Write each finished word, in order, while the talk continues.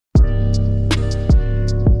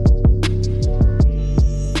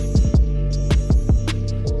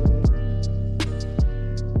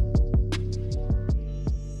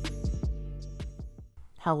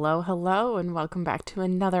Hello, hello, and welcome back to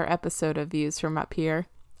another episode of Views from Up Here.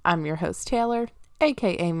 I'm your host, Taylor,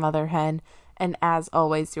 aka Mother Hen, and as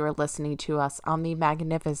always, you are listening to us on the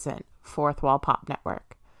magnificent Fourth Wall Pop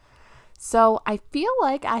Network. So, I feel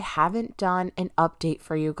like I haven't done an update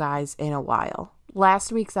for you guys in a while.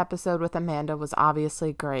 Last week's episode with Amanda was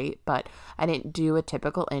obviously great, but I didn't do a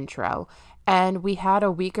typical intro, and we had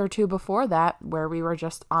a week or two before that where we were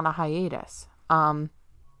just on a hiatus.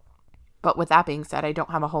 But with that being said, I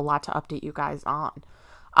don't have a whole lot to update you guys on.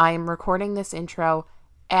 I am recording this intro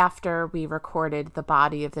after we recorded the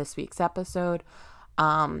body of this week's episode.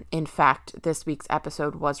 In fact, this week's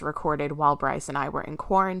episode was recorded while Bryce and I were in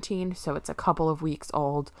quarantine, so it's a couple of weeks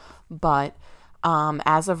old. But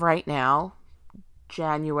as of right now,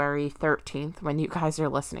 January 13th, when you guys are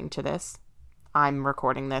listening to this, I'm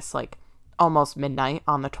recording this like almost midnight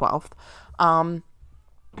on the 12th.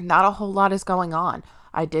 Not a whole lot is going on.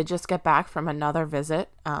 I did just get back from another visit,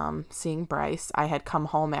 seeing Bryce. I had come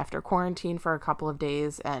home after quarantine for a couple of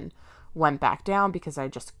days and went back down because I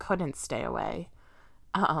just couldn't stay away.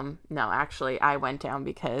 No, actually, I went down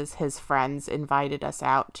because his friends invited us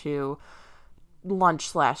out to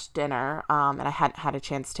lunch/dinner, and I hadn't had a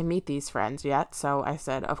chance to meet these friends yet, so I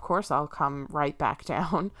said, of course, I'll come right back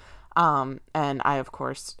down. And I, of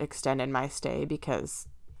course, extended my stay because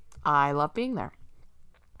I love being there.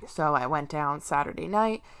 So I went down Saturday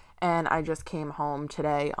night, and I just came home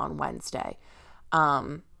today on Wednesday.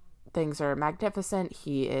 Things are magnificent.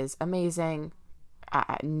 He is amazing.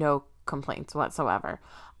 No complaints whatsoever.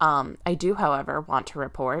 I do, however, want to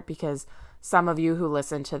report, because some of you who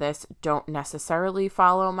listen to this don't necessarily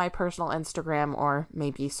follow my personal Instagram, or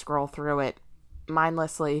maybe scroll through it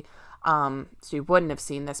mindlessly. So you wouldn't have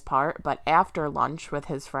seen this part, but after lunch with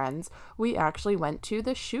his friends, we actually went to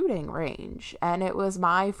the shooting range, and it was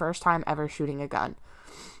my first time ever shooting a gun.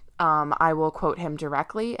 I will quote him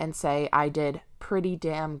directly and say I did pretty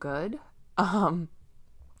damn good. But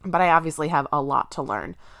I obviously have a lot to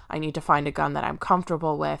learn. I need to find a gun that I'm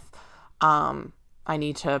comfortable with. I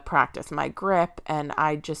need to practice my grip, and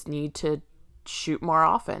I just need to shoot more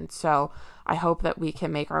often. So I hope that we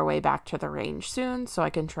can make our way back to the range soon so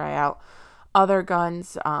I can try out other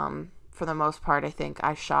guns. For the most part, I think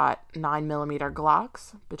I shot 9mm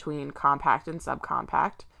Glocks between compact and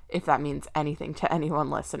subcompact, if that means anything to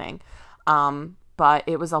anyone listening. But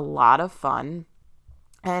it was a lot of fun.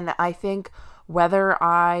 And I think whether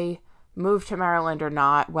I move to Maryland or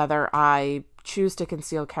not, whether I choose to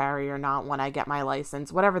conceal carry or not when I get my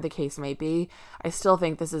license, whatever the case may be, I still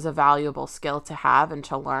think this is a valuable skill to have and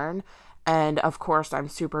to learn. And of course, I'm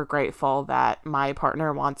super grateful that my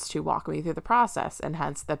partner wants to walk me through the process and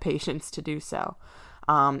has the patience to do so.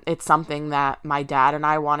 It's something that my dad and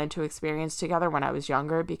I wanted to experience together when I was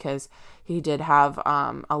younger, because he did have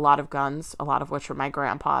a lot of guns, a lot of which were my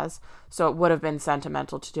grandpa's. So it would have been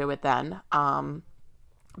sentimental to do it then.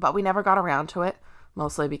 But we never got around to it,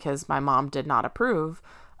 mostly because my mom did not approve.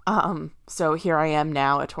 So here I am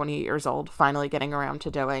now at 28 years old, finally getting around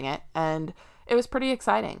to doing it. And it was pretty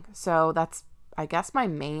exciting. So that's, I guess, my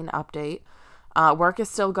main update. Work is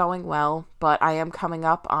still going well, but I am coming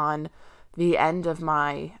up on the end of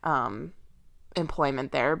my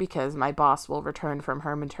employment there, because my boss will return from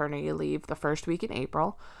her maternity leave the first week in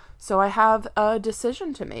April. So I have a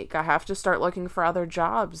decision to make. I have to start looking for other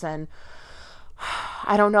jobs, and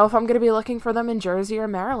I don't know if I'm going to be looking for them in Jersey or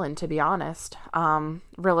Maryland, to be honest.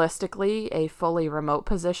 Realistically, a fully remote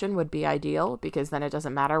position would be ideal, because then it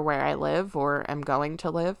doesn't matter where I live or am going to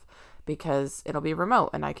live, because it'll be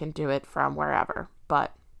remote and I can do it from wherever.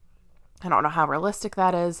 But I don't know how realistic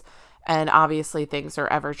that is. And obviously things are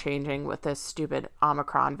ever changing with this stupid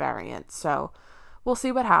Omicron variant. So we'll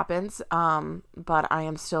see what happens. But I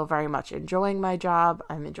am still very much enjoying my job.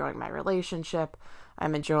 I'm enjoying my relationship.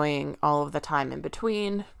 I'm enjoying all of the time in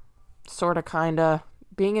between, sort of, kind of.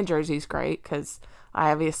 Being in Jersey is great because I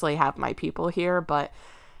obviously have my people here, but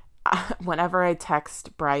whenever I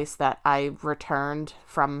text Bryce that I returned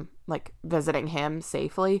from, like, visiting him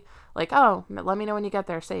safely, like, oh, let me know when you get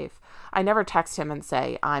there safe, I never text him and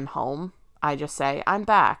say, I'm home. I just say, I'm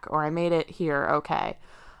back, or I made it here okay,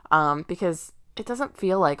 because it doesn't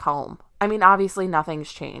feel like home. I mean, obviously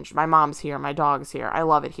nothing's changed. My mom's here, my dog's here, I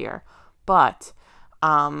love it here, but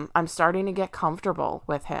I'm starting to get comfortable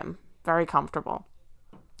with him, very comfortable.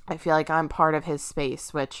 I feel like I'm part of his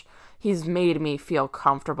space, which he's made me feel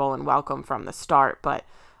comfortable and welcome from the start, but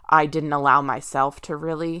I didn't allow myself to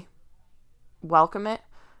really welcome it.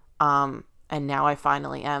 And now I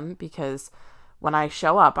finally am, because when I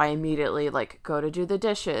show up, I immediately go to do the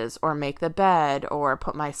dishes or make the bed or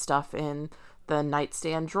put my stuff in the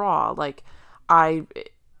nightstand drawer.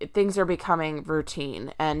 things are becoming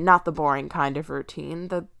routine, and not the boring kind of routine,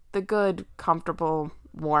 the good, comfortable,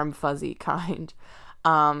 warm, fuzzy kind.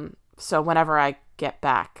 So whenever I get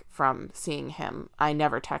back from seeing him, I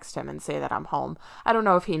never text him and say that I'm home. I don't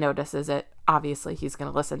know if he notices it. Obviously, he's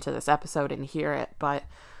going to listen to this episode and hear it, but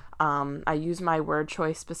I use my word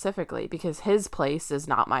choice specifically because his place is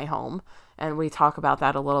not my home, and we talk about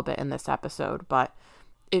that a little bit in this episode, but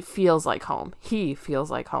it feels like home. He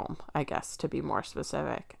feels like home, I guess, to be more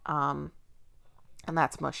specific. And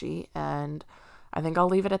that's mushy, and I think I'll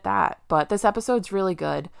leave it at that. But this episode's really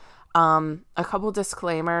good. A couple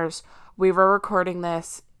disclaimers. We were recording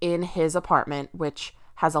this in his apartment, which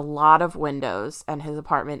has a lot of windows, and his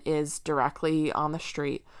apartment is directly on the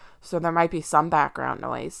street. So there might be some background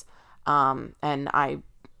noise. And I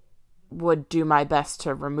would do my best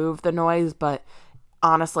to remove the noise, but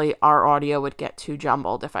honestly, our audio would get too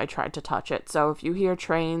jumbled if I tried to touch it. So if you hear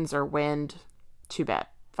trains or wind, too bad.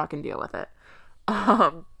 Fucking deal with it.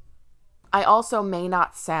 I also may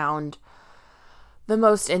not sound the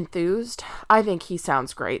most enthused. I think he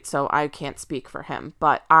sounds great, so I can't speak for him.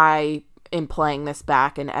 But I, in playing this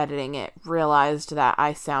back and editing it, realized that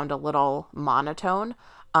I sound a little monotone.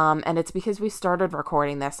 And it's because we started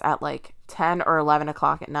recording this at like 10 or 11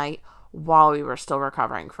 o'clock at night while we were still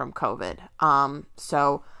recovering from COVID.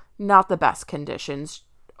 So not the best conditions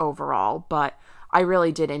overall, but I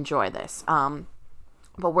really did enjoy this.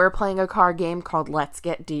 But we're playing a card game called Let's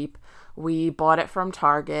Get Deep. We bought it from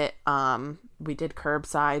Target. We did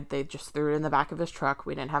curbside. They just threw it in the back of his truck.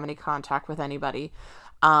 We didn't have any contact with anybody.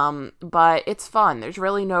 But it's fun. There's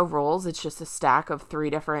really no rules. It's just a stack of 3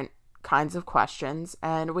 different kinds of questions,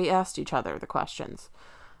 and we asked each other the questions.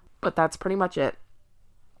 But that's pretty much it.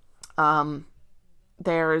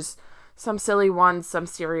 There's some silly ones, some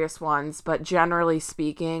serious ones, but generally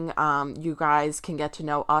speaking, you guys can get to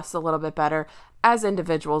know us a little bit better as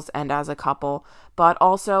individuals and as a couple. But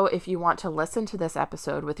also, if you want to listen to this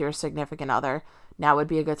episode with your significant other, now would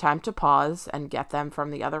be a good time to pause and get them from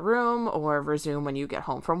the other room, or resume when you get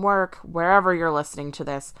home from work. Wherever you're listening to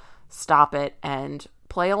this, stop it and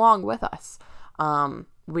play along with us.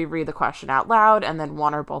 We read the question out loud, and then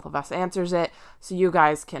one or both of us answers it, so you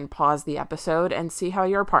guys can pause the episode and see how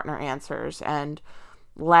your partner answers, and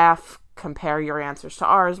laugh, compare your answers to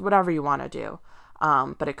ours, whatever you want to do.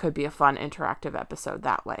 But it could be a fun interactive episode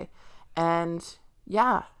that way. And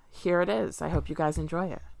yeah, here it is. I hope you guys enjoy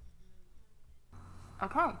it.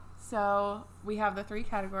 Okay, so we have the 3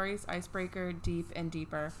 categories: icebreaker, deep, and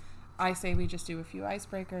deeper. I say we just do a few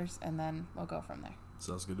icebreakers, and then we'll go from there.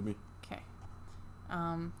 Sounds good to me. Okay.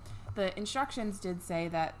 The instructions did say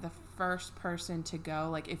that the first person to go,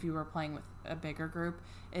 like if you were playing with a bigger group,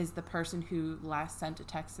 is the person who last sent a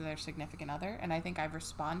text to their significant other. And I think I've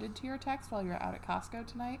responded to your text while you were out at Costco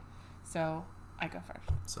tonight. So I go first.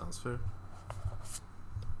 Sounds fair.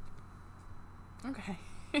 Okay.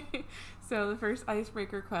 So the first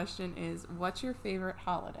icebreaker question is, what's your favorite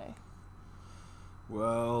holiday?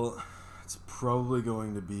 Well, it's probably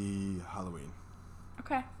going to be Halloween.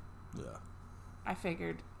 Okay. Yeah. I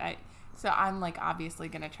figured. So I'm like obviously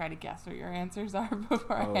going to try to guess what your answers are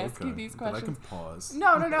before I ask you these questions. But I can pause.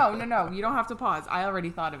 No. You don't have to pause. I already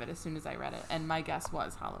thought of it as soon as I read it, and my guess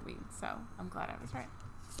was Halloween, so I'm glad I was right.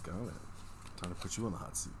 Got it. Time to put you on the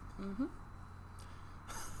hot seat. Mm-hmm.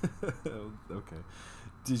 Okay.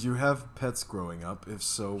 Did you have pets growing up? If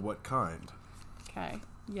so, what kind? Okay.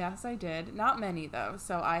 Yes, I did. Not many, though.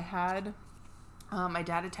 So I had... my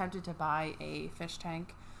dad attempted to buy a fish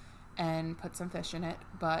tank and put some fish in it,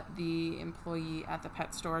 but the employee at the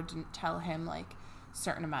pet store didn't tell him, like,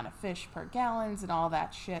 certain amount of fish per gallons and all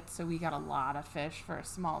that shit, so we got a lot of fish for a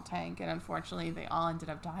small tank, and unfortunately they all ended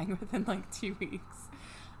up dying within, like, 2 weeks.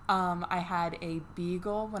 I had a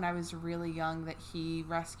beagle when I was really young that he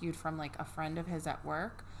rescued from, like, a friend of his at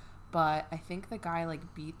work, but I think the guy,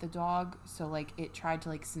 like, beat the dog, so, like, it tried to,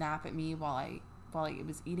 like, snap at me while it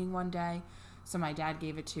was eating one day. So my dad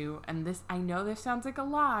gave it to, and this, I know this sounds like a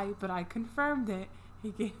lie, but I confirmed it.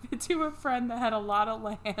 He gave it to a friend that had a lot of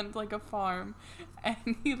land, like a farm,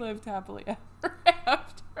 and he lived happily ever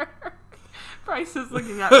after. Bryce is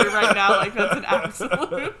looking at me right now like that's an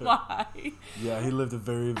absolute lie. Yeah, he lived a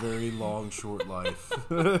very, very long, short life.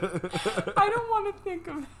 I don't want to think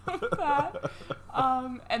about that.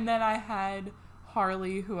 And then I had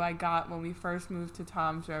Harley, who I got when we first moved to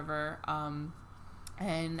Toms River,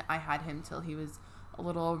 and I had him till he was a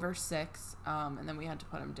little over 6, and then we had to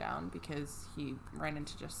put him down because he ran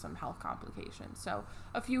into just some health complications. So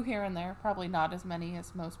a few here and there, probably not as many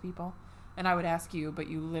as most people. And I would ask you, but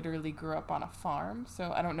you literally grew up on a farm,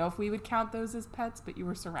 so I don't know if we would count those as pets, but you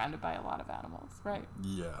were surrounded by a lot of animals, right?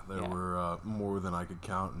 Yeah, there were more than I could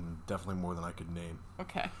count and definitely more than I could name.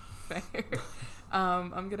 Okay, fair.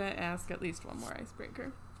 I'm going to ask at least one more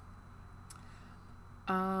icebreaker.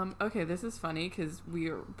 Okay, this is funny because we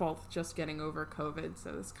are both just getting over COVID,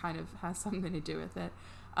 so this kind of has something to do with it.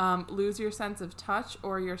 Lose your sense of touch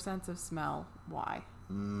or your sense of smell. Why?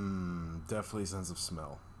 Definitely sense of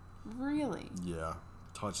smell. Really? Yeah.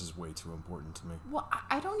 Touch is way too important to me. Well,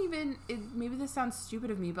 I don't even... maybe this sounds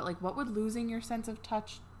stupid of me, but, like, what would losing your sense of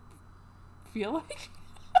touch feel like?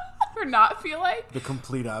 Or not feel like? The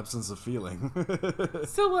complete absence of feeling.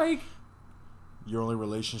 So, like... Your only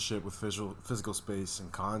relationship with physical space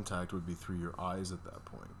and contact would be through your eyes at that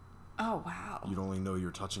point. Oh, wow. You'd only know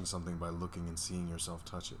you're touching something by looking and seeing yourself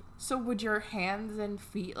touch it. So would your hands and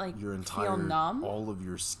feet, like, your entire, feel numb? all of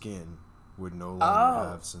your skin would no longer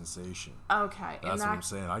have sensation. Okay. That's what I'm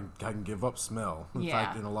saying. I can give up smell. In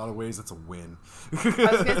fact, in a lot of ways, that's a win. I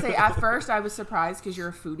was going to say, at first, I was surprised because you're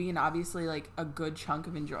a foodie, and obviously, like, a good chunk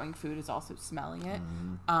of enjoying food is also smelling it.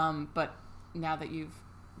 Mm-hmm. But now that you've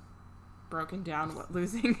broken down what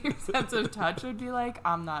losing your sense of touch would be like,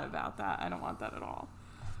 I'm not about that. I don't want that at all.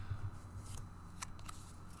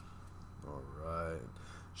 All right.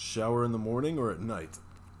 Shower in the morning or at night?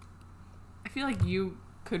 I feel like you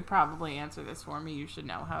could probably answer this for me. You should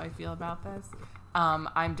know how I feel about this.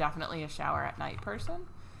 I'm definitely a shower at night person.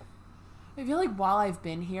 I feel like while I've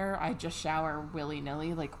been here, I just shower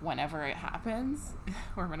willy-nilly, like whenever it happens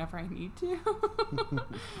or whenever I need to.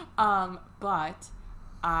 But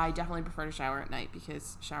I definitely prefer to shower at night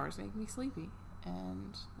because showers make me sleepy,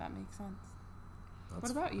 and that makes sense.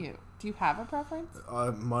 What about you? Do you have a preference?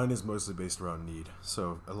 Mine is mostly based around need.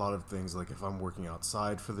 So a lot of things, like if I'm working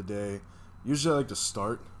outside for the day, usually I like to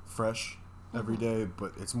start fresh every day,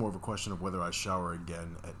 but it's more of a question of whether I shower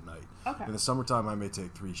again at night. Okay. In the summertime, I may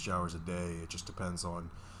take 3 showers a day. It just depends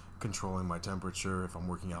on controlling my temperature, if I'm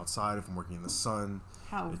working outside, if I'm working in the sun.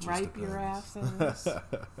 How ripe your ass is.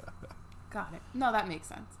 Got it. No, that makes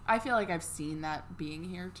sense. I feel like I've seen that being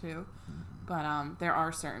here too. But there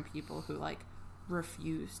are certain people who like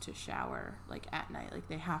refuse to shower like at night. Like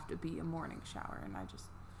they have to be a morning shower, and I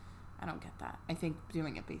don't get that. I think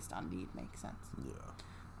doing it based on need makes sense. Yeah.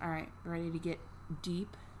 All right, ready to get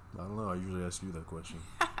deep? I don't know. I usually ask you that question.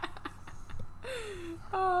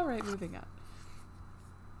 All right, moving on.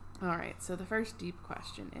 All right, so the first deep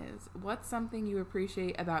question is, what's something you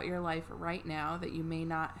appreciate about your life right now that you may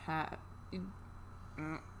not have...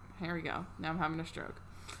 Here we go. Now I'm having a stroke.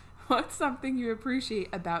 What's something you appreciate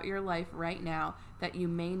about your life right now that you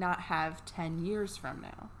may not have 10 years from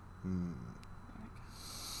now?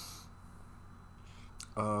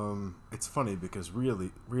 It's funny because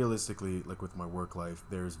realistically, like with my work life,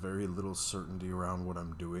 there's very little certainty around what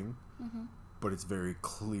I'm doing, but it's very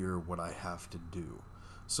clear what I have to do.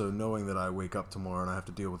 So knowing that I wake up tomorrow and I have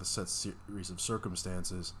to deal with a set series of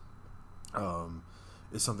circumstances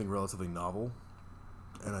is something relatively novel.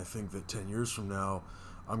 And I think that 10 years from now,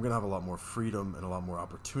 I'm going to have a lot more freedom and a lot more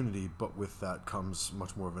opportunity, but with that comes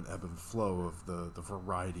much more of an ebb and flow of the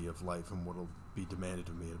variety of life and what will be demanded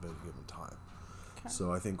of me at a given time. Okay.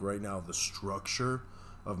 So I think right now the structure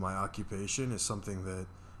of my occupation is something that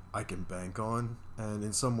I can bank on, and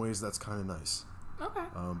in some ways that's kind of nice. Okay.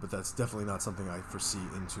 But that's definitely not something I foresee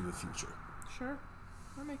into the future. Sure.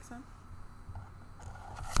 That makes sense.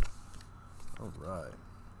 All right.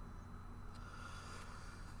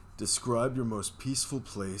 Describe your most peaceful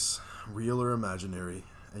place, real or imaginary,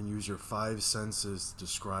 and use your 5 senses to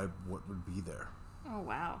describe what would be there. Oh,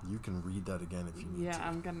 wow. You can read that again if you need to. Yeah,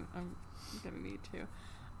 I'm gonna need to.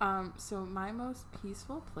 So my most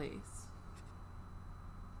peaceful place.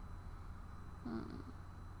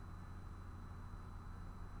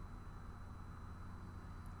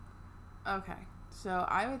 Okay, so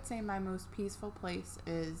I would say my most peaceful place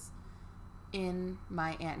is in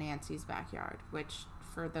my Aunt Nancy's backyard, which,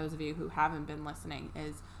 for those of you who haven't been listening,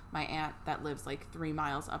 is my aunt that lives like 3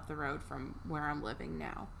 miles up the road from where I'm living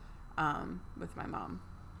now, with my mom.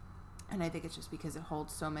 And I think it's just because it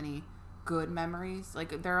holds so many good memories.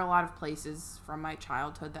 Like, there are a lot of places from my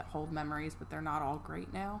childhood that hold memories, but they're not all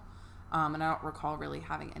great now. And I don't recall really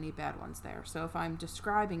having any bad ones there. So if I'm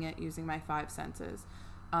describing it using my 5 senses,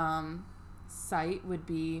 sight would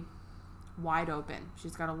be wide open.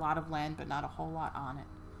 She's got a lot of land, but not a whole lot on it.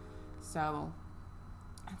 So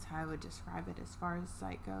that's how I would describe it as far as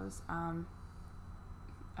sight goes.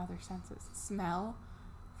 Other senses. Smell,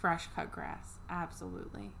 fresh cut grass.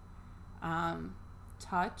 Absolutely.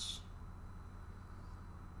 Touch.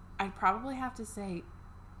 I'd probably have to say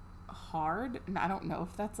hard, and I don't know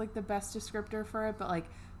if that's like the best descriptor for it, but like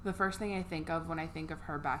the first thing I think of when I think of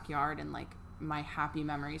her backyard and like my happy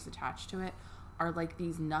memories attached to it are like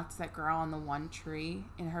these nuts that grow on the one tree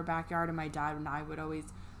in her backyard, and my dad and I would always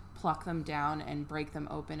pluck them down and break them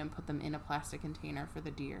open and put them in a plastic container for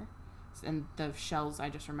the deer. And the shells I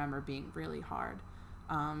just remember being really hard.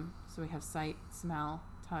 So we have sight, smell,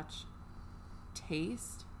 touch,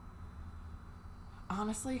 taste.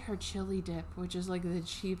 Honestly, her chili dip, which is like the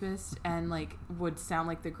cheapest and like would sound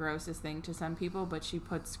like the grossest thing to some people, but she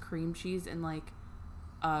puts cream cheese in like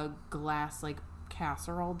a glass like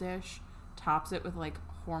casserole dish, tops it with like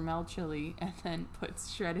Hormel chili, and then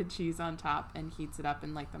puts shredded cheese on top and heats it up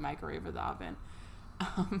in like the microwave or the oven.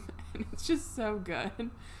 And it's just so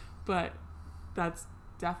good. But that's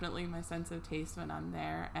definitely my sense of taste when I'm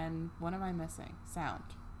there. And what am I missing? Sound,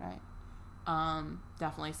 right?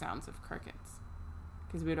 Definitely sounds of crickets.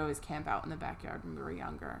 Because we would always camp out in the backyard when we were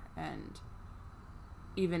younger. And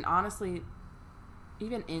even, honestly,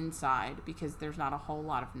 even inside, because there's not a whole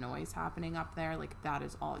lot of noise happening up there, like, that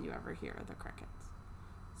is all you ever hear are the crickets.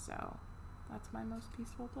 So, that's my most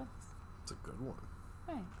peaceful place. It's a good one.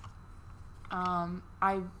 Thanks.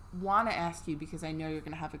 I want to ask you, because I know you're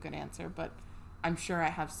going to have a good answer, but I'm sure I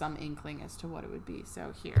have some inkling as to what it would be.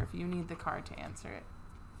 So here, if you need the card to answer it.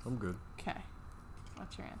 I'm good. Okay.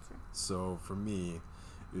 What's your answer? So for me,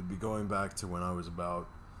 it would be going back to when I was about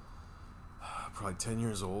probably 10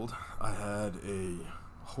 years old. I had a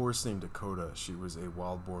horse named Dakota. She was a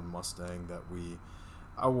wild-born Mustang that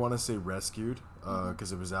I want to say rescued,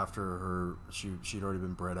 because it was after she'd already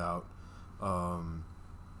been bred out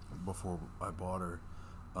before I bought her.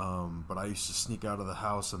 But I used to sneak out of the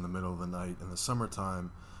house in the middle of the night in the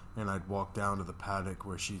summertime, and I'd walk down to the paddock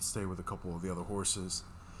where she'd stay with a couple of the other horses,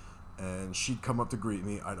 and she'd come up to greet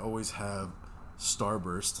me. I'd always have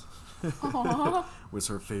Starburst was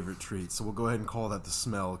her favorite treat, so we'll go ahead and call that the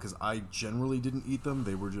smell, because I generally didn't eat them.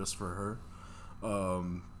 They were just for her.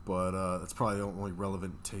 But that's probably the only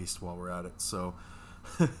relevant taste while we're at it. So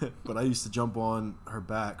but I used to jump on her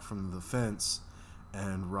back from the fence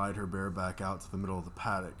and ride her bareback out to the middle of the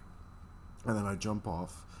paddock, and then I'd jump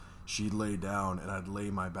off. She'd lay down, and I'd lay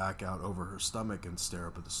my back out over her stomach and stare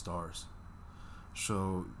up at the stars.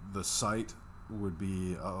 So the sight would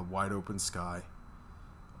be a wide open sky,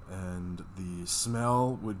 and the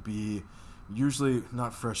smell would be usually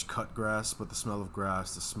not fresh cut grass, but the smell of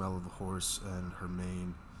grass, the smell of the horse and her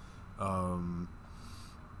mane.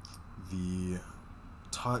 The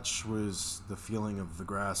touch was the feeling of the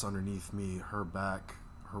grass underneath me, her back,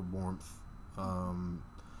 her warmth.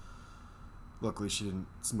 Luckily, she didn't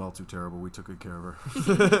smell too terrible. We took good care of her.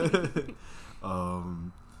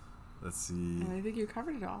 Let's see. And I think you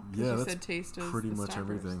covered it all. Yeah, you that's said taste is pretty the much Starburst.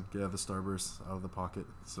 everything. Yeah, the Starburst out of the pocket.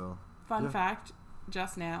 So Fun fact,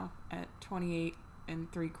 just now at 28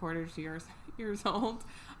 3/4 years old,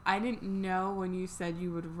 I didn't know when you said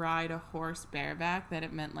you would ride a horse bareback that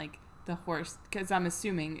it meant like the horse, because I'm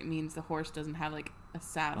assuming it means the horse doesn't have like a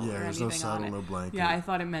saddle or anything on it. Yeah, there's no saddle, no blanket. Yeah, I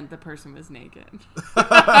thought it meant the person was naked.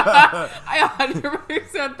 I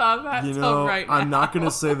 100% thought that until right now. I'm not going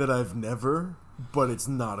to say that I've never, but it's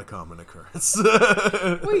not a common occurrence.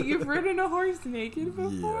 Wait, you've ridden a horse naked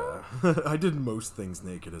before? Yeah. I did most things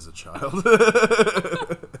naked as a child.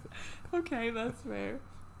 Okay, that's fair.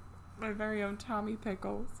 My very own Tommy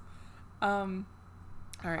Pickles.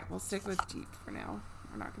 Alright, we'll stick with Jeep for now.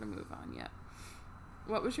 We're not going to move on yet.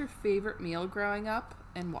 What was your favorite meal growing up,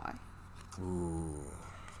 and why? Ooh.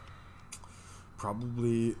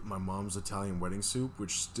 Probably my mom's Italian wedding soup,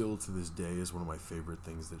 which still to this day is one of my favorite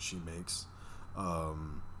things that she makes.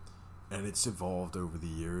 And it's evolved over the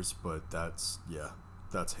years, but that's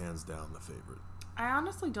hands down the favorite. I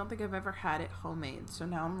honestly don't think I've ever had it homemade, so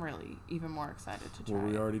now I'm really even more excited to try it.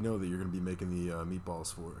 Well, we already know that you're going to be making the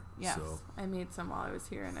meatballs for it. Yes, so. I made some while I was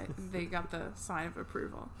here, and they got the sign of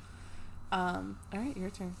approval. All right, your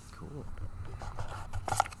turn. Cool.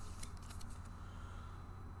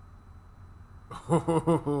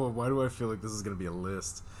 Why do I feel like this is going to be a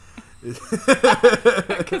list?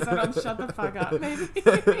 Because I don't shut the fuck up,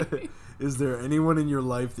 maybe. Is there anyone in your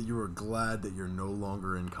life that you are glad that you're no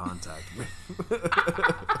longer in contact with?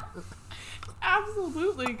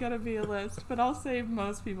 Absolutely gonna be a list, but I'll save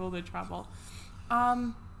most people the trouble.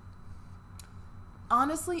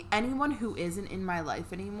 Honestly, anyone who isn't in my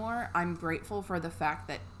life anymore, I'm grateful for the fact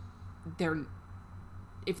that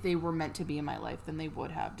if they were meant to be in my life, then they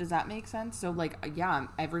would have. Does that make sense? So, like, yeah,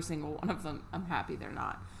 every single one of them, I'm happy they're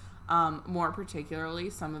not. More particularly,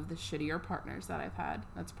 some of the shittier partners that I've had.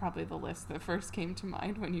 That's probably the list that first came to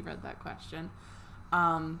mind when you read that question.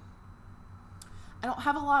 I don't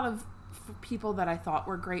have a lot of people that I thought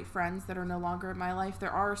were great friends that are no longer in my life.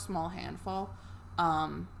 There are a small handful.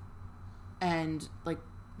 And like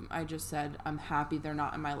I just said, I'm happy they're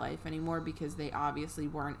not in my life anymore because they obviously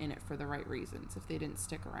weren't in it for the right reasons if they didn't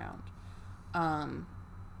stick around.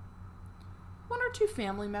 One or two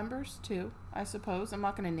family members too, I suppose. I'm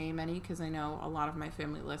not going to name any because I know a lot of my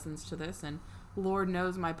family listens to this, and Lord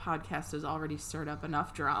knows my podcast has already stirred up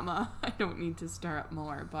enough drama. I don't need to stir up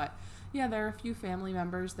more. But yeah, there are a few family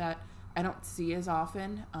members that I don't see as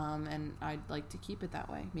often, and I'd like to keep it that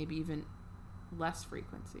way. Maybe even less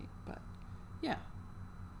frequency. But yeah,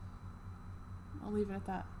 I'll leave it at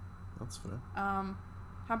that. That's fair. How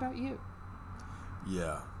about you?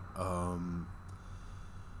 Yeah.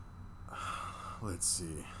 Let's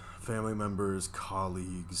see. Family members,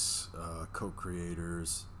 colleagues,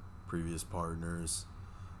 co-creators, previous partners.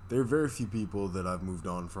 There are very few people that I've moved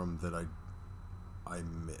on from that I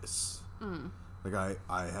miss. Like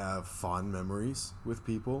I have fond memories with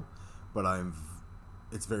people, but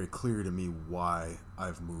it's very clear to me why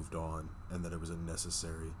I've moved on and that it was a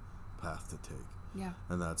necessary path to take. Yeah.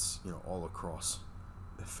 And that's, all across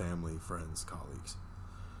family, friends, colleagues.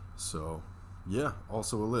 So, yeah,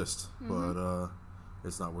 also a list, but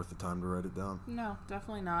it's not worth the time to write it down. No,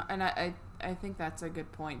 definitely not. And I think that's a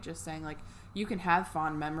good point, just saying, like, you can have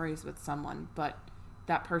fond memories with someone, but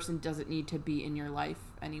that person doesn't need to be in your life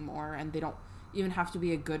anymore, and they don't even have to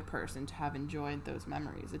be a good person to have enjoyed those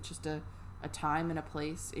memories. It's just a time and a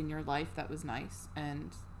place in your life that was nice,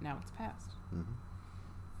 and now it's past.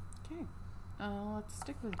 Okay. Let's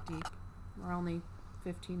stick with deep. We're only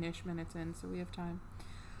 15-ish minutes in, so we have time.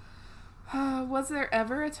 Was there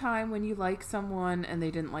ever a time when you liked someone and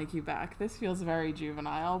they didn't like you back? This feels very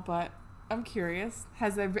juvenile, but I'm curious.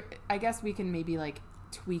 I guess we can maybe like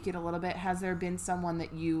tweak it a little bit. Has there been someone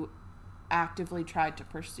that you actively tried to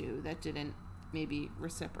pursue that didn't maybe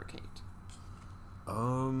reciprocate?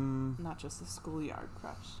 Not just a schoolyard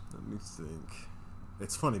crush. Let me think.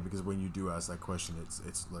 It's funny because when you do ask that question,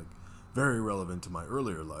 it's like very relevant to my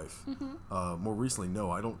earlier life. More recently,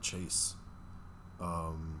 no, I don't chase.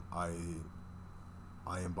 I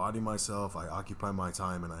embody myself, I occupy my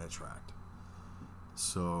time, and I attract.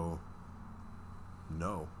 So,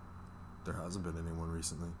 no, there hasn't been anyone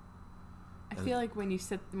recently. I feel like when you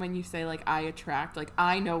say like I attract, like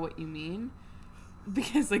I know what you mean,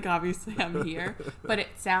 because like obviously I'm here, but it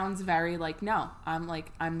sounds very like no, I'm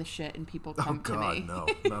the shit and people come to me. No,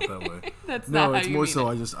 not that way. That's no, not how it's you more mean so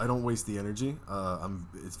it. I don't waste the energy.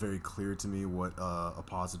 It's very clear to me what a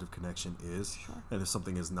positive connection is, and if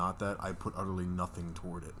something is not that, I put utterly nothing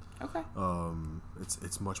toward it. Okay.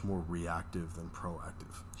 It's much more reactive than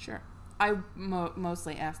proactive. Sure. I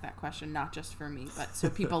mostly asked that question not just for me, but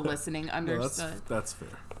so people listening understood. No, that's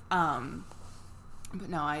fair. But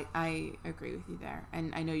no, I agree with you there.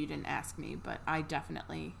 And I know you didn't ask me, but I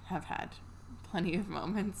definitely have had plenty of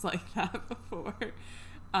moments like that before.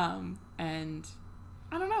 And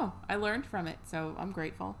I don't know. I learned from it, so I'm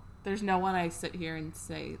grateful. There's no one I sit here and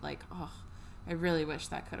say, like, oh, I really wish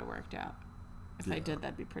that could have worked out. If I did,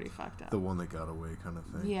 that'd be pretty fucked up. The one that got away kind of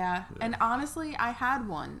thing. Yeah. And honestly, I had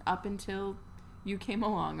one up until you came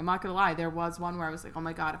along. I'm not going to lie. There was one where I was like, oh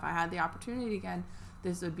my God, if I had the opportunity again,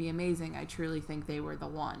 this would be amazing. I truly think they were the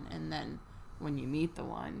one. And then when you meet the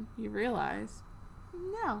one, you realize,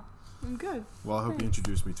 no, I'm good. Well, I hope you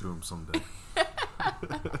introduce me to him someday.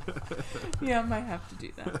 Yeah, I might have to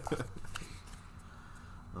do that.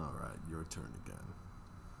 All right, your turn again.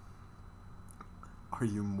 Are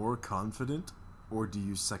you more confident, or do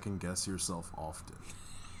you second guess yourself often?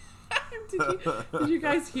 Did you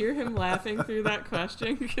guys hear him laughing through that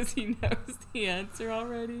question because he knows the answer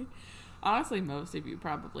already? Honestly, most of you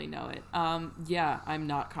probably know it. Yeah, I'm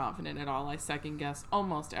not confident at all. I second guess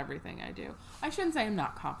almost everything I do. I shouldn't say I'm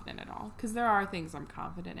not confident at all, because there are things I'm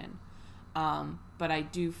confident in. But I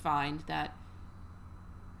do find that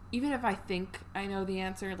even if I think I know the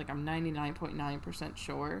answer, like I'm 99.9%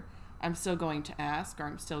 sure, I'm still going to ask, or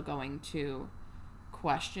I'm still going to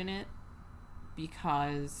question it,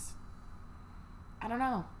 because I don't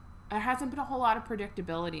know. There hasn't been a whole lot of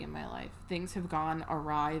predictability in my life. Things have gone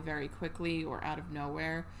awry very quickly or out of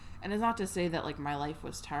nowhere. And it's not to say that, like, my life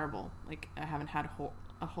was terrible. Like, I haven't had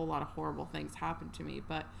a whole lot of horrible things happen to me.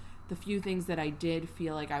 But the few things that I did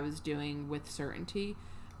feel like I was doing with certainty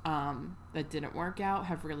that didn't work out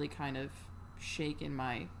have really kind of shaken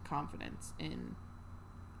my confidence in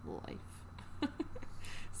life.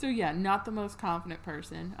 So, yeah, not the most confident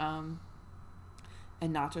person.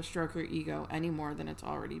 And not to stroke your ego any more than it's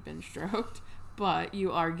already been stroked, but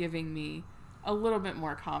you are giving me a little bit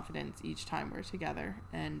more confidence each time we're together,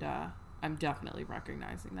 and I'm definitely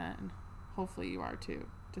recognizing that, and hopefully you are too.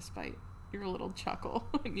 despite your little chuckle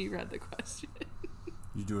when you read the question.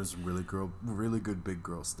 You're doing some really good big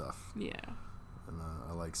girl stuff. Yeah. And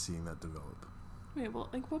I like seeing that develop. Wait, well,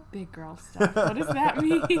 like, what big girl stuff? What does that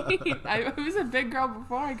mean? I was a big girl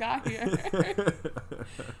before I got here.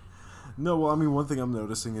 No, well, I mean, one thing I'm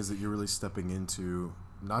noticing is that you're really stepping into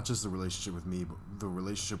not just the relationship with me, but the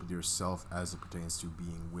relationship with yourself as it pertains to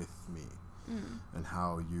being with me. And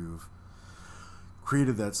how you've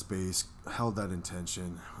created that space, held that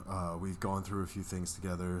intention. We've gone through a few things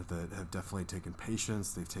together that have definitely taken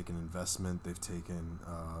patience, they've taken investment, they've taken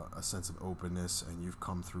a sense of openness, and you've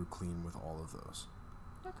come through clean with all of those.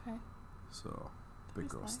 Okay. So, big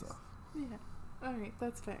girl nice. stuff. Yeah. All right,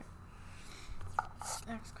 that's fair.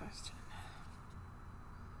 Next question.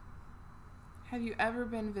 Have you ever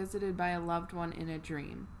been visited by a loved one in a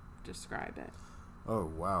dream? Describe it. Oh,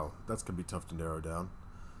 wow. That's going to be tough to narrow down.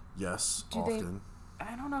 Yes, often.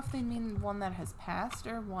 I don't know if they mean one that has passed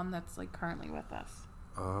or one that's, like, currently with us.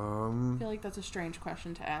 I feel like that's a strange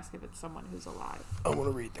question to ask if it's someone who's alive. I want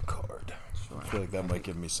to read the card. Sure. I feel like that might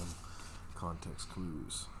give me some context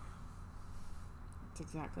clues. That's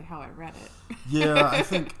exactly how I read it. Yeah,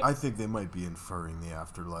 I think they might be inferring the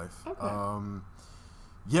afterlife. Okay.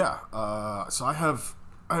 So I have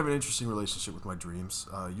an interesting relationship with my dreams.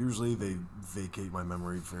 Usually they vacate my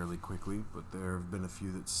memory fairly quickly, but there have been a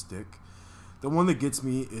few that stick. The one that gets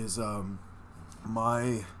me is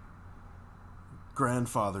my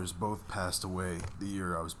grandfathers both passed away the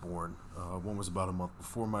year I was born. One was about a month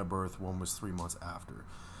before my birth, one was 3 months after.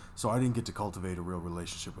 So I didn't get to cultivate a real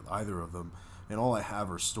relationship with either of them, and all I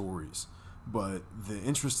have are stories. But the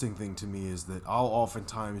interesting thing to me is that I'll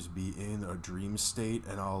oftentimes be in a dream state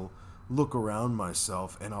and I'll look around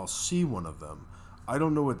myself and I'll see one of them. I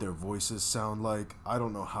don't know what their voices sound like. I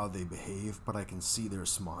don't know how they behave, but I can see their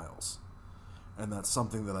smiles. And that's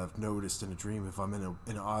something that I've noticed in a dream. If I'm in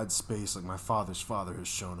an odd space, like my father's father has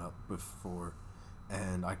shown up before,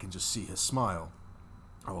 and I can just see his smile.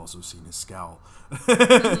 I've also seen his scowl.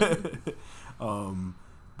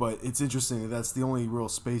 But it's interesting that that's the only real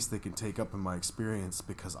space they can take up in my experience,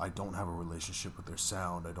 because I don't have a relationship with their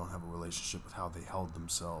sound. I don't have a relationship with how they held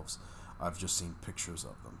themselves. I've just seen pictures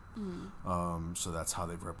of them. So that's how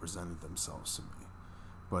they've represented themselves to me.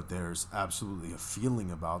 But there's absolutely a feeling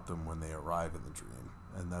about them when they arrive in the dream.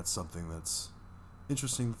 And that's something that's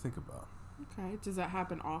interesting to think about. Okay. Does that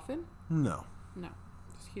happen often? No. No.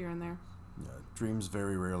 Just here and there? Yeah. Dreams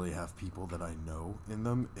very rarely have people that I know in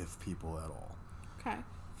them, if people at all. Okay.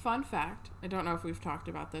 Fun fact, I don't know if we've talked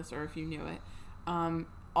about this or if you knew it.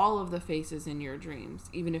 All of the faces in your dreams,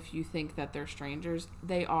 even if you think that they're strangers,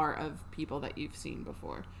 they are of people that you've seen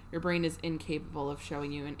before. Your brain is incapable of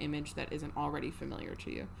showing you an image that isn't already familiar to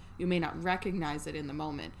you. You may not recognize it in the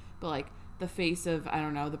moment, but like the face of, I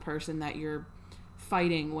don't know, the person that you're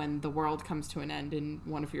fighting when the world comes to an end in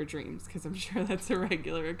one of your dreams, because I'm sure that's a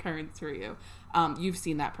regular occurrence for you. You've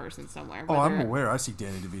seen that person somewhere. Oh, I'm aware. I see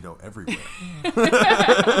Danny DeVito everywhere.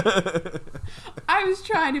 I was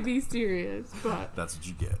trying to be serious, but that's what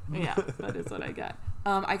you get. Yeah, that is what I get.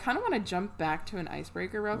 I kind of want to jump back to an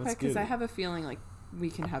icebreaker real quick, because I have a feeling like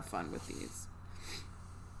we can have fun with these.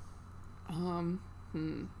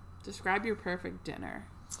 Describe your perfect dinner.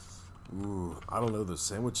 Ooh, I don't know. The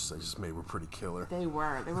sandwiches I just made were pretty killer. They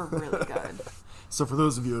were really good. So for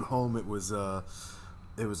those of you at home, it was a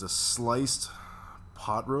sliced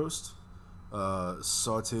pot roast,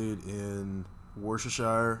 sautéed in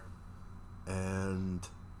Worcestershire, and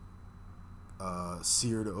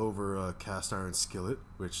seared over a cast iron skillet,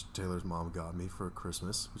 which Taylor's mom got me for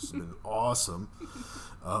Christmas, which has been awesome.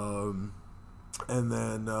 And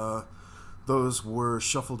then those were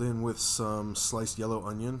shuffled in with some sliced yellow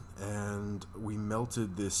onion, and we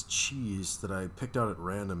melted this cheese that I picked out at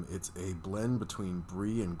random. It's a blend between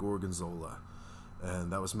brie and gorgonzola,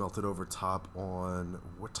 and that was melted over top on,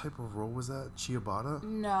 what type of roll was that? Ciabatta?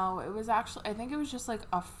 No, it was actually, I think it was just like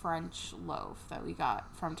a French loaf that we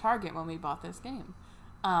got from Target when we bought this game.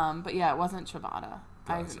 But yeah, it wasn't ciabatta.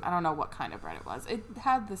 Gotcha. I don't know what kind of bread it was. It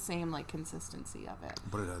had the same like consistency of it,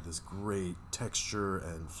 but it had this great texture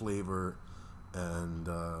and flavor, and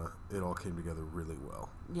it all came together really well.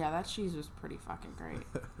 Yeah, that cheese was pretty fucking great.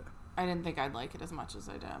 I didn't think I'd like it as much as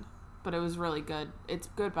I did, but it was really good. It's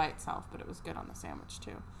good by itself, but it was good on the sandwich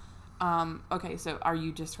too. Okay, so are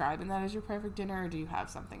you describing that as your perfect dinner, or do you have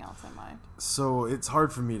something else in mind? So it's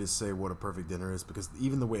hard for me to say what a perfect dinner is, because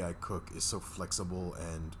even the way I cook is so flexible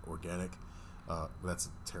and organic. That's a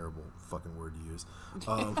terrible fucking word to use.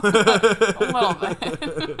 A little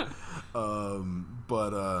bit.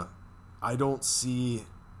 But I don't see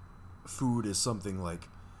food as something like,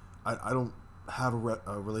 I don't have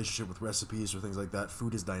a relationship with recipes or things like that,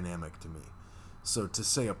 food is dynamic to me. So to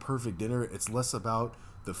say a perfect dinner, it's less about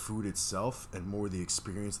the food itself and more the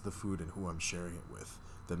experience of the food and who I'm sharing it with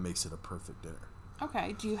that makes it a perfect dinner.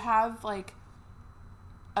 Okay. Do you have, like,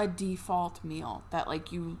 a default meal that,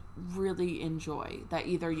 like, you really enjoy that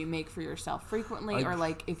either you make for yourself frequently or,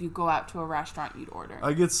 like, if you go out to a restaurant, you'd order?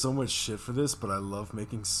 I get so much shit for this, but I love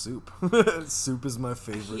making soup. Soup is my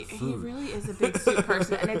favorite food. He really is a big soup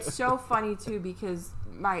person. And it's so funny, too, because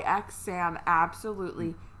my ex, Sam,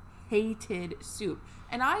 absolutely hated soup.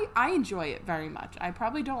 And I enjoy it very much. I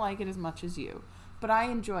probably don't like it as much as you, but I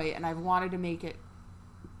enjoy it, and I've wanted to make it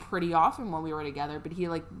pretty often when we were together, but he,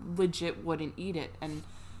 like, legit wouldn't eat it. And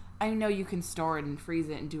I know you can store it and freeze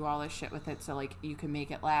it and do all this shit with it so, like, you can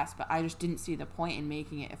make it last, but I just didn't see the point in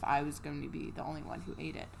making it if I was going to be the only one who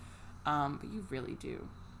ate it. But you really do.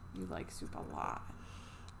 You like soup a lot.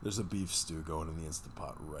 There's a beef stew going in the Instant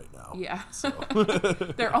Pot right now. Yeah. So.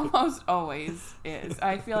 There almost always is.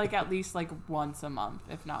 I feel like at least, like, once a month,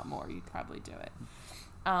 if not more, you'd probably do it.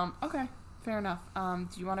 Okay. Fair enough.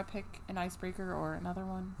 Do you want to pick an icebreaker or another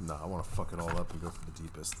one? No, I want to fuck it all up and go for the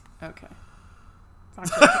deepest. Okay. It's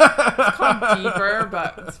called deeper,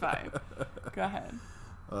 but it's fine. Go ahead.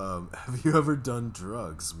 Have you ever done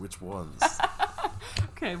drugs? Which ones?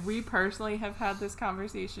 Okay, we personally have had this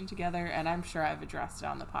conversation together, and I'm sure I've addressed it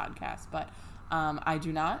on the podcast, but I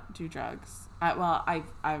do not do drugs.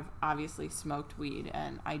 I've obviously smoked weed,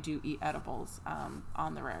 and I do eat edibles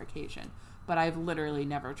on the rare occasion, but I've literally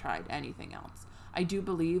never tried anything else. I do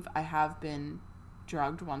believe I have been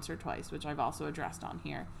drugged once or twice, which I've also addressed on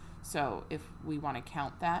here. So if we want to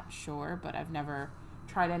count that, sure, but I've never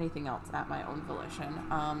tried anything else at my own volition.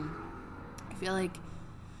 I feel like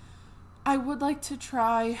I would like to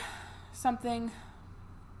try something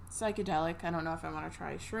psychedelic. I don't know if I want to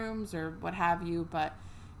try shrooms or what have you, but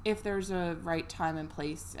if there's a right time and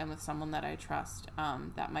place and with someone that I trust,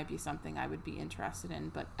 that might be something I would be interested in.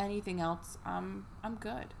 But anything else, I'm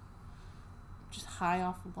good. Just high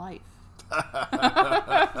off of life.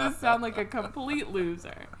 Just sound like a complete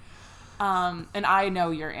loser. And I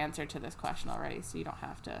know your answer to this question already, so you don't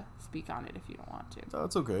have to speak on it if you don't want to. No,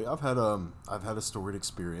 it's okay. I've had a storied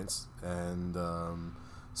experience, and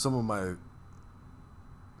some of my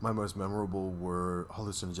most memorable were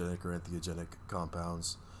hallucinogenic or entheogenic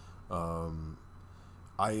compounds.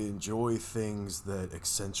 I enjoy things that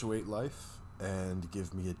accentuate life and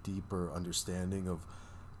give me a deeper understanding of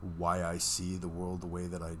why I see the world the way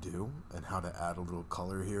that I do and how to add a little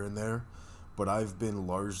color here and there. But I've been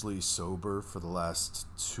largely sober for the last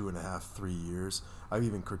 2.5, 3 years. I've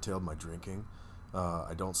even curtailed my drinking.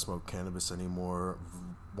 I don't smoke cannabis anymore.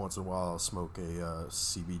 Once in a while I'll smoke a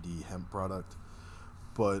CBD hemp product.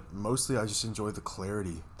 But mostly I just enjoy the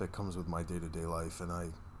clarity that comes with my day-to-day life, and I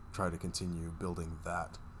try to continue building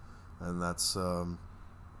that. And that's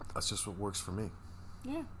just what works for me.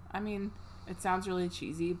 Yeah, I mean, it sounds really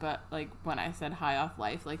cheesy, but, like, when I said high off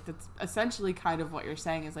life, like, that's essentially kind of what you're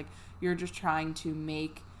saying is, like, you're just trying to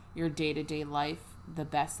make your day-to-day life the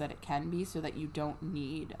best that it can be so that you don't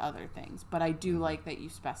need other things. But I do like that you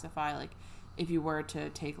specify, like, if you were to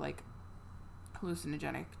take, like,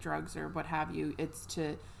 hallucinogenic drugs or what have you, it's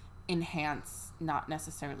to enhance, not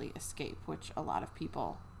necessarily escape, which a lot of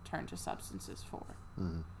people turn to substances for.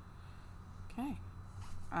 Mm-hmm. Okay.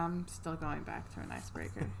 I'm still going back to an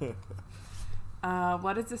icebreaker.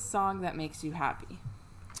 What is a song that makes you happy?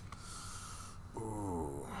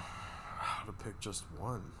 Ooh, how to pick just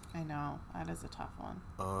one? I know, that is a tough one.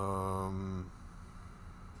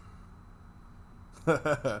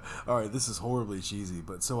 All right, this is horribly cheesy,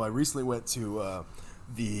 but so I recently went to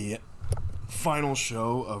the final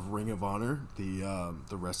show of Ring of Honor, the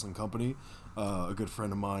wrestling company. A good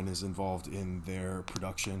friend of mine is involved in their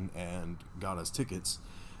production and got us tickets.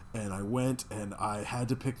 And I went, and I had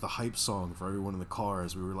to pick the hype song for everyone in the car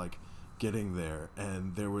as we were, like, getting there.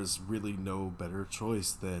 And there was really no better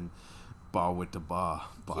choice than Ba With Da Ba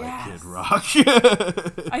by Kid Rock.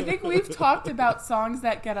 I think we've talked about songs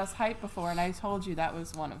that get us hype before, and I told you that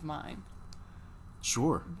was one of mine.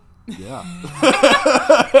 Sure. Yeah.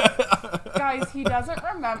 Guys, he doesn't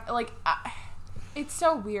remember. Like, it's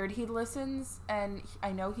so weird. He listens, and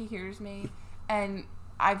I know he hears me, and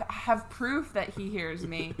I have proof that he hears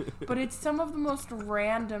me, but it's some of the most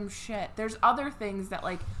random shit. There's other things that,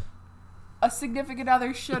 like, a significant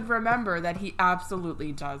other should remember that he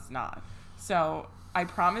absolutely does not. So I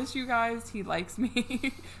promise you guys, he likes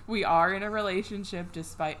me. We are in a relationship,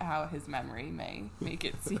 despite how his memory may make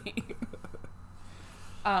it seem.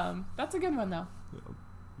 That's a good one, though. Yeah.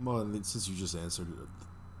 Well, since you just answered it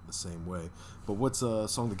the same way, but what's a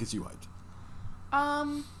song that gets you hyped?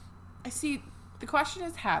 I see. The question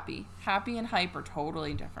is happy. Happy and hype are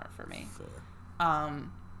totally different for me. Fair.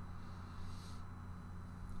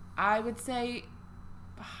 I would say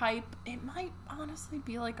hype, it might honestly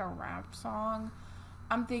be like a rap song.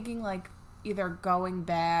 I'm thinking like either Going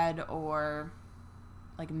Bad or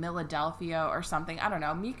like Philadelphia or something. I don't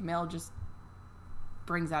know. Meek Mill just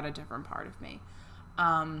brings out a different part of me.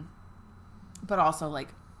 But also like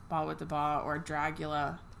Ba with the Ba or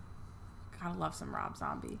Dragula. Gotta love some Rob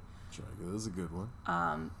Zombie. Dragula is a good one.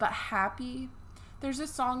 But happy, there's a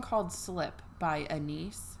song called Slip by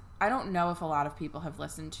Anise. I don't know if a lot of people have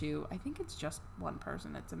listened to, I think it's just one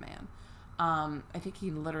person, it's a man. I think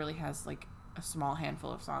he literally has like a small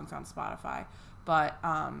handful of songs on Spotify. But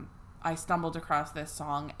I stumbled across this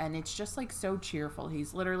song and it's just like so cheerful.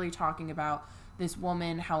 He's literally talking about this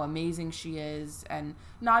woman, how amazing she is, and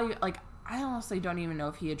not even like, I honestly don't even know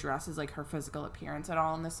if he addresses like her physical appearance at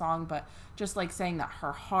all in the song, but just like saying that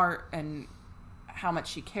her heart and how much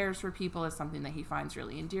she cares for people is something that he finds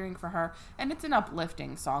really endearing for her. And it's an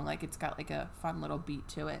uplifting song. Like it's got like a fun little beat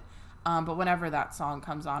to it. But whenever that song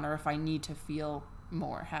comes on, or if I need to feel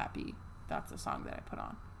more happy, that's a song that I put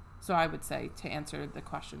on. So I would say, to answer the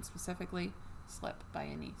question specifically, Slip by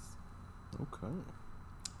Anise. Okay.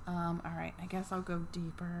 All right. I guess I'll go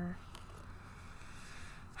deeper.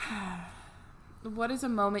 What is a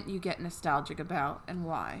moment you get nostalgic about and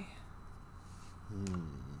why? Good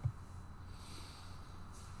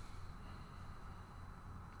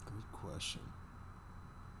question.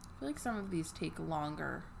 I feel like some of these take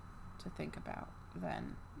longer to think about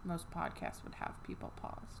than most podcasts would have people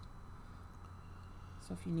paused.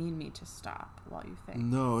 So if you need me to stop while you think.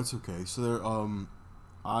 No, it's okay. So there,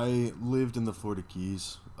 I lived in the Florida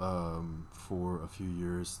Keys for a few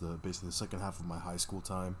years, basically the second half of my high school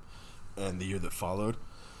time and the year that followed.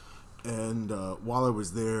 And while I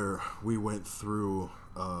was there, we went through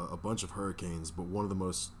a bunch of hurricanes, but one of the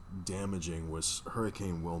most damaging was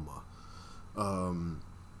Hurricane Wilma.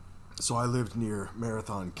 So I lived near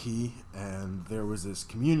Marathon Key, and there was this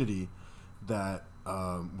community that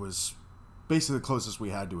was basically the closest we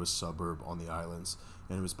had to a suburb on the islands,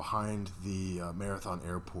 and it was behind the Marathon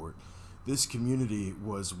Airport. This community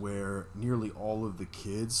was where nearly all of the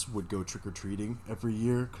kids would go trick-or-treating every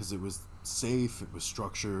year because it was safe, it was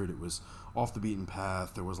structured, it was off the beaten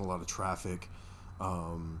path, there wasn't a lot of traffic.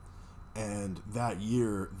 And that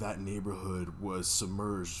year, that neighborhood was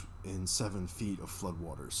submerged in 7 feet of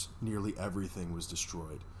floodwaters. Nearly everything was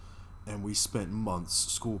destroyed. And we spent months,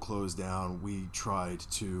 school closed down, we tried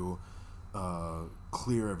to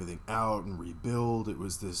clear everything out and rebuild. It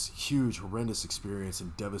was this huge, horrendous experience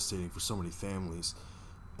and devastating for so many families.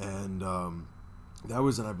 And that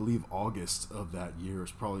was in, I believe, August of that year. It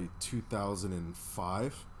was probably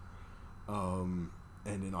 2005.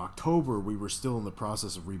 And in October, we were still in the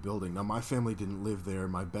process of rebuilding. Now, my family didn't live there.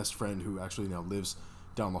 My best friend, who actually now lives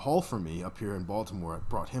down the hall from me up here in Baltimore, I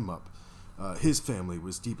brought him up. His family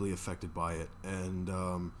was deeply affected by it.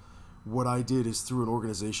 And what I did is, through an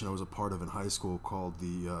organization I was a part of in high school called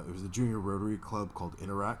it was the Junior Rotary Club called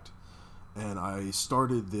Interact. And I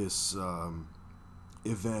started this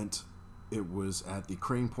event. It was at the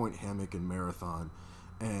Crane Point Hammock and Marathon.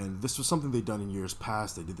 And this was something they'd done in years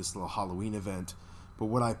past. They did this little Halloween event. But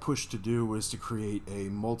what I pushed to do was to create a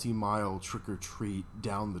multi-mile trick-or-treat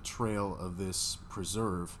down the trail of this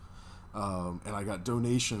preserve. And I got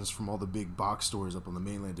donations from all the big box stores up on the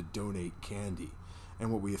mainland to donate candy.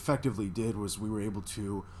 And what we effectively did was we were able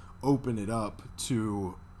to open it up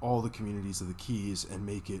to all the communities of the Keys and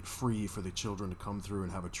make it free for the children to come through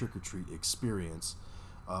and have a trick-or-treat experience,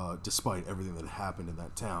 despite everything that happened in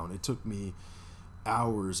that town. It took me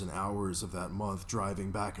hours and hours of that month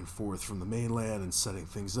driving back and forth from the mainland and setting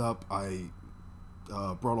things up. I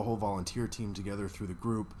brought a whole volunteer team together through the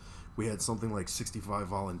group. We had something like 65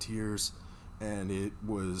 volunteers, and it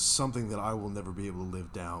was something that I will never be able to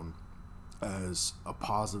live down as a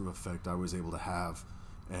positive effect I was able to have.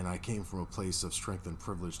 And I came from a place of strength and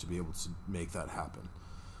privilege to be able to make that happen.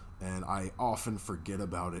 And I often forget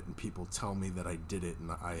about it, and people tell me that I did it,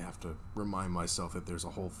 and I have to remind myself that there's a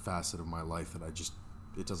whole facet of my life that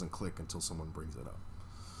it doesn't click until someone brings it up.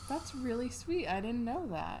 That's really sweet. I didn't know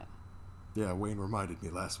that. Yeah, Wayne reminded me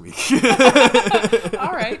last week.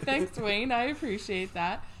 All right, thanks, Wayne. I appreciate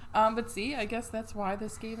that. But see, I guess that's why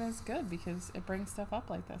this game is good, because it brings stuff up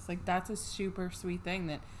like this. Like, that's a super sweet thing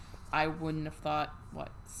that I wouldn't have thought,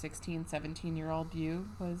 16, 17-year-old you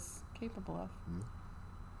was capable of. Mm.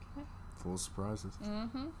 Okay. Full of surprises.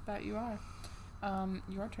 Mm-hmm. Bet you are.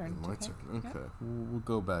 Your turn. My turn. Okay. Yep. We'll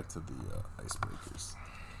go back to the icebreakers.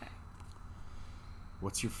 Okay.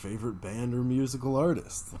 What's your favorite band or musical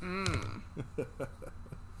artist?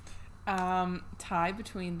 Tie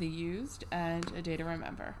between The Used and A Day to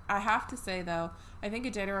Remember. I have to say, though, I think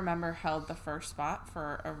A Day to Remember held the first spot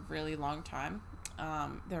for a really long time.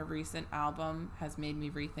 Their recent album has made me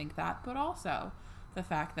rethink that, but also the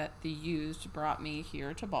fact that The Used brought me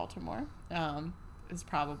here to Baltimore has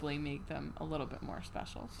probably made them a little bit more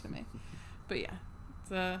special to me. But yeah,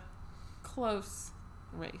 it's a close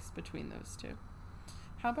race between those two.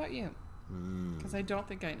 How about you? Because I don't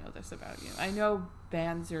think I know this about you. I know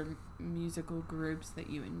bands or musical groups that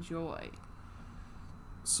you enjoy.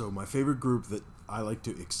 So my favorite group that I like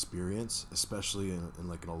to experience, especially in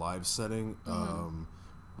like in a live setting,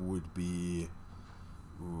 would be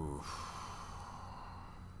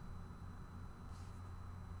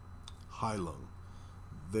Hylung.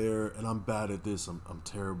 And I'm bad at this. I'm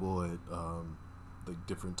terrible at like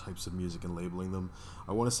different types of music and labeling them.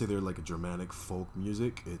 I want to say they're like a Germanic folk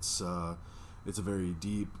music. It's a very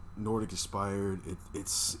deep Nordic inspired.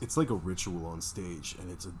 It's like a ritual on stage,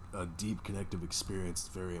 and it's a deep connective experience.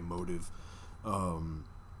 It's very emotive, and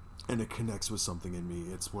it connects with something in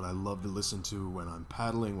me. It's what I love to listen to when I'm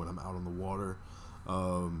paddling, when I'm out on the water.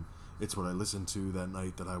 It's what I listened to that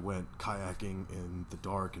night that I went kayaking in the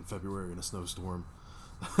dark in February in a snowstorm.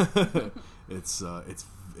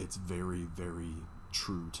 It's very, very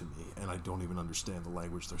true to me, and I don't even understand the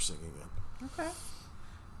language they're singing in. Okay.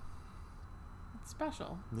 It's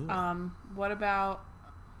special. Yeah. What about...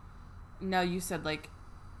 No, you said like...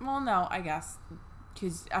 Well, no, I guess.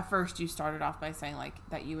 Because at first you started off by saying like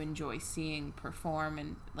that you enjoy seeing perform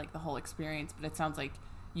and like the whole experience, but it sounds like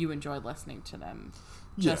you enjoy listening to them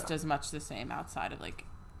just as much the same outside of like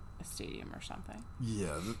a stadium or something.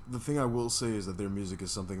 Yeah, the thing I will say is that their music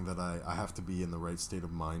is something that I have to be in the right state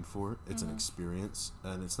of mind for. It's an experience,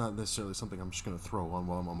 and it's not necessarily something I'm just going to throw on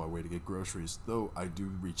while I'm on my way to get groceries, though I do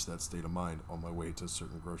reach that state of mind on my way to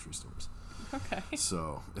certain grocery stores. Okay.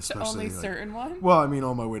 So, especially... To only certain ones? Well, I mean,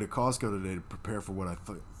 on my way to Costco today to prepare for what I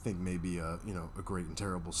think may be a great and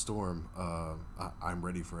terrible storm, I'm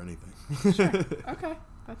ready for anything. Sure. Okay,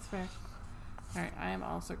 that's fair. All right, I am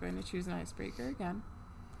also going to choose an icebreaker again.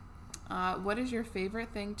 What is your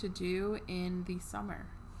favorite thing to do in the summer?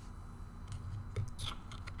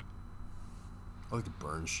 I like to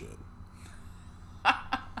burn shit.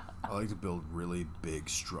 I like to build really big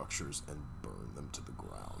structures and burn them to the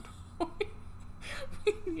ground.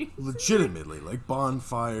 Legitimately, like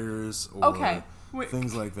bonfires or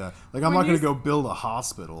things like that. Like, I'm not going to go build a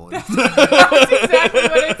hospital. That's exactly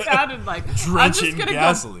what it sounded like. Drench in gasoline.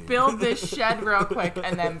 I'm just going to build this shed real quick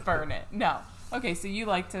and then burn it. No. Okay, so you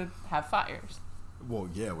like to have fires. Well,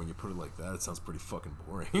 yeah, when you put it like that, it sounds pretty fucking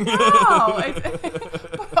boring. No!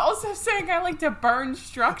 But also saying I like to burn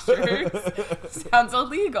structures sounds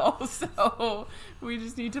illegal, so we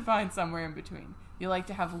just need to find somewhere in between. You like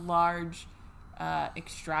to have large,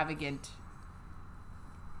 extravagant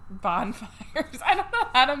bonfires. I don't know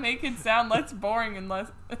how to make it sound less boring and less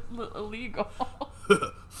illegal.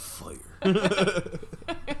 Fire.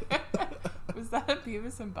 Was that a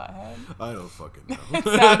Beavis and Butthead? I don't fucking know. It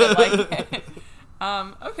sounded like it.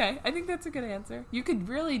 Okay, I think that's a good answer. You could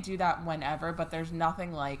really do that whenever, but there's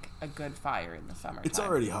nothing like a good fire in the summertime. It's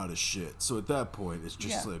already hot as shit, so at that point, it's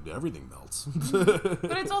just like everything melts.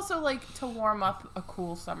 But it's also like to warm up a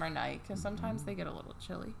cool summer night, because sometimes they get a little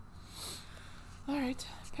chilly. All right,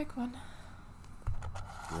 pick one.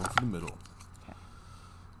 Going for the middle. Okay.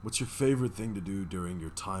 What's your favorite thing to do during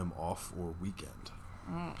your time off or weekend?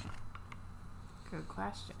 Good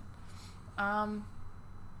question. I'd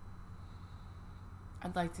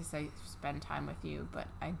like to say spend time with you, but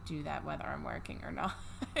I do that whether I'm working or not.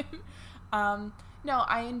 No,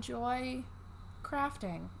 I enjoy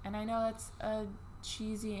crafting, and I know that's a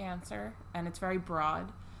cheesy answer, and it's very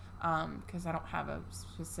broad, because I don't have a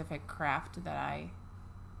specific craft that I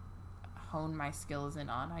hone my skills in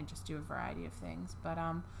on. I just do a variety of things, but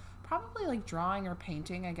probably like drawing or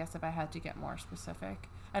painting, I guess, if I had to get more specific.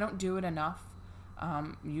 I don't do it enough.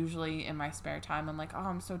 Usually in my spare time, I'm like, oh,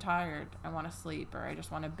 I'm so tired. I want to sleep, or I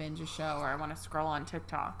just want to binge a show, or I want to scroll on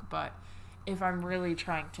TikTok. But if I'm really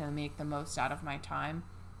trying to make the most out of my time,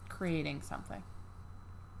 creating something.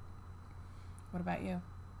 What about you?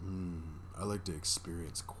 I like to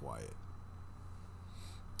experience quiet.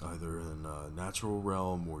 Either in a natural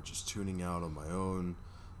realm or just tuning out on my own.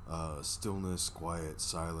 Stillness, quiet,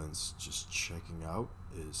 silence, just checking out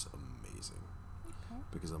is amazing. Okay.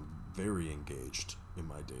 Because I'm very engaged in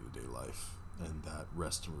my day-to-day life, and that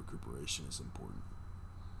rest and recuperation is important.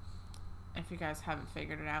 If you guys haven't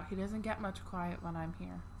figured it out, he doesn't get much quiet when I'm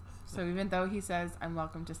here. So even though he says I'm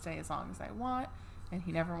welcome to stay as long as I want, and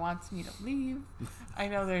he never wants me to leave. I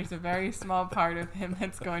know there's a very small part of him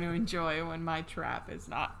that's going to enjoy when my trap is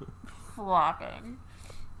not flopping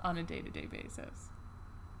on a day-to-day basis.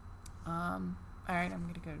 All right, I'm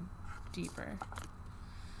going to go deeper.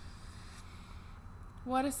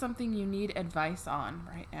 What is something you need advice on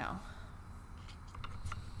right now?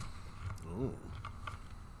 Oh.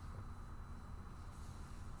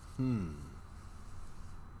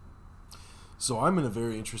 So I'm in a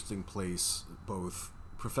very interesting place, both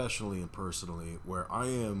professionally and personally, where I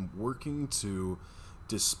am working to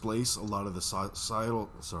displace a lot of the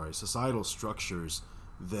societal structures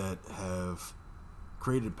that have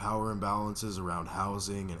created power imbalances around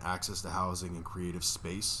housing and access to housing and creative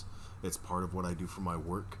space. It's part of what I do for my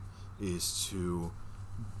work, is to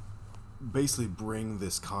basically bring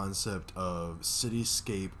this concept of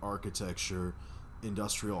cityscape architecture,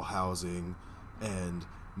 industrial housing, and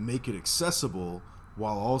make it accessible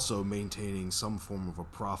while also maintaining some form of a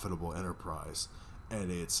profitable enterprise. And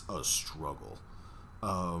it's a struggle.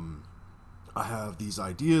 I have these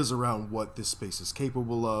ideas around what this space is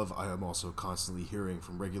capable of. I am also constantly hearing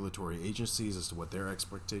from regulatory agencies as to what their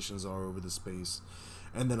expectations are over the space.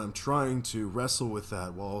 And then I'm trying to wrestle with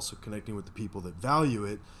that while also connecting with the people that value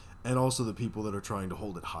it and also the people that are trying to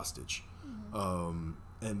hold it hostage. And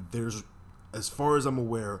there's, as far as I'm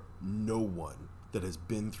aware, no one that has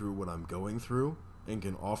been through what I'm going through and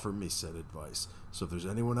can offer me said advice. So if there's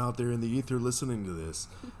anyone out there in the ether listening to this,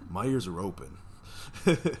 my ears are open.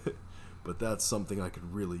 But that's something I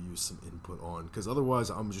could really use some input on, because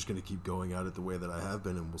otherwise I'm just going to keep going at it the way that I have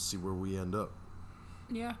been, and we'll see where we end up.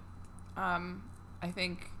 Yeah. I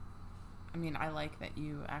like that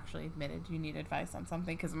you actually admitted you need advice on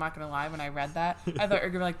something, because I'm not going to lie, when I read that, I thought you were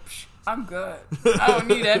going to be like, I'm good. I don't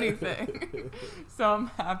need anything. So I'm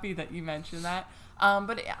happy that you mentioned that.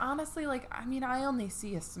 But honestly, I only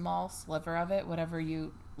see a small sliver of it, whatever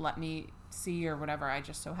you let me see or whatever I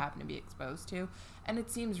just so happen to be exposed to. And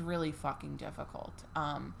it seems really fucking difficult.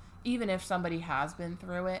 Even if somebody has been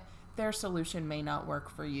through it, their solution may not work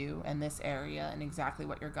for you in this area and exactly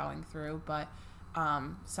what you're going through. But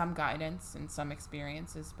some guidance and some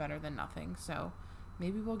experience is better than nothing. So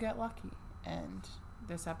maybe we'll get lucky and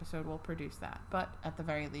this episode will produce that. But at the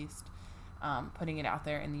very least, putting it out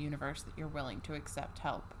there in the universe that you're willing to accept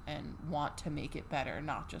help and want to make it better,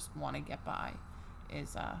 not just want to get by,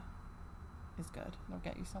 is good. It'll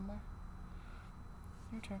get you somewhere.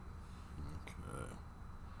 Your turn. Okay.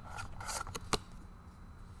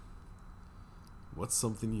 What's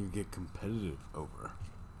something you get competitive over?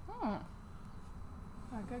 A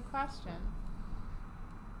good question.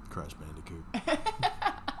 Crash Bandicoot.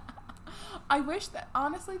 I wish that,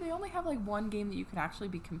 honestly, they only have one game that you could actually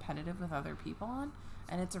be competitive with other people on,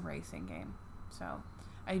 and it's a racing game. So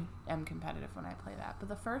I am competitive when I play that. But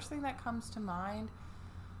the first thing that comes to mind,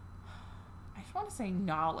 I just want to say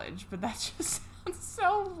knowledge, but that just sounds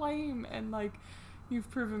so lame, and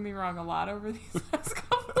you've proven me wrong a lot over these last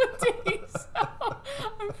couple of days. So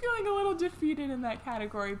I'm feeling a little defeated in that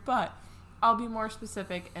category, but I'll be more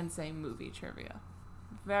specific and say movie trivia.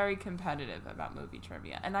 Very competitive about movie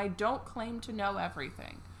trivia. And I don't claim to know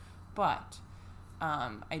everything, but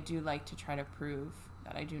I do like to try to prove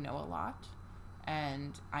that I do know a lot.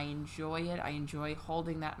 And I enjoy it. I enjoy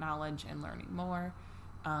holding that knowledge and learning more.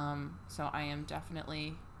 So I am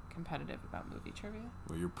definitely competitive about movie trivia.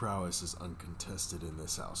 Well, your prowess is uncontested in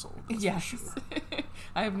this household. Yes. For sure.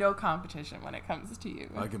 I have no competition when it comes to you.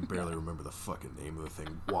 I can barely remember the fucking name of the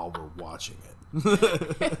thing while we're watching it.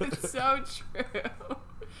 It's so true.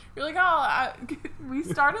 You're like, we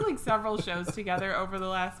started several shows together over the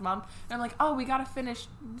last month, and I'm like, we gotta finish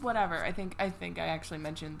whatever. I think I actually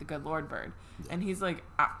mentioned The Good Lord Bird, and he's like,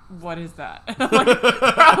 what is that? And I'm like,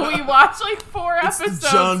 bro, we watched 4 episodes. It's the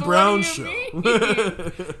John Brown show.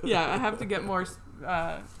 Yeah, I have to get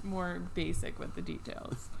more basic with the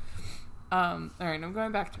details. All right, I'm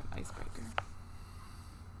going back to an icebreaker.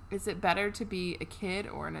 Is it better to be a kid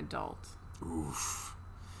or an adult? Oof.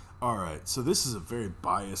 All right, so this is a very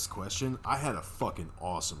biased question. I had a fucking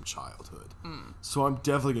awesome childhood. So I'm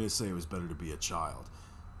definitely going to say it was better to be a child.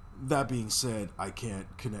 That being said, I can't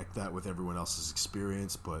connect that with everyone else's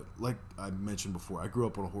experience, but like I mentioned before, I grew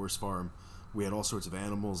up on a horse farm. We had all sorts of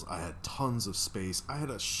animals. I had tons of space. I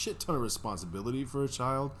had a shit ton of responsibility for a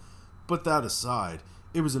child. But that aside,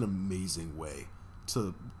 it was an amazing way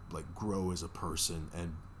to grow as a person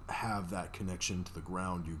and have that connection to the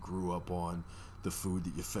ground you grew up on, the food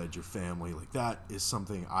that you fed your family. That is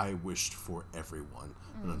something I wished for everyone.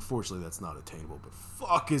 And unfortunately, that's not attainable. But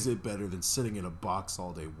fuck, is it better than sitting in a box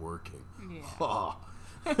all day working? Yeah. Oh.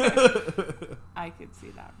 I could see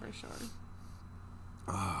that for sure.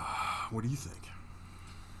 What do you think?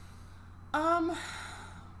 Um,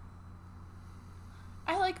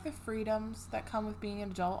 I like the freedoms that come with being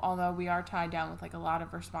an adult, although we are tied down with like a lot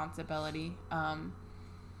of responsibility.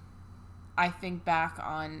 I think back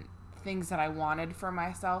on things that I wanted for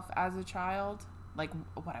myself as a child, like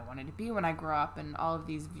what I wanted to be when I grew up and all of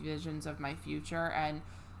these visions of my future, and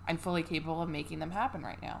I'm fully capable of making them happen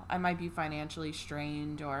right now. I might be financially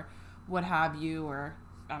strained or what have you, or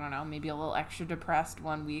I don't know, maybe a little extra depressed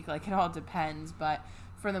one week, like it all depends, but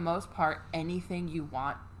for the most part, anything you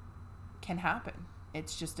want can happen.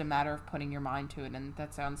 It's just a matter of putting your mind to it, and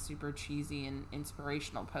that sounds super cheesy and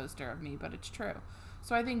inspirational poster of me, but it's true.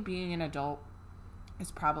 So I think being an adult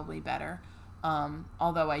is probably better.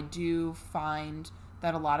 Although I do find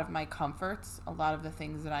that a lot of my comforts, a lot of the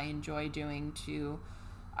things that I enjoy doing to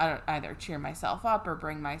either cheer myself up or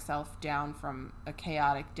bring myself down from a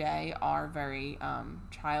chaotic day are very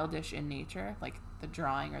childish in nature, like the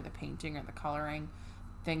drawing or the painting or the coloring,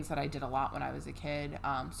 things that I did a lot when I was a kid.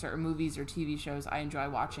 Certain movies or TV shows I enjoy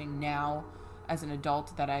watching now as an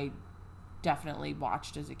adult that I definitely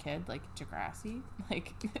watched as a kid, like Degrassi.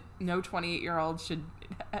 Like, no 28-year-old should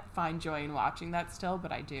find joy in watching that still,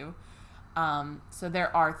 but I do. So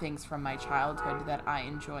there are things from my childhood that I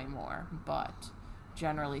enjoy more, but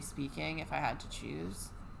generally speaking, if I had to choose,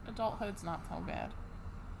 adulthood's not so bad.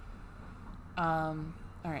 All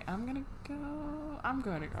right, I'm going to go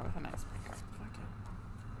with an icebreaker. Fuck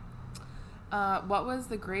it. What was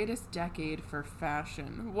the greatest decade for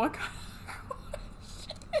fashion? What kind of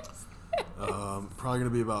question is this? Probably going to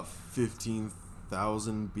be about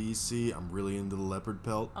 15,000 BC. I'm really into the leopard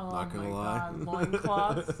pelt, not going to lie. God,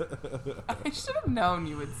 loincloths. I should have known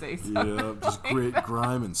you would say something. Yeah, just like great that.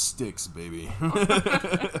 grime and sticks, baby.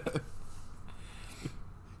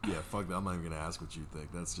 Yeah, fuck that. I'm not even going to ask what you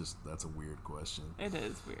think. That's a weird question. It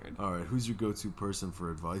is weird. All right, who's your go-to person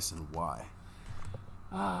for advice and why?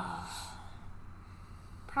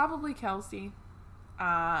 Probably Kelsey.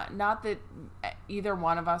 Not that either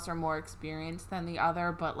one of us are more experienced than the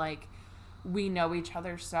other, but like we know each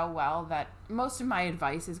other so well that most of my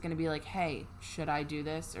advice is going to be like, hey, should I do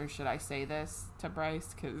this or should I say this to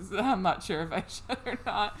Bryce? Because I'm not sure if I should or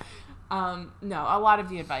not. No, a lot of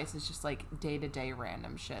the advice is just like day-to-day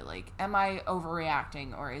random shit. Like, am I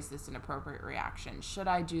overreacting or is this an appropriate reaction? Should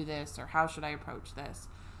I do this or how should I approach this?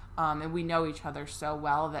 And we know each other so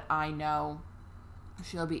well that I know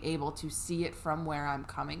she'll be able to see it from where I'm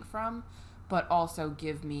coming from, but also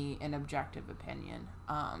give me an objective opinion.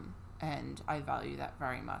 And I value that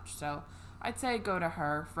very much. So I'd say go to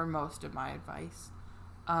her for most of my advice.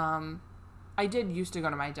 I did used to go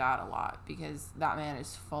to my dad a lot because that man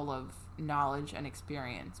is full of knowledge and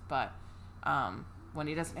experience, but when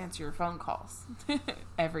he doesn't answer your phone calls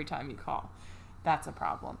every time you call, that's a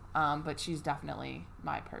problem. But she's definitely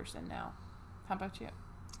my person now. How about you?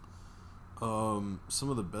 Some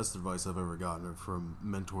of the best advice I've ever gotten are from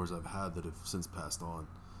mentors I've had that have since passed on.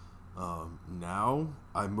 Now,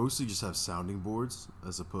 I mostly just have sounding boards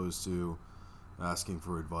as opposed to asking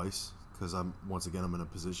for advice because I'm in a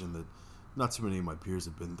position that not too many of my peers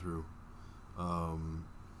have been through.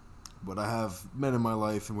 But I have men in my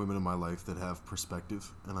life and women in my life that have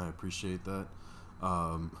perspective, and I appreciate that.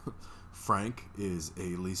 Frank is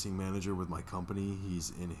a leasing manager with my company.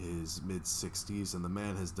 He's in his mid-60s, and the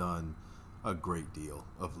man has done a great deal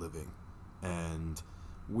of living. And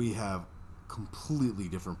we have completely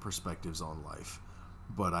different perspectives on life.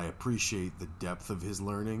 But I appreciate the depth of his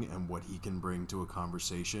learning and what he can bring to a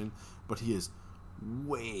conversation. But he is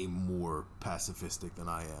way more pacifistic than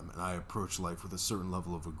I am, and I approach life with a certain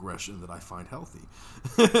level of aggression that I find healthy.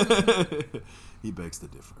 He begs to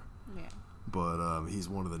differ. Yeah. But he's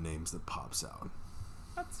one of the names that pops out.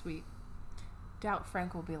 That's sweet. Doubt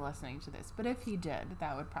Frank will be listening to this, but if he did,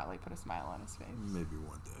 that would probably put a smile on his face. Maybe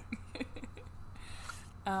one day.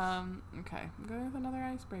 Okay, I'm going with another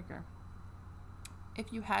icebreaker.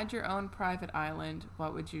 If you had your own private island,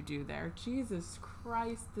 what would you do there? Jesus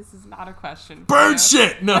Christ, this is not a question. Bird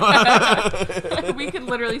shit! No. We could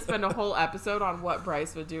literally spend a whole episode on what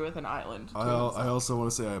Bryce would do with an island. I also want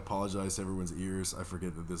to say I apologize to everyone's ears. I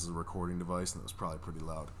forget that this is a recording device, and it was probably pretty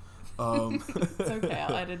loud. It's okay,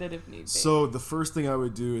 I'll edit it if need be. So the first thing I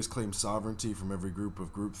would do is claim sovereignty from every group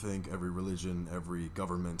of groupthink, every religion, every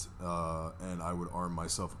government, and I would arm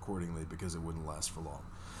myself accordingly because it wouldn't last for long.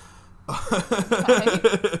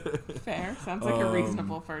 Fair. Sounds like a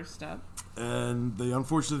reasonable first step. And the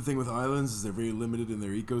unfortunate thing with islands is they're very limited in their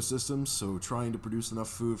ecosystems, so trying to produce enough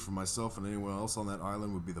food for myself and anyone else on that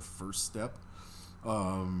island would be the first step,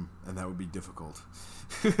 and that would be difficult.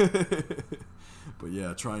 But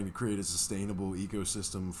yeah, trying to create a sustainable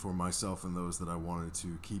ecosystem for myself and those that I wanted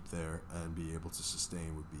to keep there and be able to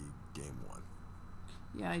sustain would be game one.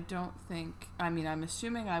 Yeah, I don't think... I mean, I'm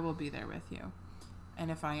assuming I will be there with you.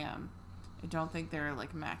 And if I am, I don't think there are,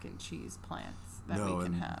 like, mac and cheese plants that we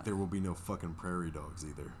can have. There will be no fucking prairie dogs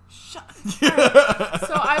either. Shut up.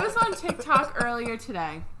 So I was on TikTok earlier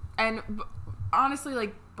today, and honestly,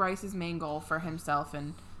 like, Bryce's main goal for himself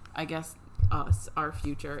and, I guess, us, our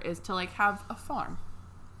future, is to, like, have a farm.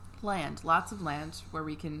 Land. Lots of land where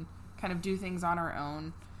we can kind of do things on our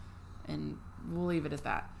own, and we'll leave it at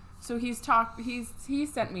that. So he's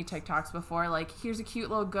sent me TikToks before, like, here's a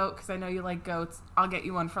cute little goat because I know you like goats. I'll get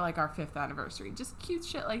you one for, like, our 5th anniversary. Just cute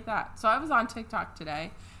shit like that. So I was on TikTok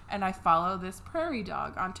today, and I follow this prairie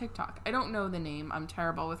dog on TikTok. I don't know the name. I'm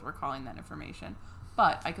terrible with recalling that information.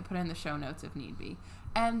 But I could put it in the show notes if need be.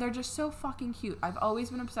 And they're just so fucking cute. I've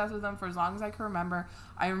always been obsessed with them for as long as I can remember.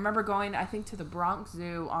 I remember going, I think, to the Bronx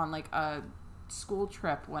Zoo on, like, a school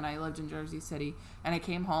trip when I lived in Jersey City, and I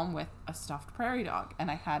came home with a stuffed prairie dog, and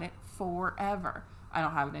I had it forever. I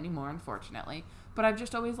don't have it anymore, unfortunately, but I've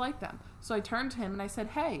just always liked them. So I turned to him and I said,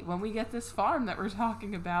 hey, when we get this farm that we're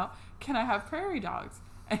talking about, can I have prairie dogs?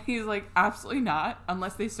 And he's like, absolutely not,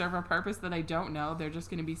 unless they serve a purpose that I don't know. They're just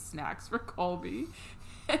going to be snacks for Colby.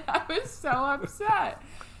 And I was so upset.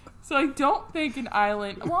 So I don't think an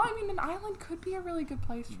island... Well, I mean, an island could be a really good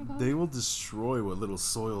place for them. They will destroy what little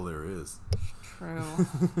soil there is. True.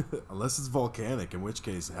 Unless it's volcanic, in which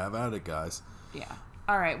case, have at it, guys. Yeah.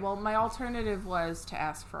 All right, well, my alternative was to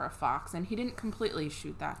ask for a fox, and he didn't completely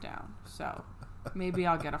shoot that down. So maybe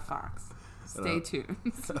I'll get a fox. Stay tuned.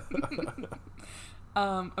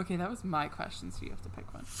 Okay, that was my question, so you have to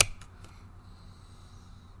pick one.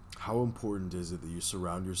 How important is it that you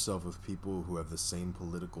surround yourself with people who have the same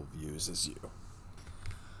political views as you?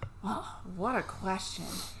 Well, what a question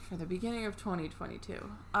for the beginning of 2022.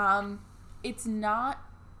 It's not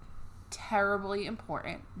terribly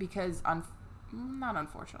important because, not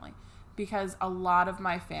unfortunately, because a lot of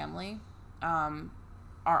my family are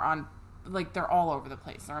on, like, they're all over the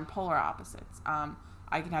place. They're on polar opposites.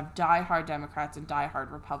 I can have diehard Democrats and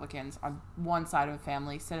diehard Republicans on one side of a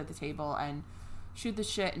family, sit at the table and shoot the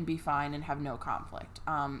shit and be fine and have no conflict.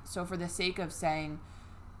 So for the sake of saying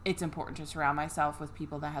it's important to surround myself with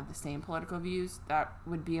people that have the same political views, that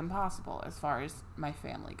would be impossible as far as my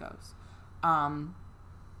family goes.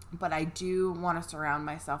 But I do want to surround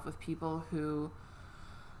myself with people who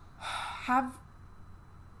have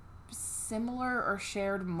similar or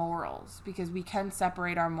shared morals, because we can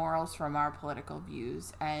separate our morals from our political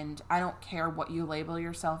views, and I don't care what you label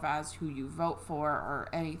yourself as, who you vote for, or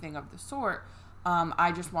anything of the sort.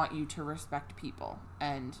 I just want you to respect people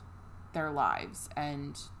and their lives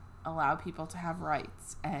and allow people to have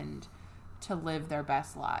rights and to live their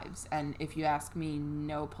best lives. And if you ask me,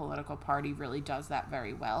 no political party really does that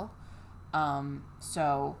very well.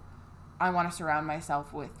 So I want to surround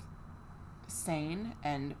myself with sane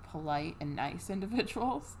and polite and nice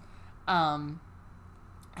individuals. And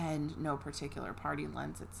no particular party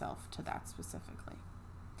lends itself to that specifically.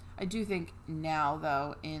 I do think now,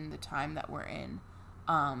 though, in the time that we're in,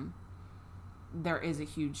 there is a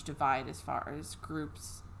huge divide as far as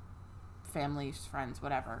groups, families, friends,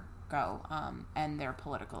 whatever, go, and their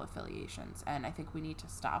political affiliations. And I think we need to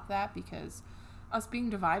stop that, because us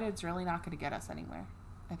being divided is really not going to get us anywhere.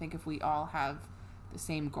 I think if we all have the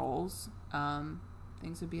same goals,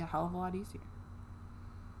 things would be a hell of a lot easier.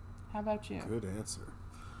 How about you? Good answer.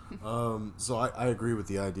 So I agree with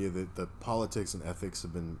the idea that politics and ethics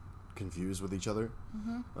have been confused with each other.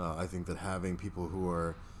 Mm-hmm. I think that having people who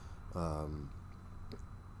are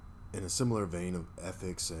in a similar vein of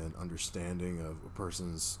ethics and understanding of a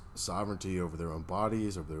person's sovereignty over their own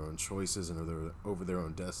bodies, over their own choices, and over their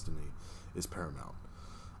own destiny is paramount.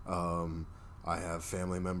 I have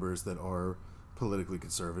family members that are politically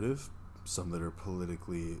conservative, some that are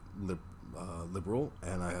politically liberal,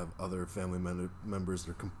 and I have other family members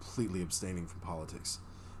that are completely abstaining from politics.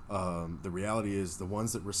 The reality is, the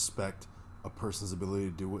ones that respect a person's ability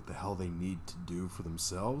to do what the hell they need to do for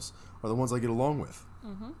themselves are the ones I get along with.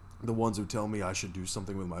 Mm-hmm. The ones who tell me I should do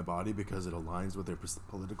something with my body because it aligns with their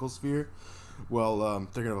political sphere, well,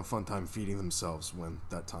 they're going to have a fun time feeding themselves when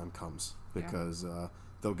that time comes, because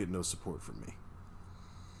they'll get no support from me.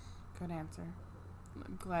 Good answer.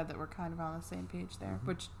 I'm glad that we're kind of on the same page there, mm-hmm.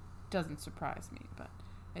 which doesn't surprise me, but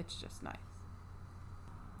it's just nice.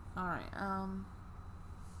 All right,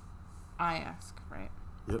 I ask, right?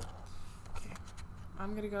 Yep. Okay.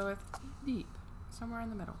 I'm going to go with deep, somewhere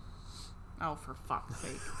in the middle. Oh, for fuck's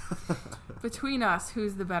sake. Between us,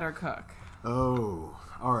 who's the better cook? Oh,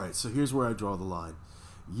 all right. So here's where I draw the line.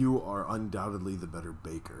 you are undoubtedly the better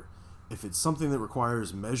baker. If it's something that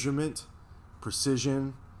requires measurement,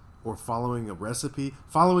 precision, or following a recipe,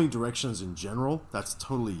 following directions in general, that's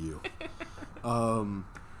totally you.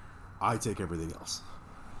 I take everything else.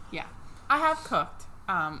 Yeah. I have cooked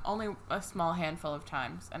only a small handful of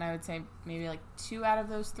times, and I would say maybe like 2 out of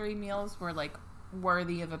those 3 meals were like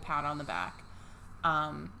worthy of a pat on the back.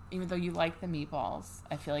 Even though you like the meatballs,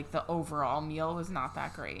 I feel like the overall meal was not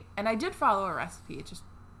that great. And I did follow a recipe. It just,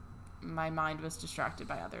 my mind was distracted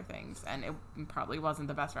by other things, and it probably wasn't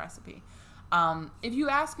the best recipe. If you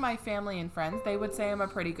ask my family and friends, they would say I'm a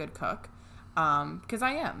pretty good cook, because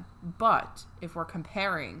I am. But if we're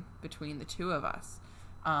comparing between the two of us,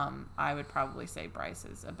 I would probably say Bryce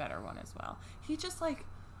is a better one as well. He just like,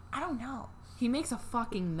 I don't know. He makes a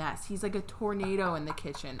fucking mess. He's like a tornado in the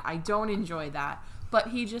kitchen. I don't enjoy that. But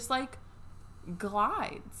he just like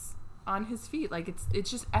glides on his feet. Like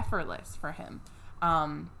it's just effortless for him.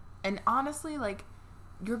 And honestly, like,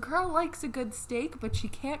 your girl likes a good steak, but she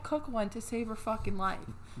can't cook one to save her fucking life.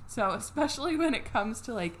 So especially when it comes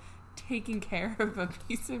to like taking care of a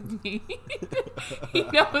piece of meat, he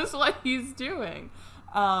knows what he's doing.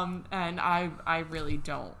 And I really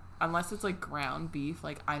don't. Unless it's like ground beef,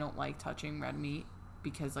 like I don't like touching red meat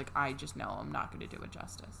because like I just know I'm not going to do it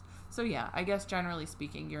justice. So yeah, I guess generally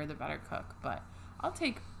speaking, you're the better cook, but I'll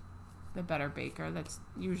take the better baker. That's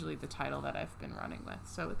usually the title that I've been running with,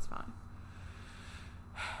 so it's fine.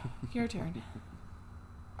 Your turn.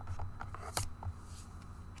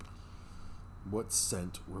 What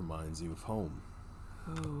scent reminds you of home?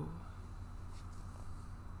 Ooh.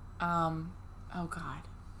 Oh God.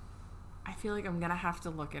 I feel like I'm gonna have to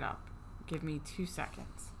look it up. Give me 2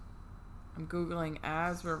 seconds. I'm Googling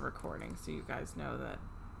as we're recording, so you guys know that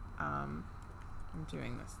I'm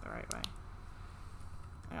doing this the right way.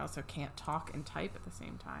 I also can't talk and type at the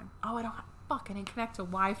same time. Oh, I didn't connect to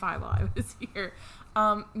Wi-Fi while I was here.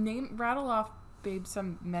 Rattle off, babe,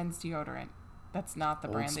 some men's deodorant. That's not the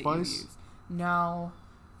Old brand Spice? that you use. No.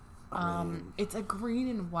 It's a green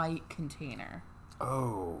and white container.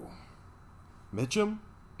 Oh. Mitchum?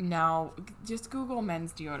 No, just Google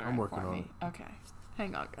men's deodorant I'm working for on me. it. Okay.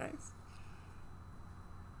 Hang on, guys.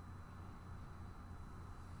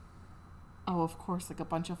 Oh, of course, like a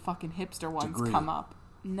bunch of fucking hipster ones Degree. come up.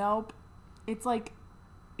 Nope. It's like,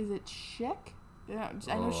 is it Schick? Yeah,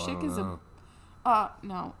 I know Schick is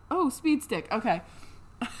no. Oh, Speed Stick. Okay.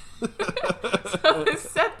 So the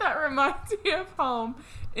scent that reminds me of home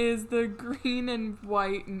is the green and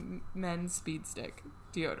white men's Speed Stick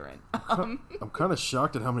deodorant. I'm kind of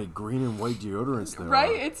shocked at how many green and white deodorants there are.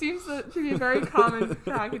 Right? It seems to be a very common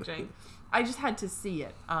packaging. I just had to see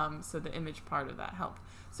it, so the image part of that helped.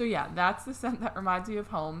 So yeah, that's the scent that reminds me of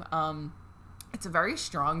home. It's a very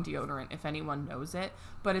strong deodorant, if anyone knows it,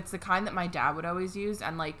 but it's the kind that my dad would always use.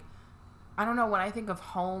 And like, I don't know, when I think of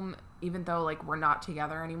home, even though like we're not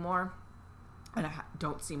together anymore, and I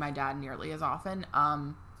don't see my dad nearly as often,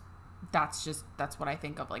 that's what I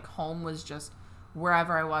think of. Like, home was just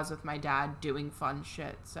wherever I was with my dad doing fun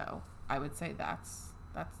shit. So I would say that's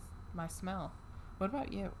my smell. What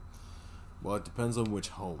about you? Well, it depends on which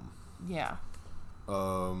home. Yeah.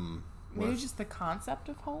 Maybe just the concept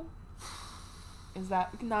of home? Is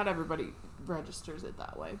that, not everybody registers it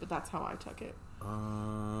that way, but that's how I took it.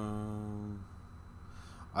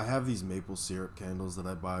 I have these maple syrup candles that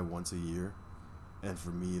I buy once a year, and for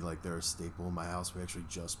me, like, they're a staple in my house. We actually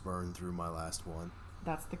just burned through my last one.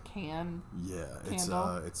 That's the candle? It's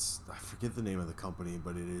I forget the name of the company,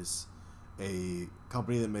 but it is a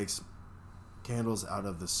company that makes candles out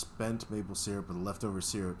of the spent maple syrup and leftover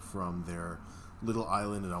syrup from their little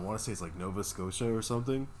island, and I want to say it's like Nova Scotia or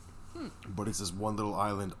something. But it's this one little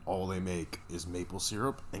island. All they make is maple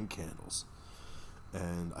syrup and candles.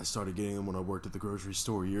 And I started getting them when I worked at the grocery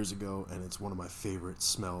store years ago, and it's one of my favorite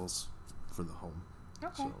smells for the home.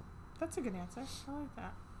 Okay. So, that's a good answer. I like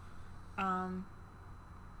that.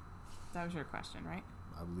 That was your question, right?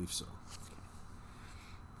 I believe so.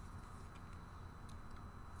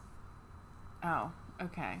 Oh,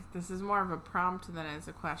 okay. This is more of a prompt than it is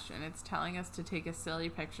a question. It's telling us to take a silly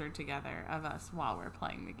picture together of us while we're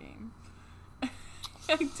playing the game.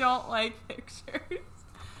 I don't like pictures,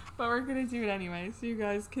 but we're going to do it anyway, so you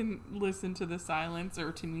guys can listen to the silence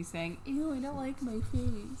or to me saying, ew, I don't like my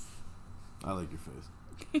face. I like your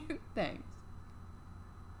face. Thanks.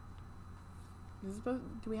 Do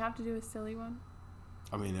we have to do a silly one?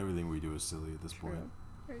 I mean, everything we do is silly at this point.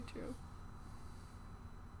 Very true.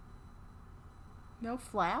 No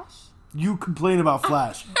Flash? You complain about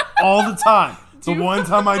Flash all the time. The one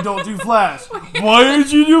time I don't do Flash. Why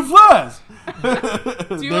did you do Flash? Do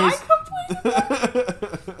I complain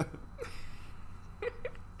about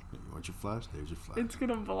flash. There's your flash. It's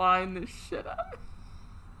gonna blind the shit out of me.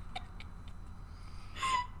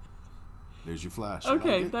 There's your flash.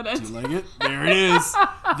 Okay, like that Do ends. you like it? There it is.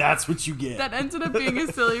 That's what you get. That ended up being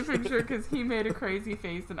a silly picture because he made a crazy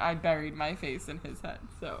face and I buried my face in his head.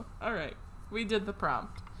 So, all right, we did the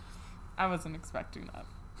prompt. I wasn't expecting that.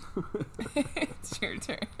 It's your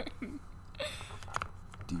turn.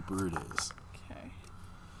 Deeper it is. Okay.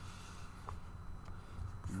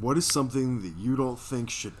 What is something that you don't think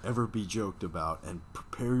should ever be joked about? And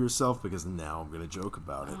prepare yourself because now I'm going to joke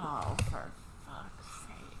about it. Oh, for fuck's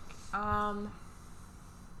sake.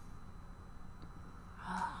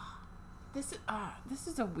 This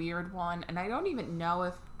is a weird one, and I don't even know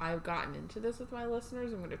if I've gotten into this with my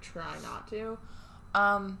listeners. I'm going to try not to.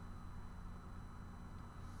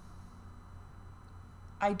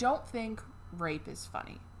 I don't think rape is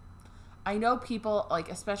funny. I know people,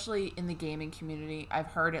 like, especially in the gaming community, I've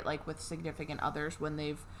heard it, like, with significant others when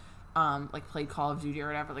they've, like, played Call of Duty or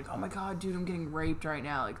whatever, like, oh my god, dude, I'm getting raped right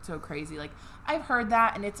now, like, so crazy. Like, I've heard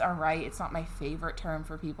that, and it's alright. It's not my favorite term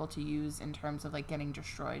for people to use in terms of, like, getting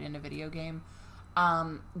destroyed in a video game.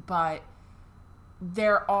 But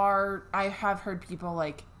I have heard people,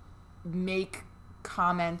 like, make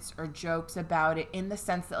comments or jokes about it in the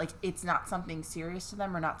sense that, like, it's not something serious to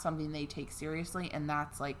them or not something they take seriously, and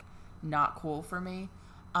that's, like, not cool for me.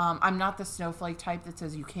 I'm not the snowflake type that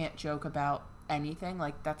says you can't joke about anything.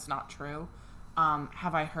 Like, that's not true.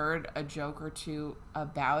 Have I heard a joke or two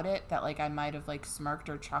about it that, like, I might have, like, smirked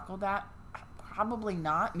or chuckled at? Probably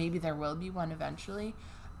not. Maybe there will be one eventually.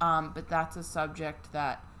 But that's a subject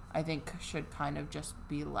that I think should kind of just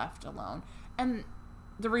be left alone. And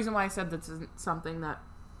the reason why I said this isn't something that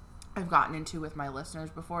I've gotten into with my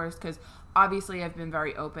listeners before is because obviously I've been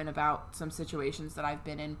very open about some situations that I've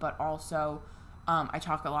been in, but also I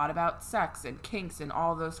talk a lot about sex and kinks and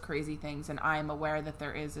all those crazy things, and I'm aware that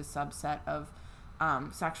there is a subset of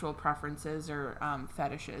sexual preferences or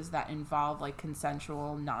fetishes that involve, like,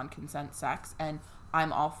 consensual, non-consent sex, and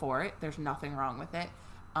I'm all for it. There's nothing wrong with it.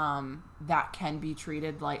 That can be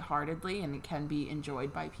treated lightheartedly and it can be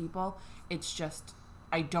enjoyed by people. It's just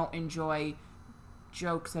I don't enjoy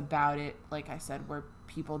jokes about it, like I said, where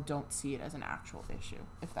people don't see it as an actual issue,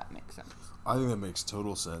 if that makes sense. I think that makes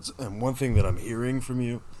total sense. And one thing that I'm hearing from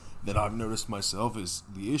you that I've noticed myself is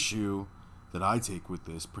the issue that I take with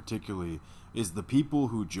this particularly is the people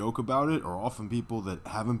who joke about it are often people that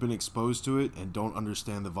haven't been exposed to it and don't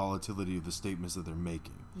understand the volatility of the statements that they're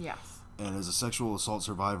making. Yes. And as a sexual assault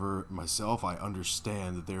survivor myself, I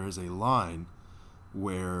understand that there is a line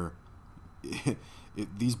where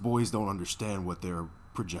these boys don't understand what they're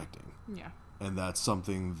projecting. Yeah. And that's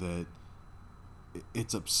something that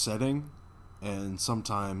it's upsetting and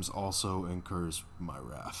sometimes also incurs my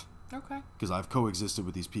wrath. Okay. Because I've coexisted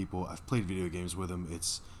with these people. I've played video games with them.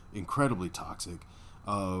 It's incredibly toxic.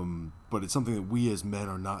 But it's something that we as men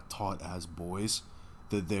are not taught as boys,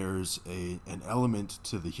 that there's an element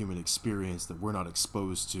to the human experience that we're not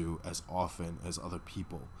exposed to as often as other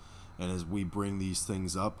people. And as we bring these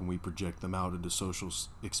things up and we project them out into social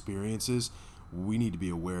experiences, we need to be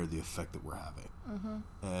aware of the effect that we're having. Mm-hmm.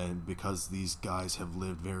 And because these guys have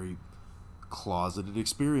lived very closeted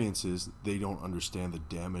experiences, they don't understand the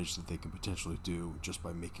damage that they can potentially do just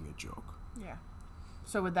by making a joke. Yeah.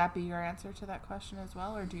 So would that be your answer to that question as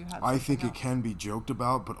well, or do you have? I think else? it can be joked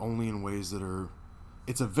about, but only in ways that are.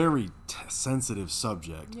 It's a very sensitive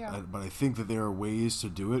subject, yeah. But I think that there are ways to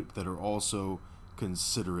do it that are also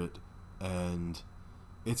considerate, and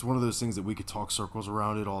it's one of those things that we could talk circles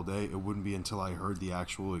around it all day. It wouldn't be until I heard the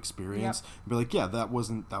actual experience and be like, yeah, that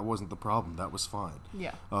wasn't the problem. That was fine.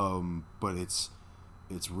 Yeah. But it's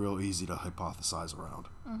real easy to hypothesize around.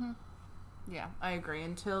 Mm-hmm. Yeah, I agree.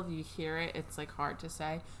 Until you hear it, it's, like, hard to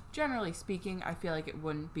say. Generally speaking, I feel like it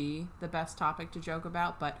wouldn't be the best topic to joke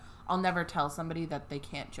about, but I'll never tell somebody that they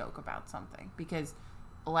can't joke about something because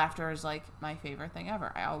laughter is, like, my favorite thing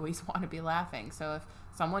ever. I always want to be laughing. So if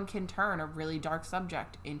someone can turn a really dark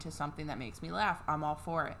subject into something that makes me laugh, I'm all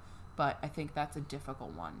for it. But I think that's a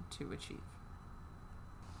difficult one to achieve.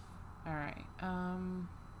 All right.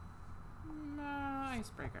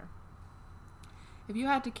 Icebreaker. If you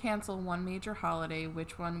had to cancel one major holiday,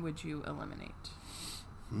 which one would you eliminate?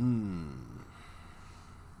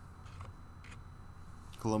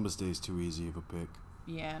 Columbus Day is too easy of a pick.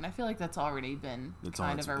 Yeah, and I feel like that's already been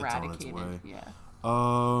kind of eradicated. Yeah.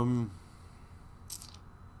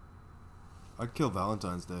 I'd kill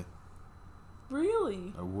Valentine's Day.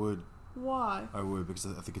 Really? I would. Why? I would, because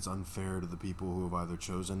I think it's unfair to the people who have either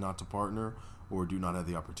chosen not to partner or do not have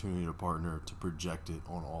the opportunity to partner to project it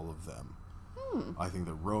on all of them. I think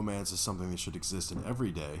that romance is something that should exist in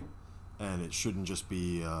every day, and it shouldn't just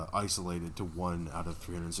be isolated to 1 out of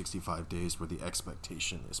 365 days where the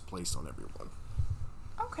expectation is placed on everyone.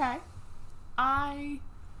 Okay.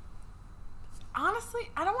 Honestly,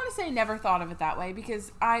 I don't want to say never thought of it that way,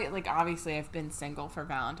 because obviously I've been single for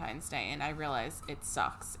Valentine's Day, and I realize it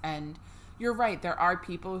sucks. And you're right, there are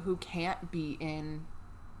people who can't be in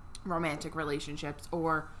romantic relationships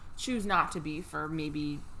or choose not to be for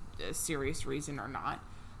maybe a serious reason or not.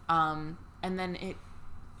 And then it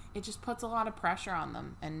just puts a lot of pressure on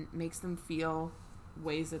them and makes them feel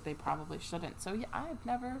ways that they probably shouldn't. So yeah,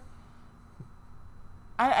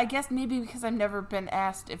 I guess maybe because I've never been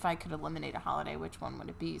asked if I could eliminate a holiday, which one would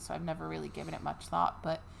it be? So I've never really given it much thought.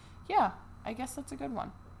 But yeah, I guess that's a good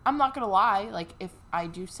one. I'm not going to lie. Like, if I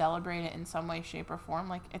do celebrate it in some way, shape, or form,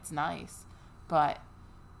 like, it's nice. But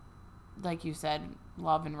like you said,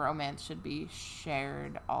 love and romance should be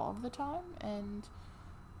shared all of the time. And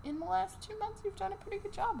in the last 2 months, you've done a pretty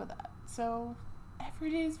good job of that. So every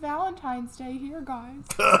day's Valentine's Day here, guys.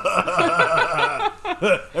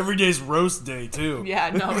 Every day's roast day, too. Yeah,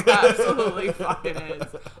 no, absolutely fucking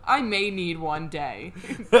is. I may need one day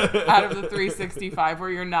out of the 365 where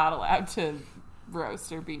you're not allowed to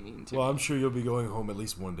roast or be mean to me. Well, I'm sure you'll be going home at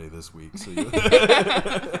least one day this week. So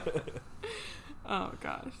Oh,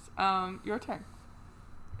 gosh. Your turn.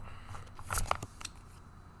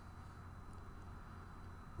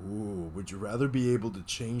 Ooh, would you rather be able to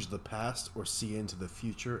change the past or see into the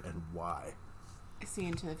future, and why? See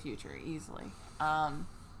into the future easily.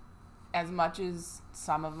 As much as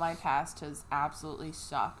some of my past has absolutely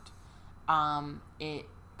sucked, it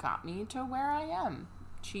got me to where I am.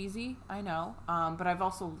 Cheesy, I know, but I've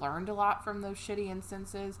also learned a lot from those shitty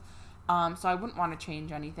instances, so I wouldn't want to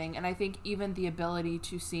change anything. And I think even the ability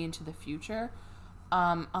to see into the future,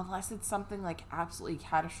 unless it's something like absolutely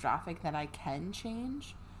catastrophic that I can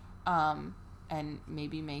change, and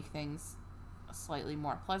maybe make things slightly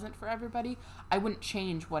more pleasant for everybody, I wouldn't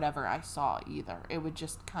change whatever I saw either. It would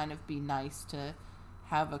just kind of be nice to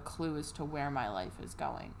have a clue as to where my life is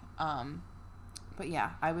going. But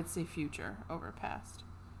yeah, I would say future over past.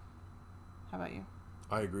 How about you?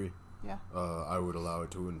 I agree. Yeah. I would allow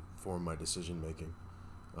it to inform my decision making,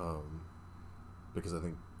 because I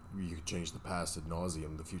think you could change the past ad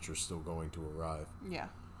nauseum. The future's still going to arrive. Yeah.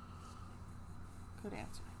 Good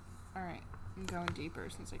answer. All right. I'm going deeper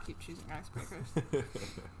since I keep choosing icebreakers.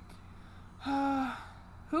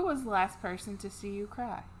 Who was the last person to see you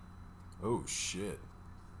cry? Oh, shit.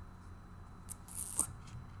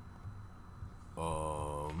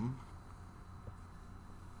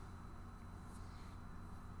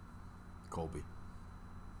 Colby.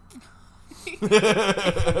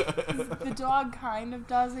 The dog kind of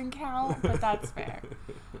doesn't count, but that's fair.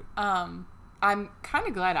 I'm kind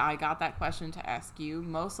of glad I got that question to ask you,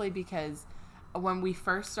 mostly because when we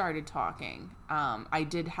first started talking, I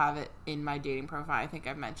did have it in my dating profile. I think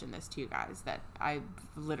I've mentioned this to you guys, that I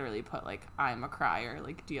literally put, like, I'm a crier,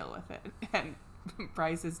 like, deal with it. And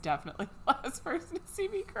Bryce is definitely the last person to see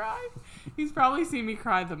me cry. He's probably seen me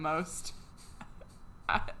cry the most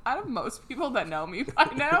out of most people that know me by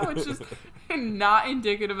now, which is not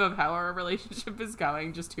indicative of how our relationship is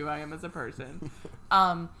going, just who I am as a person.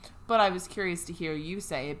 But I was curious to hear you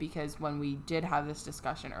say it, because when we did have this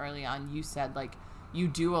discussion early on, you said, like, you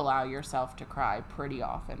do allow yourself to cry pretty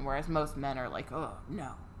often, whereas most men are like, oh,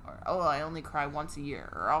 no, or, oh, I only cry once a year,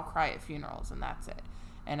 or I'll cry at funerals, and that's it.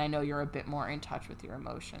 And I know you're a bit more in touch with your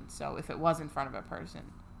emotions, so if it was in front of a person,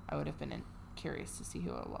 I would have been curious to see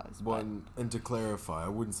who it was. Well, and to clarify, I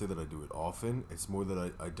wouldn't say that I do it often. It's more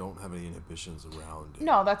that I don't have any inhibitions around it.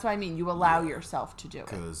 No, that's what I mean. You allow yourself to do it.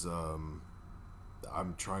 Because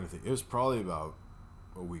I'm trying to think. It was probably about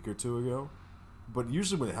a week or two ago. But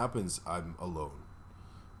usually when it happens, I'm alone.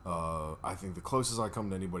 I think the closest I come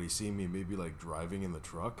to anybody seeing me, maybe like driving in the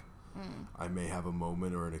truck. I may have a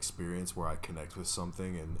moment or an experience where I connect with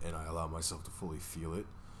something and I allow myself to fully feel it.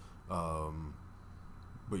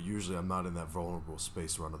 But usually I'm not in that vulnerable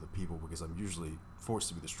space around other people, because I'm usually forced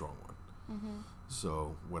to be the strong one. Mm-hmm.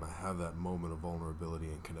 So when I have that moment of vulnerability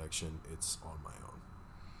and connection, it's on my own.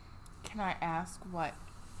 Can I ask what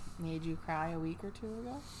made you cry a week or two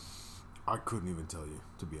ago? I couldn't even tell you,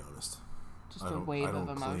 to be honest. Just a wave of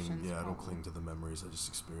emotions? I don't cling to the memories. I just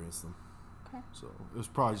experience them. Okay. So it was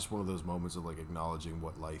probably just one of those moments of, like, acknowledging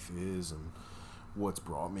what life is and what's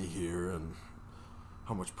brought me here and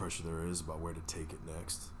how much pressure there is about where to take it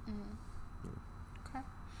next. Mm-hmm. Okay.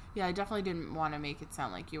 Yeah, I definitely didn't want to make it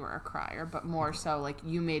sound like you were a crier, but more so, like,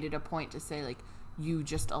 you made it a point to say, like, you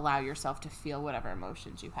just allow yourself to feel whatever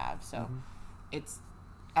emotions you have. So it's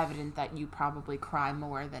evident that you probably cry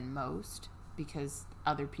more than most, because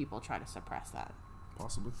other people try to suppress that.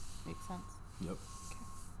 Possibly. Makes sense. Yep.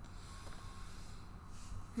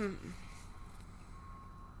 Okay.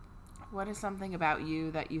 What is something about you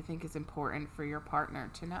that you think is important for your partner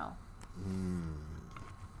to know?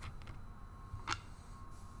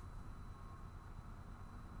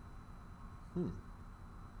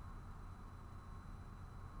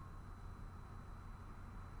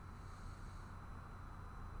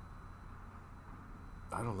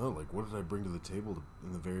 I don't know. Like, what did I bring to the table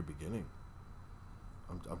in the very beginning?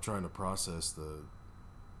 I'm trying to process the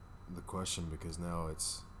question, because now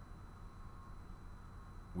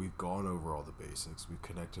we've gone over all the basics. We've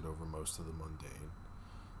connected over most of the mundane.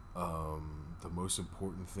 The most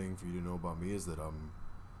important thing for you to know about me is that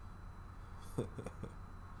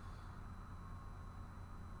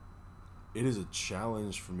it is a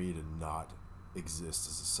challenge for me to not exist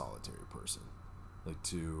as a solitary person. Like,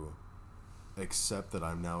 to accept that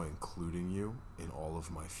I'm now including you in all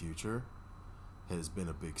of my future has been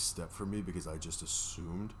a big step for me, because I just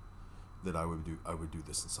assumed that I would do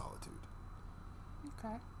this in solitude.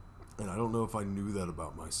 Okay. And I don't know if I knew that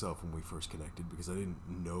about myself when we first connected, because I didn't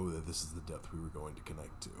know that this is the depth we were going to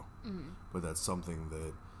connect to. But that's something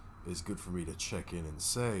that is good for me to check in and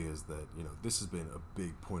say, is that, this has been a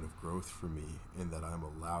big point of growth for me, in that I'm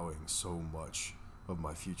allowing so much of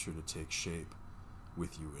my future to take shape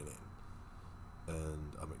with you in it.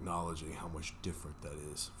 And I'm acknowledging how much different that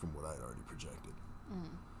is from what I had already projected.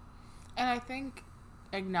 And I think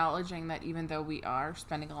acknowledging that even though we are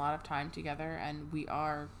spending a lot of time together and we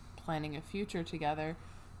are planning a future together,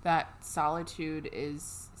 that solitude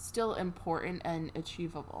is still important and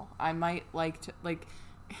achievable. I might like to,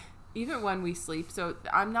 even when we sleep, so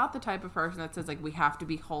I'm not the type of person that says, we have to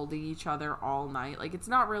be holding each other all night. It's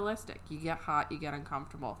not realistic. You get hot, you get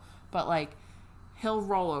uncomfortable. But, he'll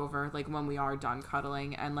roll over, when we are done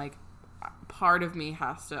cuddling, and, part of me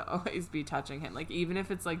has to always be touching him, even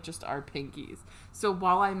if it's, just our pinkies. So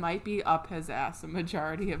while I might be up his ass a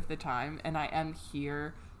majority of the time, and I am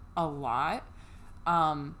here a lot,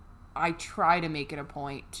 I try to make it a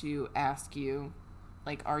point to ask you,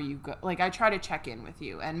 are you good? I try to check in with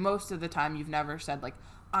you, and most of the time you've never said,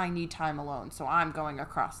 I need time alone, so I'm going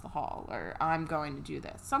across the hall, or I'm going to do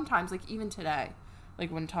this. Sometimes, even today,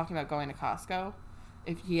 when talking about going to Costco,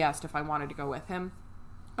 if he asked if I wanted to go with him,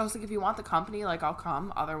 I was if you want the company, I'll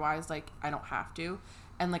come. Otherwise, I don't have to.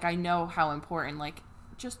 And, I know how important,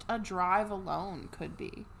 just a drive alone could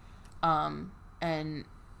be. And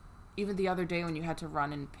even the other day when you had to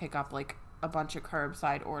run and pick up, a bunch of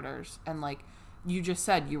curbside orders, and, you just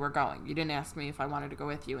said you were going. You didn't ask me if I wanted to go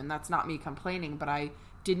with you. And that's not me complaining, but I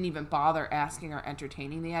didn't even bother asking or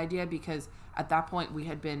entertaining the idea, because at that point we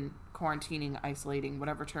had been quarantining, isolating,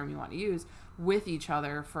 whatever term you want to use, with each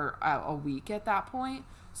other for a week at that point.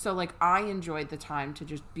 So I enjoyed the time to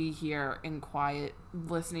just be here in quiet,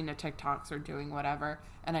 listening to TikToks or doing whatever,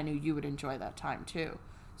 and I knew you would enjoy that time too.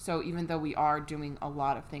 So even though we are doing a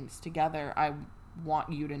lot of things together, I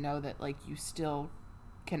want you to know that you still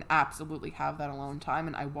can absolutely have that alone time,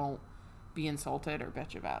 and I won't be insulted or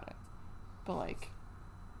bitch about it. But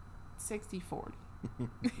 60-40.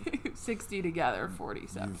 60 together, 40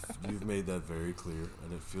 separate. You've made that very clear,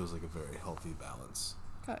 and it feels like a very healthy balance.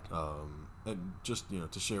 Good. And just,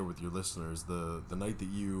 to share with your listeners, the night that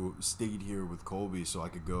you stayed here with Colby so I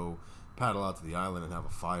could go paddle out to the island and have a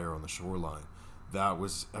fire on the shoreline, that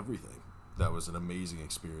was everything. That was an amazing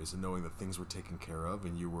experience, and knowing that things were taken care of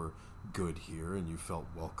and you were good here and you felt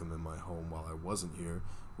welcome in my home while I wasn't here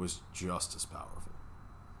was just as powerful.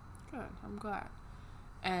 Good. I'm glad.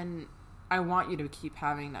 And I want you to keep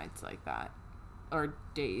having nights like that, or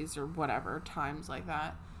days, or whatever, times like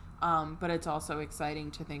that. But it's also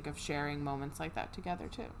exciting to think of sharing moments like that together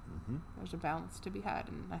too. Mm-hmm. There's a balance to be had,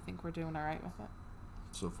 and I think we're doing all right with it.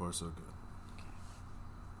 So far, so good. Okay.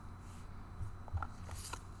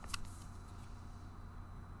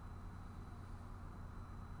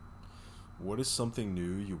 What is something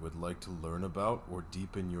new you would like to learn about or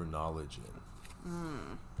deepen your knowledge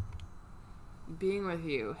in? Being with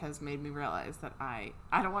you has made me realize that I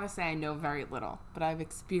don't want to say I know very little, but I've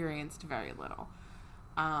experienced very little.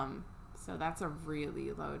 So that's a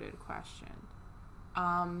really loaded question.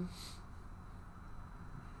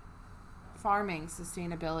 Farming,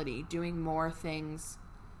 sustainability, doing more things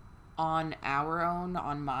on our own,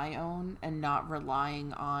 on my own, and not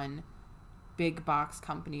relying on big box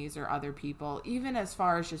companies or other people, even as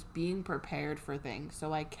far as just being prepared for things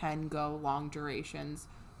so I can go long durations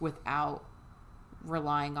without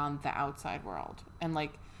relying on the outside world. And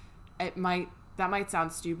that might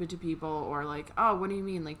sound stupid to people, or oh, what do you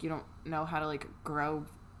mean, you don't know how to grow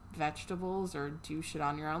vegetables or do shit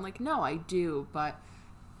on your own? No, I do, but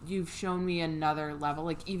you've shown me another level.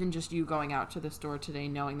 Like, even just you going out to the store today,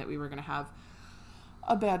 knowing that we were going to have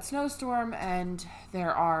a bad snowstorm and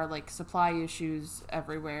there are, like, supply issues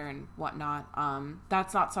everywhere and whatnot.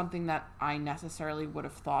 That's not something that I necessarily would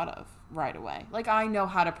have thought of right away. Like, I know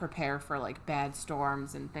how to prepare for, like, bad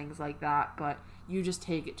storms and things like that, but you just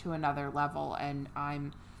take it to another level, and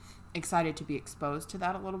I'm excited to be exposed to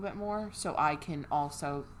that a little bit more so I can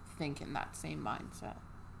also think in that same mindset.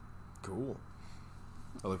 Cool.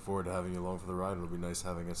 I look forward to having you along for the ride. It'll be nice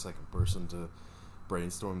having a second person to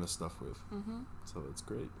brainstorm this stuff with. Mm-hmm. So it's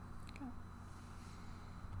great.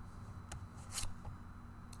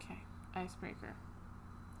 Okay. Icebreaker.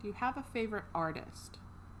 Do you have a favorite artist?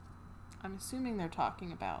 I'm assuming they're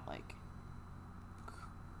talking about, like,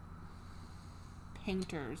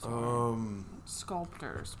 painters or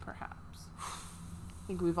sculptors, perhaps. I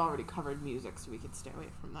think we've already covered music, so we could stay away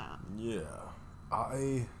from that. Yeah.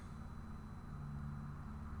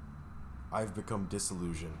 I've become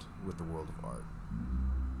disillusioned with the world of art.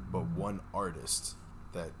 But one artist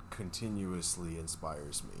that continuously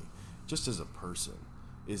inspires me, just as a person,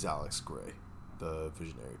 is Alex Grey, the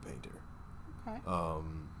visionary painter. Okay.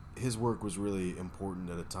 His work was really important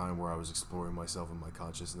at a time where I was exploring myself and my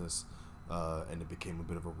consciousness, and it became a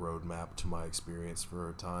bit of a roadmap to my experience for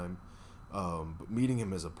a time. But meeting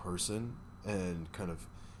him as a person and kind of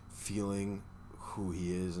feeling who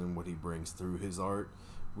he is and what he brings through his art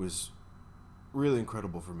was really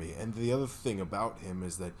incredible for me. And the other thing about him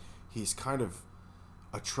is that he's kind of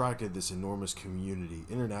attracted this enormous community,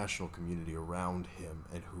 international community around him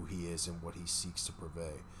and who he is and what he seeks to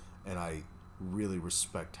purvey. And I really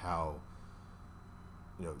respect how,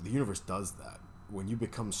 the universe does that. When you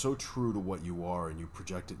become so true to what you are and you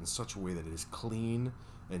project it in such a way that it is clean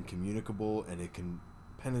and communicable and it can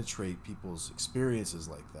penetrate people's experiences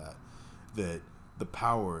like that, that the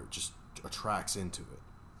power just attracts into it.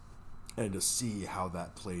 And to see how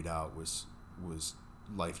that played out was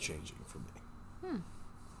life-changing for me.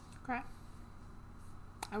 Okay.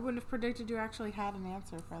 I wouldn't have predicted you actually had an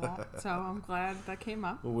answer for that, so I'm glad that came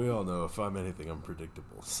up. Well, we all know if I'm anything, I'm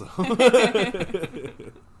predictable, so...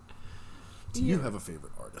 Do you have a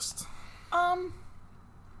favorite artist?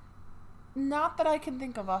 Not that I can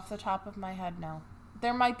think of off the top of my head, no.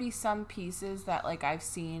 There might be some pieces that, like, I've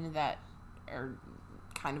seen that are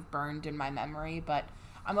kind of burned in my memory, but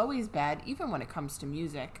I'm always bad, even when it comes to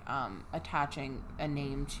music, attaching a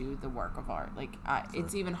name to the work of art. Like,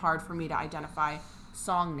 it's even hard for me to identify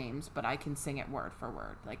song names, but I can sing it word for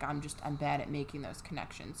word. Like, I'm bad at making those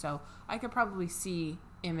connections. So I could probably see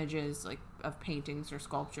images, like, of paintings or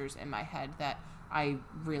sculptures in my head that I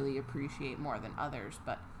really appreciate more than others,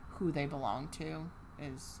 but who they belong to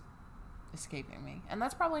is escaping me. And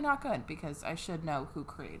that's probably not good, because I should know who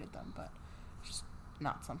created them, but just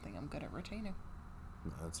not something I'm good at retaining.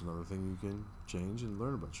 That's another thing you can change and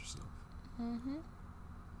learn about yourself. Mm-hmm.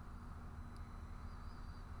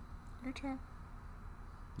 Your turn.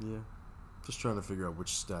 Yeah. Just trying to figure out which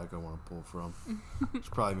stack I want to pull from. Which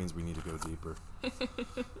probably means we need to go deeper.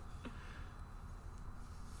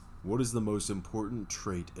 What is the most important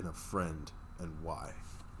trait in a friend and why?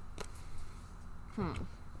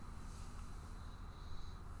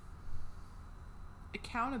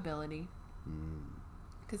 Accountability.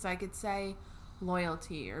 Because I could say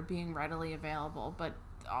loyalty or being readily available, but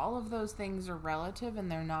all of those things are relative and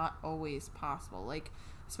they're not always possible. Like,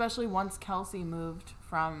 especially once Kelsey moved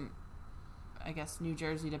from, I guess, New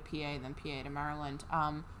Jersey to PA, then PA to Maryland,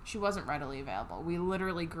 she wasn't readily available. We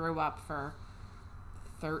literally grew up for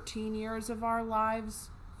 13 years of our lives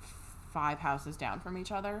 5 houses down from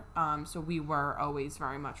each other. So we were always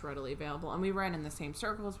very much readily available, and we ran in the same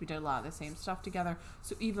circles. We did a lot of the same stuff together.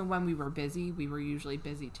 So even when we were busy, we were usually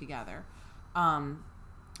busy together.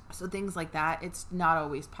 So things like that, it's not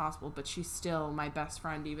always possible, but she's still my best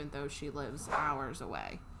friend, even though she lives hours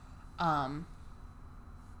away. But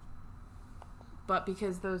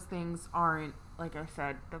because those things aren't, like I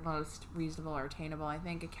said, the most reasonable or attainable, I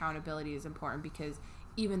think accountability is important, because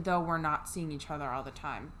even though we're not seeing each other all the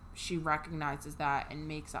time, she recognizes that and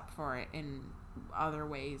makes up for it in other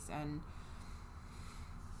ways. And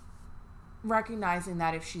recognizing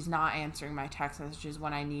that if she's not answering my text messages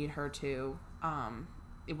when I need her to,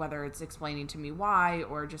 whether it's explaining to me why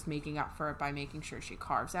or just making up for it by making sure she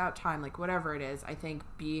carves out time, like whatever it is, I think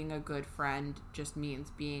being a good friend just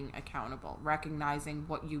means being accountable, recognizing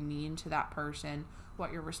what you mean to that person,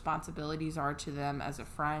 what your responsibilities are to them as a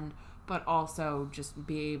friend, but also just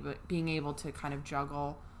being able to kind of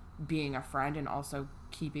juggle being a friend and also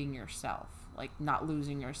keeping yourself, like not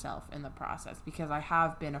losing yourself in the process, because I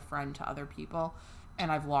have been a friend to other people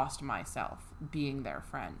and I've lost myself being their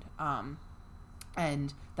friend.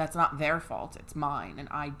 And that's not their fault, it's mine, and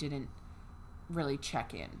I didn't really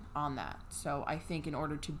check in on that. So I think in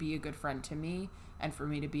order to be a good friend to me and for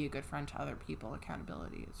me to be a good friend to other people,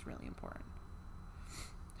 accountability is really important.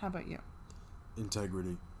 How about you?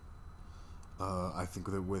 Integrity. I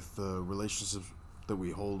think that with the relationships that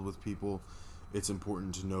we hold with people, it's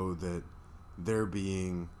important to know that they're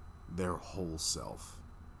being their whole self,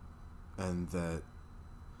 and that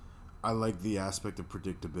I like the aspect of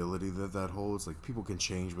predictability that holds. Like, people can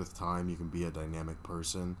change with time, you can be a dynamic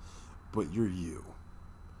person, but you're you.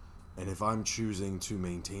 And if I'm choosing to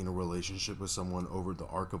maintain a relationship with someone over the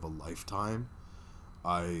arc of a lifetime,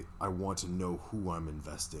 I want to know who I'm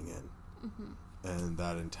investing in. Mm-hmm. And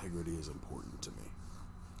that integrity is important to me.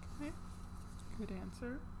 Okay. Good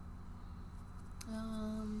answer.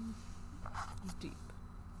 Deep.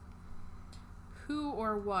 Who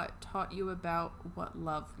or what taught you about what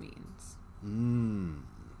love means?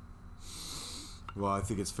 Well, I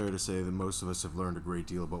think it's fair to say that most of us have learned a great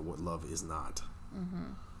deal about what love is not.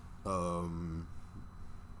 Mm-hmm.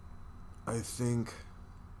 I think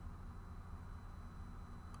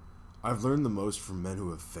I've learned the most from men who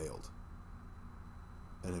have failed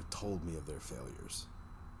and have told me of their failures.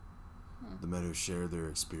 The men who share their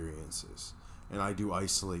experiences. And I do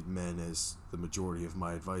isolate men as the majority of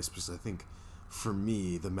my advice because I think, for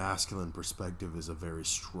me, the masculine perspective is a very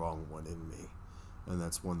strong one in me. And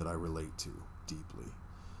that's one that I relate to deeply.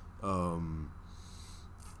 And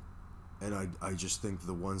I just think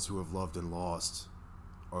the ones who have loved and lost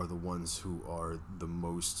are the ones who are the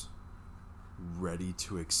most ready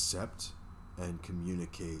to accept and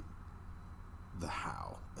communicate the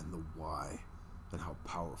how and the why and how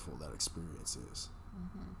powerful that experience is.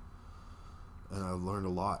 Mm-hmm. And I learned a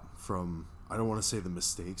lot from, I don't want to say the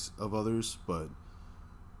mistakes of others, but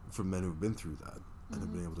from men who've been through that and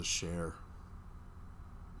have been able to share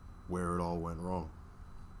where it all went wrong.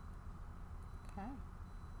 Okay.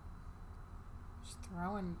 Just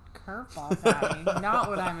throwing curveballs at me. Not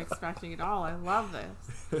what I'm expecting at all. I love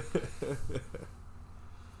this.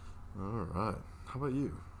 All right. How about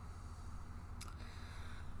you?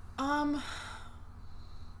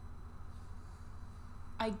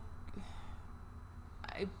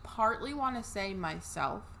 I partly want to say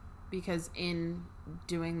myself, because in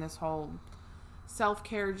doing this whole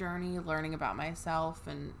self-care journey, learning about myself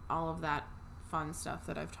and all of that fun stuff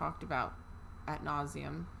that I've talked about ad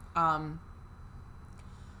nauseum,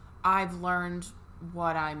 I've learned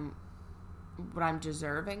what I'm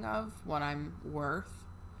deserving of, what I'm worth,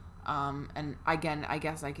 and again, I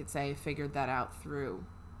guess I could say figured that out through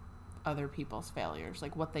other people's failures,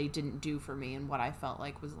 like what they didn't do for me and what I felt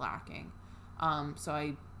like was lacking. So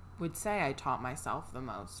I would say I taught myself the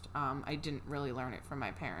most. I didn't really learn it from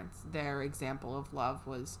my parents. Their example of love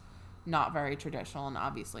was not very traditional and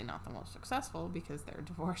obviously not the most successful because they're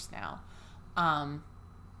divorced now.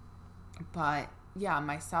 But yeah,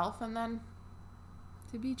 myself, and then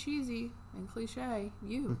to be cheesy and cliche,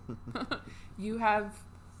 you. You have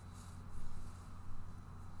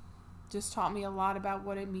just taught me a lot about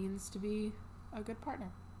what it means to be a good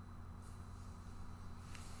partner.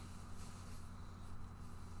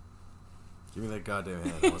 Give me that goddamn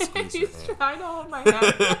hand. I want to squeeze your hand. He's trying to hold my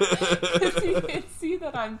hand because you can see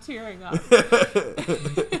that I'm tearing up,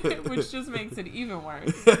 which just makes it even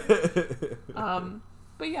worse.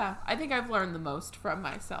 But yeah, I think I've learned the most from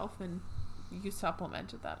myself, and you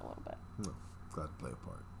supplemented that a little bit. No, glad to play a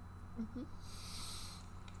part. Mm-hmm. I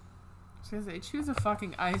was going to say, choose a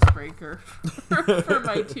fucking icebreaker for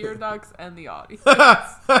my tear ducts and the audience.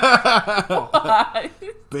 Why?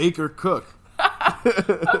 Bake or cook?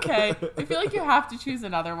 Okay, I feel like you have to choose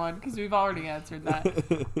another one because we've already answered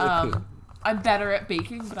that. I'm better at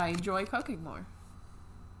baking, but I enjoy cooking more.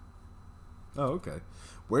 Oh, okay.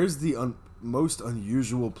 Where's the most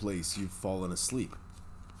unusual place you've fallen asleep?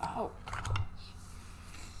 Oh, gosh.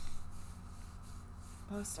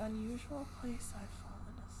 Most unusual place I've fallen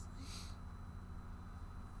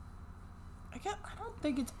asleep. I don't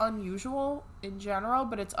think it's unusual in general,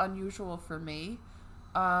 but it's unusual for me.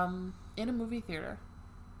 In a movie theater.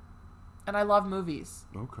 And I love movies.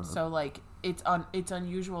 Okay. So, like, it's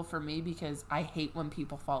unusual for me because I hate when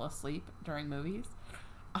people fall asleep during movies.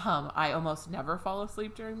 I almost never fall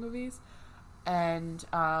asleep during movies. And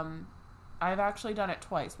I've actually done it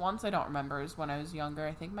twice. Once I don't remember is when I was younger.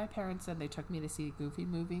 I think my parents said they took me to see a Goofy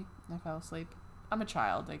movie and I fell asleep. I'm a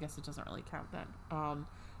child. I guess it doesn't really count then.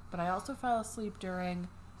 But I also fell asleep during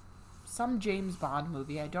some James Bond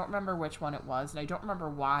movie. I don't remember which one it was, and I don't remember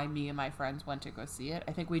why me and my friends went to go see it.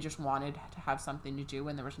 I think we just wanted to have something to do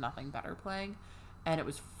when there was nothing better playing, and it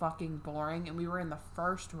was fucking boring, and we were in the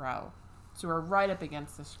first row. So we're right up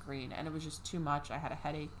against the screen, and it was just too much. I had a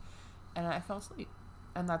headache, and I fell asleep.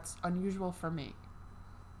 And that's unusual for me.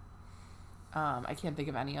 I can't think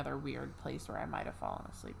of any other weird place where I might have fallen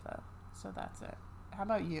asleep, though. So that's it. How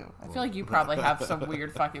about you? I feel like you probably have some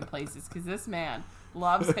weird fucking places, because this man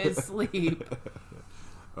loves his sleep.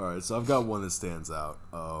 All right, so I've got one that stands out.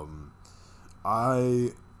 I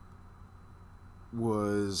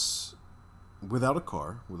was without a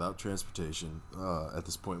car, without transportation at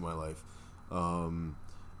this point in my life.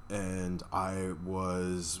 And I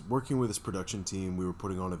was working with this production team. We were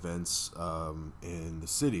putting on events in the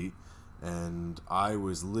city, and I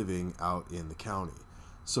was living out in the county.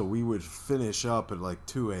 So we would finish up at like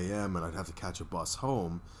 2 a.m. and I'd have to catch a bus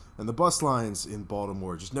home. And the bus lines in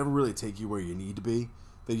Baltimore just never really take you where you need to be.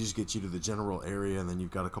 They just get you to the general area, and then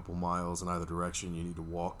you've got a couple miles in either direction you need to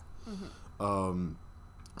walk. Mm-hmm.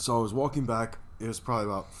 So I was walking back. It was probably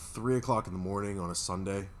about 3 o'clock in the morning on a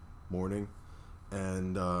Sunday morning.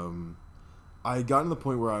 And I had gotten to the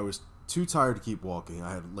point where I was too tired to keep walking.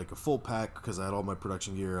 I had like a full pack because I had all my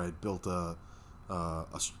production gear. I had built a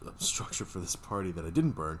structure for this party that I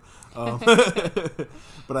didn't burn.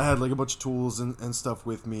 But I had like a bunch of tools and stuff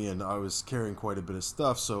with me, and I was carrying quite a bit of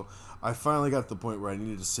stuff. So I finally got to the point where I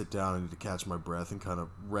needed to sit down. I needed to catch my breath and kind of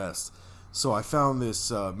rest. So I found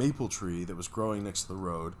this maple tree that was growing next to the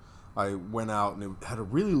road. I went out, and it had a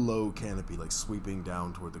really low canopy, like sweeping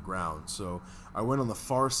down toward the ground. So I went on the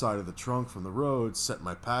far side of the trunk from the road, set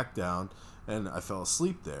my pack down, and I fell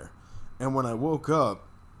asleep there. And when I woke up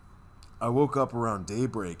around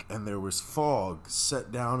daybreak, and there was fog set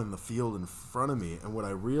down in the field in front of me. And what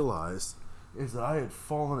I realized is that I had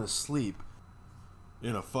fallen asleep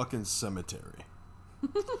in a fucking cemetery.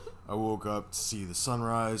 I woke up to see the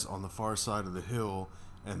sunrise on the far side of the hill,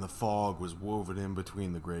 and the fog was woven in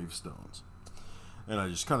between the gravestones. And I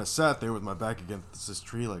just kind of sat there with my back against this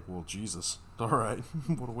tree like, well, Jesus, all right,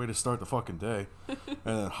 what a way to start the fucking day. And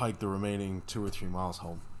then hiked the remaining 2 or 3 miles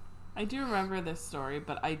home. I do remember this story,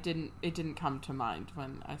 but it didn't come to mind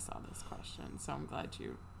when I saw this question, so I'm glad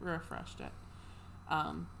you refreshed it.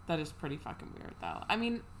 That is pretty fucking weird, though. I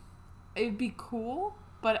mean, it'd be cool,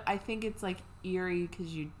 but I think it's, like, eerie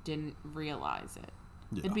because you didn't realize it.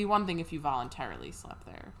 Yeah. It'd be one thing if you voluntarily slept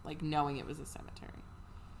there, like knowing it was a cemetery.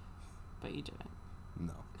 But you didn't.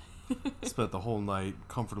 No. Spent the whole night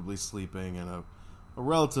comfortably sleeping in a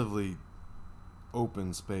relatively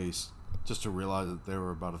open space, just to realize that there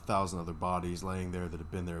were about 1,000 other bodies laying there that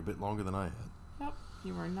had been there a bit longer than I had. Yep.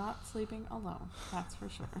 You were not sleeping alone. That's for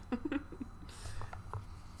sure.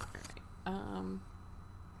 All right.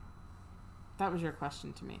 That was your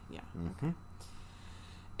question to me. Yeah. Mm-hmm. Okay.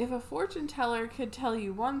 If a fortune teller could tell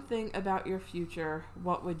you one thing about your future,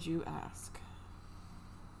 what would you ask?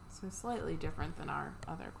 So slightly different than our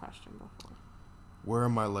other question before. Where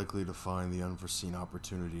am I likely to find the unforeseen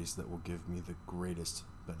opportunities that will give me the greatest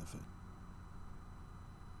benefit?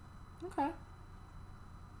 Okay.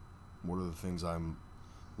 What are the things I'm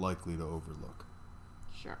likely to overlook?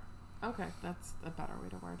 Sure. Okay, that's a better way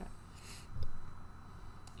to word it.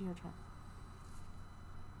 Your turn.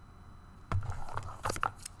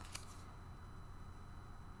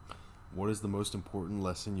 What is the most important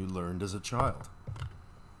lesson you learned as a child?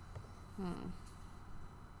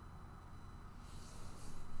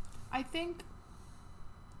 I think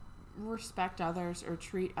respect others or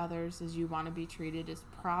treat others as you want to be treated is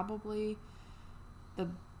probably the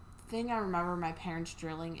thing I remember my parents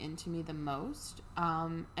drilling into me the most,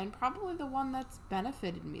 and probably the one that's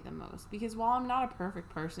benefited me the most. Because while I'm not a perfect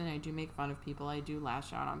person, I do make fun of people, I do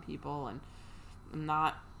lash out on people, and I'm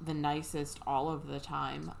not the nicest all of the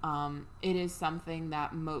time. It is something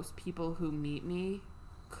that most people who meet me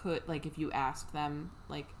could, like, if you ask them,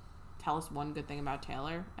 like, tell us one good thing about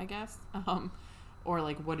Taylor, I guess, or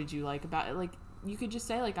like, what did you like about it? Like, you could just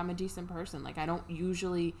say, like, I'm a decent person. Like, I don't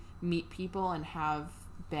usually meet people and have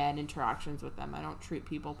bad interactions with them. I don't treat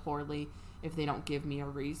people poorly if they don't give me a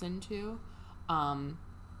reason to.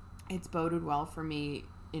 It's boded well for me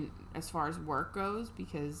in as far as work goes,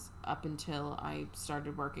 because up until I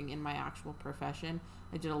started working in my actual profession,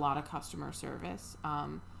 I did a lot of customer service,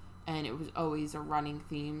 and it was always a running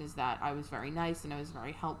theme is that I was very nice and I was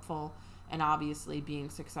very helpful, and obviously being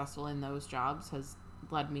successful in those jobs has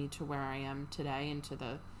led me to where I am today and to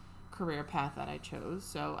the career path that I chose.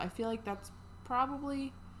 So I feel like that's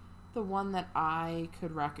probably the one that I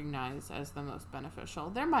could recognize as the most beneficial.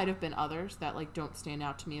 There might have been others that, like, don't stand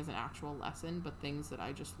out to me as an actual lesson, but things that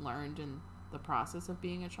I just learned in the process of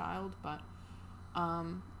being a child. But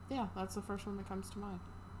yeah, that's the first one that comes to mind.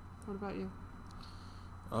 What about you?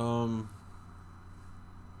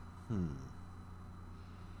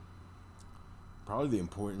 Probably the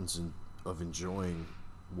importance of enjoying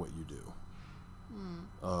what you do.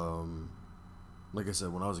 Like I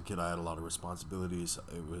said, when I was a kid, I had a lot of responsibilities.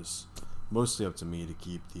 It was mostly up to me to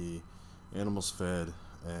keep the animals fed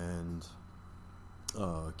and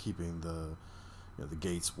keeping the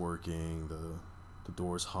gates working, the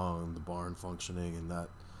doors hung, the barn functioning, and that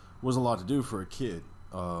was a lot to do for a kid.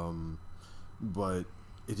 But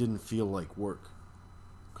it didn't feel like work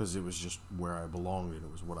because it was just where I belonged and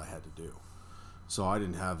it was what I had to do. So I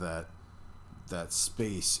didn't have that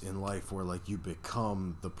space in life where like you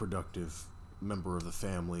become the productive member of the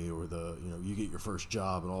family, or you get your first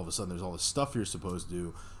job and all of a sudden there's all this stuff you're supposed to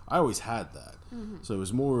do. I always had that. So it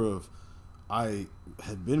was more of, I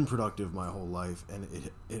had been productive my whole life, and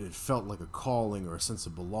it had felt like a calling or a sense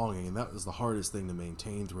of belonging, and that was the hardest thing to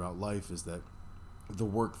maintain throughout life, is that the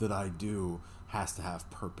work that I do has to have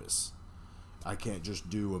purpose. I can't just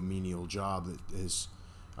do a menial job that is,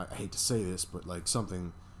 I hate to say this, but like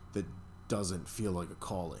something that doesn't feel like a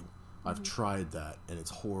calling. I've tried that, and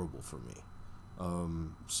it's horrible for me.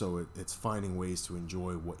 So it's finding ways to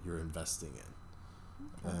enjoy what you're investing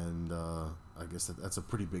in. And I guess that's a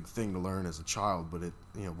pretty big thing to learn as a child, but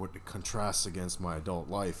what it contrasts against my adult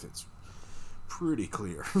life, it's pretty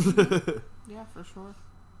clear. Yeah, for sure.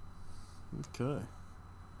 Okay.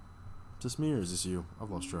 Just me, or is this you? I've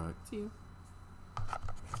lost track. It's you.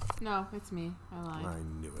 No, it's me. I lied. I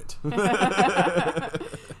knew it.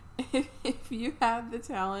 If you had the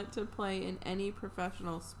talent to play in any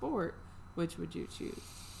professional sport, which would you choose?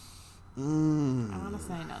 I want to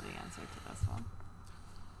say I know the answer to this one.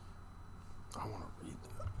 I want to read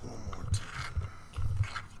that one more time.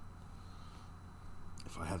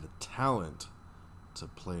 If I had the talent to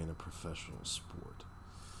play in a professional sport.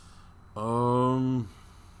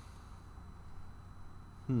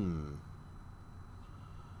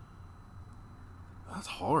 That's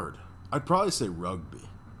hard. I'd probably say rugby.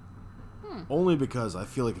 Only because I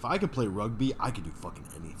feel like if I could play rugby, I could do fucking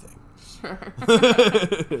anything. Sure.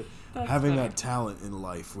 Having that talent in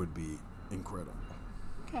life would be incredible.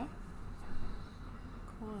 Okay.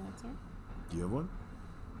 Cool answer. Do you have one?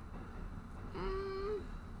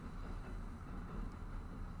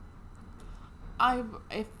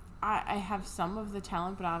 I have some of the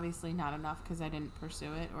talent, but obviously not enough because I didn't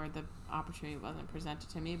pursue it or the opportunity wasn't presented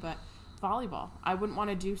to me. But volleyball, I wouldn't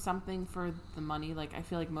want to do something for the money. Like, I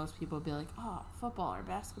feel like most people would be like, oh, football or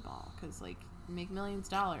basketball, because like you make millions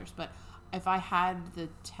of dollars. But if I had the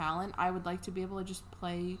talent, I would like to be able to just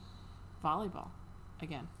play volleyball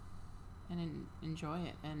again and enjoy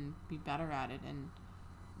it and be better at it and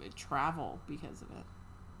travel because of it.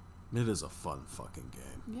 It is a fun fucking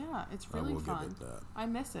game. Yeah, it's really fun. Give it that. I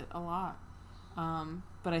miss it a lot.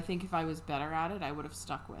 But I think if I was better at it, I would have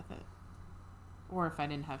stuck with it. Or if I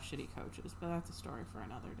didn't have shitty coaches. But that's a story for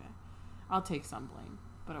another day. I'll take some blame,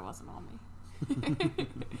 but it wasn't all me.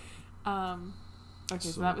 Okay,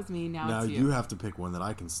 so that was me. Now it's you. Now you have to pick one that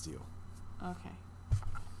I can steal. Okay.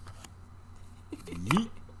 Yeet.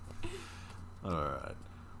 Alright.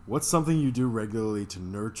 What's something you do regularly to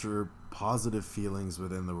nurture positive feelings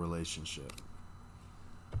within the relationship?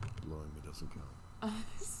 Blowing me doesn't count. I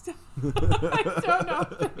don't know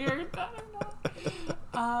if I heard that or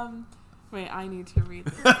not. Wait, I need to read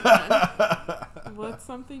this again. What's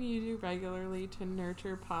something you do regularly to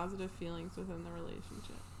nurture positive feelings within the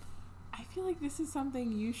relationship? I feel like this is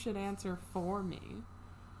something you should answer for me.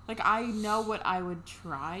 Like, I know what I would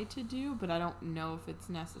try to do, but I don't know if it's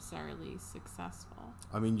necessarily successful.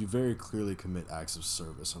 I mean, you very clearly commit acts of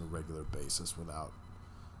service on a regular basis without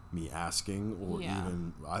me asking, or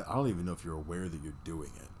even, I don't even know if you're aware that you're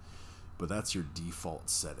doing it, but that's your default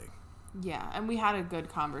setting. Yeah, and we had a good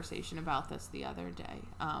conversation about this the other day,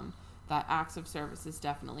 that acts of service is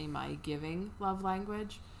definitely my giving love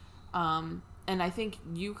language. And I think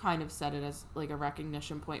you kind of said it as like a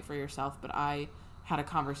recognition point for yourself, but I had a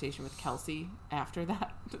conversation with Kelsey after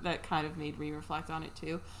that kind of made me reflect on it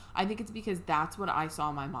too. I think it's because that's what I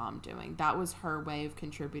saw my mom doing. That was her way of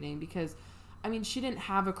contributing, because I mean, she didn't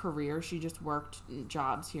have a career. She just worked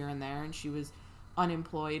jobs here and there, and she was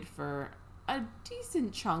unemployed for a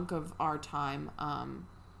decent chunk of our time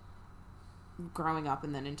growing up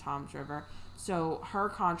and then in Toms River. So her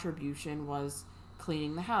contribution was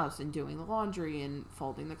cleaning the house and doing the laundry and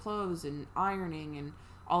folding the clothes and ironing and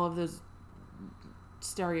all of those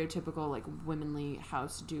stereotypical like womanly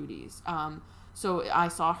house duties. So I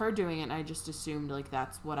saw her doing it and I just assumed like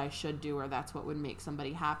that's what I should do, or that's what would make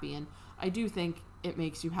somebody happy. And I do think it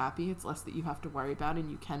makes you happy. It's less that you have to worry about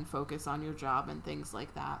and you can focus on your job and things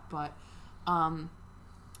like that. But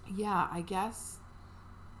yeah, I guess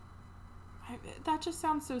that just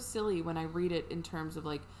sounds so silly when I read it in terms of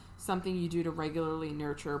like something you do to regularly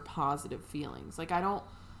nurture positive feelings. Like,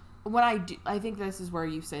 when I do, I think this is where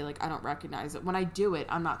you say, like, I don't recognize it. When I do it,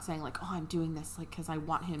 I'm not saying, like, oh, I'm doing this, like, because I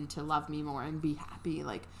want him to love me more and be happy.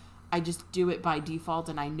 Like, I just do it by default,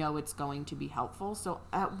 and I know it's going to be helpful. So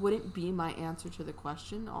that wouldn't be my answer to the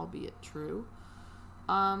question, albeit true.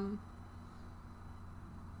 Fuck,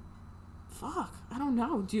 I don't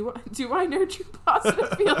know. Do I nurture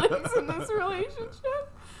positive feelings in this relationship?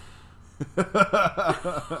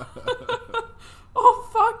 Oh,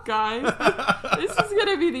 fuck, guys. This is going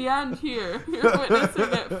to be the end here. You're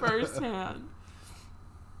witnessing it firsthand.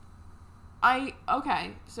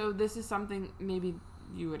 Okay, so this is something maybe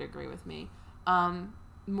you would agree with me.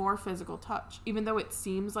 More physical touch. Even though it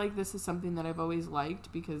seems like this is something that I've always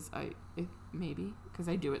liked because I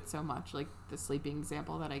do it so much, like the sleeping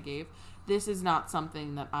example that I gave. This is not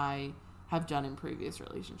something that I have done in previous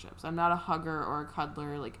relationships. I'm not a hugger or a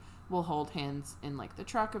cuddler. Like, we'll hold hands in, like, the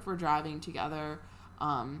truck if we're driving together,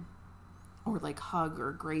 or, like, hug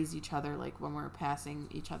or graze each other, like, when we're passing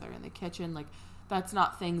each other in the kitchen. Like, that's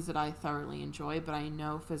not things that I thoroughly enjoy, but I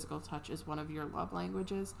know physical touch is one of your love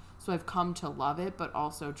languages, so I've come to love it, but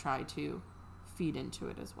also try to feed into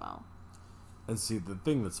it as well. And see, the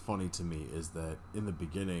thing that's funny to me is that in the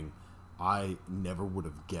beginning, I never would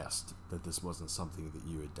have guessed that this wasn't something that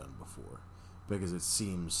you had done before, because it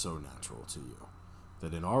seems so natural to you.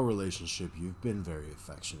 That in our relationship, you've been very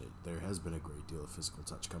affectionate. There has been a great deal of physical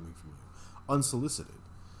touch coming from you, unsolicited.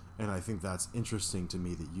 And I think that's interesting to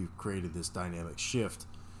me that you've created this dynamic shift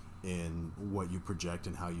in what you project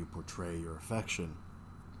and how you portray your affection.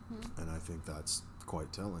 Mm-hmm. And I think that's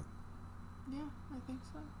quite telling. Yeah, I think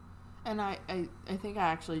so. And I think I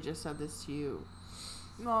actually just said this to you.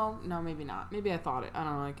 Well, no, maybe not. Maybe I thought it. I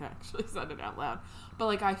don't know, like I actually said it out loud. But,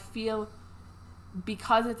 like, I feel,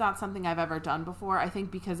 because it's not something I've ever done before, I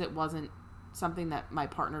think because it wasn't something that my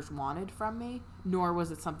partners wanted from me, nor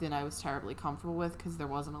was it something I was terribly comfortable with because there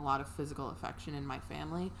wasn't a lot of physical affection in my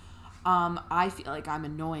family, I feel like I'm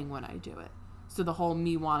annoying when I do it. So the whole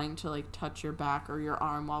me wanting to, like, touch your back or your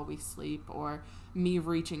arm while we sleep, or me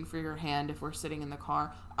reaching for your hand if we're sitting in the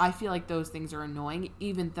car, I feel like those things are annoying,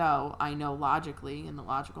 even though I know logically, in the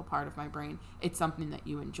logical part of my brain, it's something that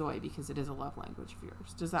you enjoy because it is a love language of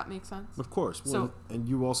yours. Does that make sense? Of course. Well, and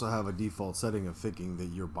you also have a default setting of thinking that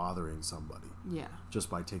you're bothering somebody. Yeah. Just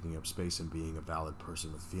by taking up space and being a valid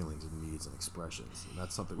person with feelings and needs and expressions. And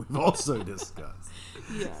that's something we've also discussed.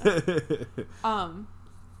 Yeah.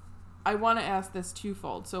 I want to ask this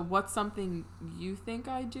twofold. So what's something you think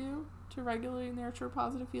I do to regularly nurture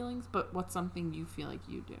positive feelings, but what's something you feel like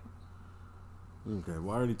you do? Okay,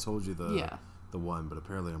 well, I already told you the one, but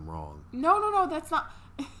apparently I'm wrong. No, that's not...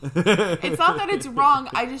 It's not that it's wrong.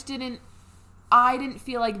 I didn't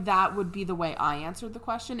feel like that would be the way I answered the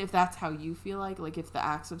question. If that's how you feel like if the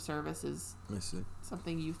acts of service is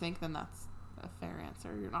something you think, then that's a fair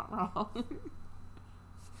answer. You're not wrong.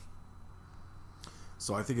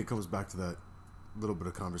 So I think it comes back to that little bit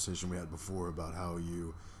of conversation we had before about how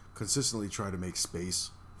you consistently try to make space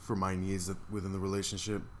for my needs within the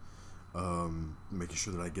relationship, making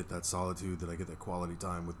sure that I get that solitude, that I get that quality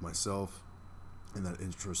time with myself, and that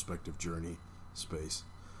introspective journey space.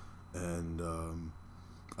 And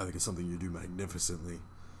I think it's something you do magnificently.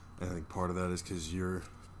 And I think part of that is because you're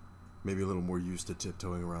maybe a little more used to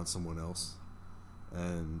tiptoeing around someone else.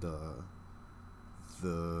 And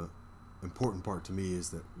the important part to me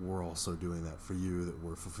is that we're also doing that for you, that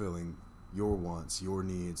we're fulfilling your wants, your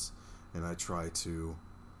needs, and I try to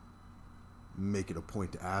make it a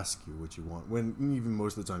point to ask you what you want, when even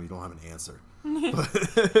most of the time you don't have an answer.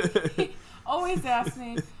 Always ask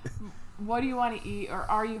me, what do you want to eat, or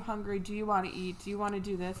are you hungry, do you want to eat, do you want to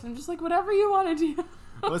do this? I'm just like, whatever you want to do.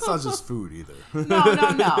 Well, it's not just food either. No.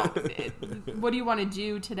 What do you want to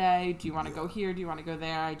do today? Do you want to go here? Do you want to go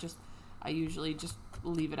there? I usually just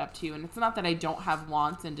leave it up to you. And it's not that I don't have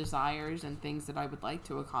wants and desires and things that I would like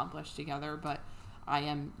to accomplish together, but I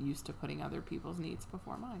am used to putting other people's needs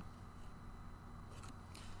before mine.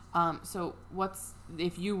 So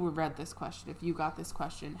if you read this question, if you got this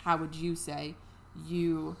question, how would you say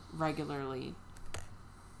you regularly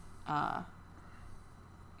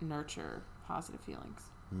nurture positive feelings?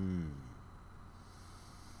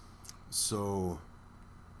 So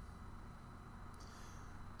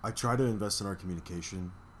I try to invest in our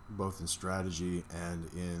communication, both in strategy and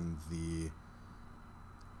in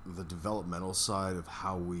the developmental side of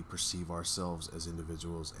how we perceive ourselves as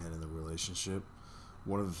individuals and in the relationship.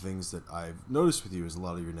 One of the things that I've noticed with you is a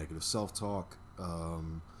lot of your negative self-talk,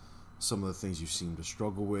 some of the things you seem to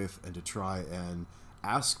struggle with, and to try and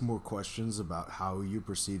ask more questions about how you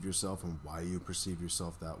perceive yourself and why you perceive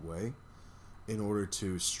yourself that way. in order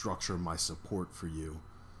to structure my support for you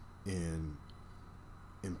in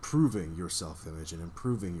improving your self-image and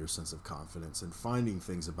improving your sense of confidence and finding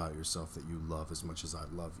things about yourself that you love as much as I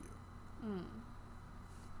love you.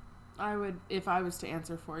 I would, if I was to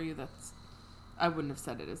answer for you, I wouldn't have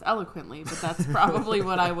said it as eloquently, but that's probably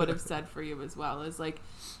what I would have said for you as well, is like,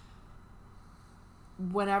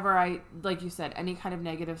 whenever like you said, any kind of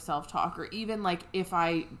negative self-talk, or even like if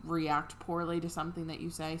I react poorly to something that you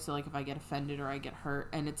say, so like if I get offended or I get hurt,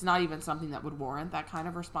 and it's not even something that would warrant that kind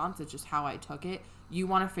of response, it's just how I took it, you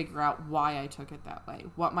want to figure out why I took it that way,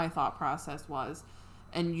 what my thought process was,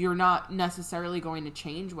 and you're not necessarily going to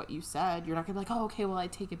change what you said. You're not going to be like, oh, okay, well, I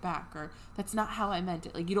take it back, or that's not how I meant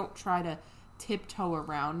it. Like, you don't try to tiptoe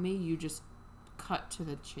around me, you just cut to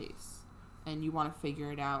the chase, and you want to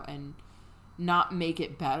figure it out and not make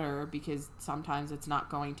it better, because sometimes it's not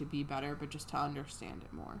going to be better, but just to understand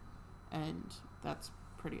it more. And that's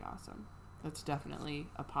pretty awesome. That's definitely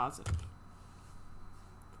a positive.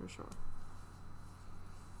 For sure.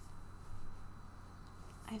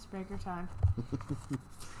 Icebreaker time.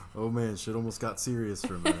 Oh man, shit almost got serious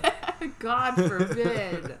for a minute. God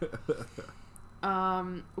forbid.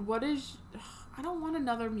 I don't want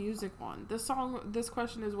another music one. This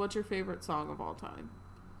question is, what's your favorite song of all time?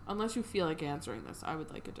 Unless you feel like answering this, I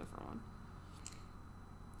would like a different one.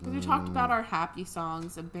 Because we talked about our happy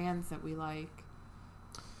songs and bands that we like.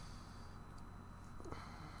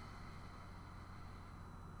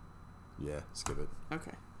 Yeah, skip it.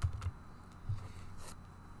 Okay.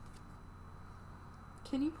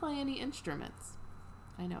 Can you play any instruments?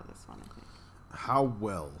 I know this one, I think. How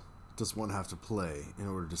well does one have to play in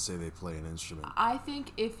order to say they play an instrument? I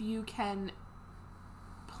think if you can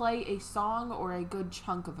play a song or a good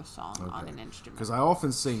chunk of a song on an instrument. Because I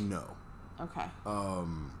often say no. Okay.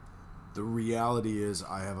 The reality is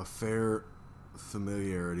I have a fair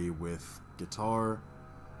familiarity with guitar,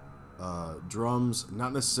 drums,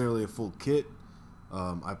 not necessarily a full kit.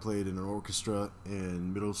 I played in an orchestra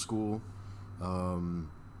in middle school,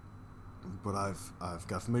 but I've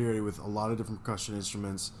got familiarity with a lot of different percussion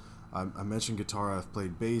instruments. I mentioned guitar. I've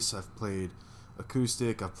played bass. I've played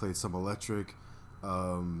acoustic. I've played some electric.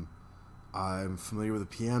 I'm familiar with the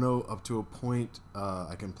piano up to a point.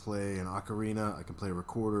 I can play an ocarina. I can play a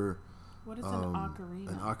recorder. What is an ocarina?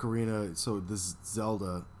 An ocarina, so this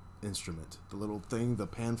Zelda instrument, the little thing, the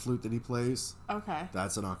pan flute that he plays. Okay.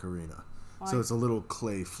 That's an ocarina. So it's a little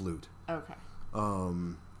clay flute. Okay.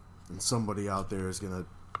 And somebody out there is going to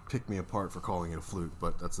pick me apart for calling it a flute,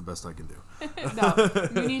 but that's the best I can do. No,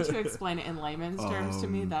 you need to explain it in layman's terms to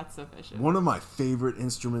me. That's sufficient. One of my favorite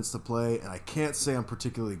instruments to play, and I can't say I'm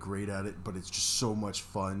particularly great at it, but it's just so much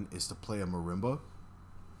fun, is to play a marimba.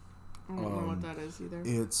 I don't know what that is either.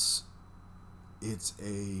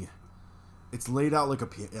 It's laid out like a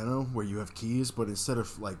piano where you have keys, but instead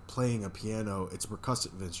of like playing a piano, it's a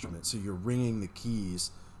percussive instrument. So you're ringing the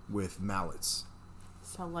keys with mallets.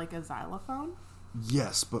 So like a xylophone?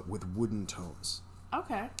 Yes, but with wooden tones.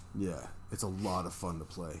 Okay. Yeah, it's a lot of fun to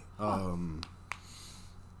play.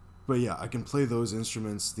 But yeah, I can play those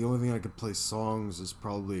instruments. The only thing I can play songs is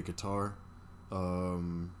probably a guitar.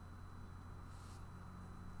 Piano,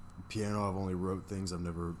 I've only wrote things. I've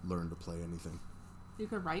never learned to play anything. You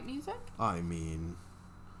could write music? I mean,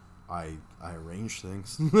 I arrange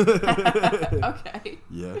things. Okay.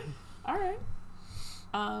 Yeah. All right.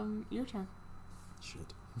 Your turn.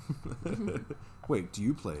 Shit. Wait, do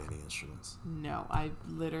you play any instruments? No, I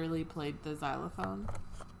literally played the xylophone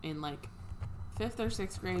in like 5th or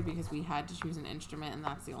 6th grade because we had to choose an instrument, and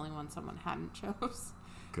that's the only one someone hadn't chose.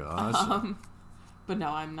 Gosh. But no,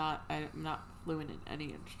 I'm not fluent in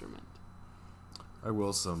any instrument. I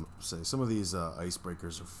will say some of these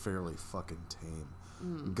icebreakers are fairly fucking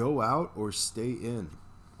tame. Go out or stay in.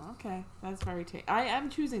 Okay, that's very tame. I am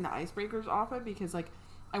choosing the icebreakers often because like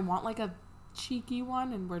I want like a cheeky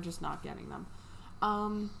one, and we're just not getting them.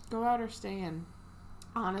 Go out or stay in.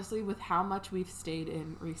 Honestly, with how much we've stayed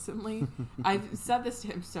in recently, I've said this to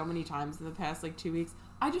him so many times in the past like 2 weeks.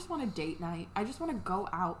 I just want a date night. I just want to go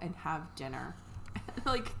out and have dinner.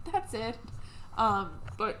 Like, that's it.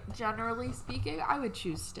 But generally speaking, I would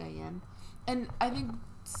choose stay in. And I think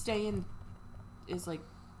stay in is like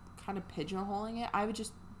kind of pigeonholing it. I would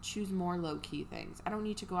just choose more low-key things. I don't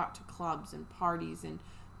need to go out to clubs and parties and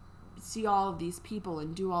see all of these people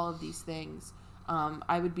and do all of these things.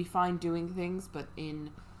 I would be fine doing things, but in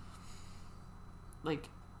like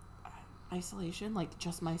isolation, like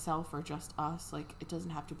just myself or just us. Like, it doesn't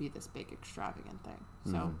have to be this big extravagant thing.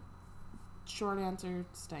 So short answer,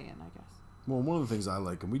 stay in, I guess. Well, one of the things I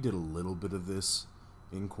like, and we did a little bit of this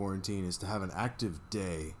in quarantine, is to have an active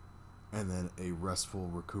day and then a restful,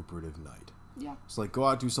 recuperative night. Yeah. It's like, go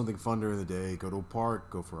out, do something fun during the day, go to a park,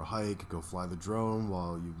 go for a hike, go fly the drone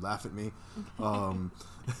while you laugh at me.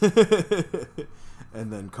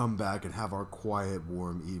 And then come back and have our quiet,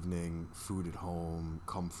 warm evening, food at home,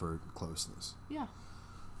 comfort, closeness. Yeah.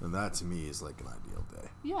 And that, to me, is like an ideal day.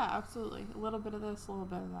 Yeah, absolutely. A little bit of this, a little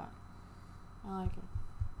bit of that. I like it.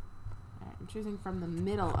 All right, I'm choosing from the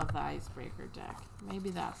middle of the icebreaker deck.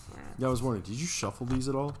 Maybe that's where... Yeah, I was wondering, did you shuffle these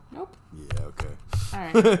at all? Nope. Yeah, okay. All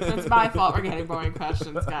right. It's my fault we're getting boring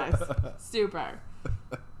questions, guys. Super.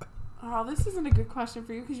 Oh, this isn't a good question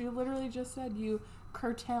for you because you literally just said you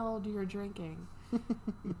curtailed your drinking.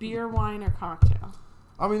 Beer, wine, or cocktail?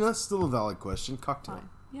 I mean, that's still a valid question. Cocktail. Fine.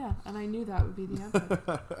 Yeah, and I knew that would be the answer.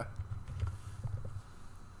 I'm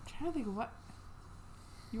trying to think of what...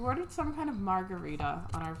 You ordered some kind of margarita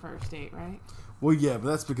on our first date, right? Well, yeah, but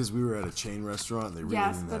that's because we were at a chain restaurant and they really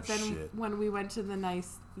yes, didn't but have then shit. when we went to the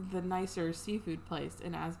nicer seafood place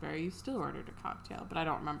in Asbury, you still ordered a cocktail, but I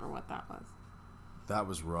don't remember what that was. That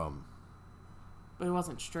was rum. But it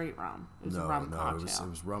wasn't straight rum. It was a rum cocktail. It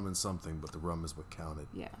was rum and something, but the rum is what counted.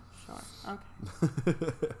 Yeah, sure.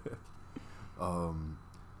 Okay.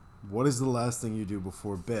 What is the last thing you do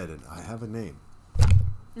before bed? And I have a name.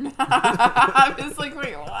 I was like,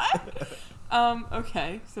 wait, what?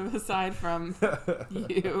 Okay, so aside from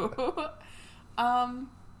you, I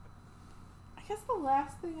guess the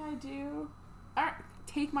last thing I do,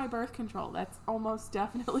 take my birth control. That's almost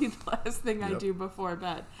definitely the last thing I do before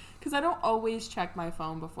bed. Because I don't always check my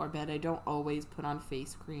phone before bed. I don't always put on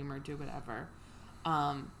face cream or do whatever.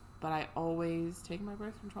 But I always take my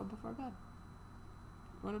birth control before bed.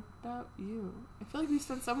 What about you? I feel like we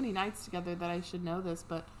spent so many nights together that I should know this,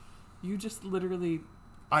 but you just I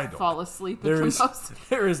don't fall asleep at the most.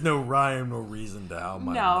 There is no rhyme, no reason to how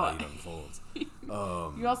my night unfolds.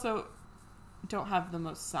 You also don't have the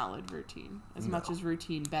most solid routine. As much as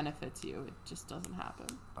routine benefits you, it just doesn't happen.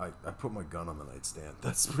 I put my gun on the nightstand.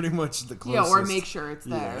 That's pretty much the closest. Yeah, or make sure it's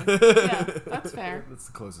there. Yeah, that's fair. That's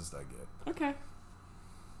the closest I get. Okay.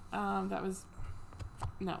 That was...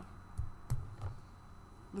 No.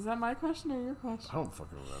 Was that my question or your question? I don't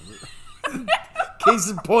fucking remember. Case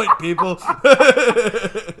in point, people.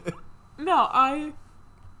 No, I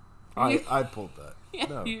pulled that. Yeah,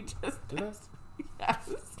 no. you just... Did I? Yes.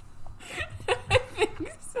 I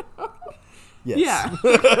think so. Yes. Yeah.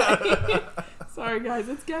 Sorry, guys.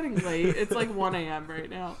 It's getting late. It's like 1 a.m. right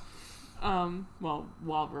now. Well,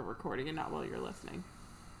 while we're recording and not while you're listening.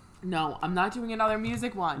 No, I'm not doing another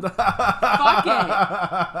music one. Fuck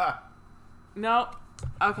it. No.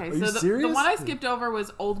 Okay, so the one I skipped over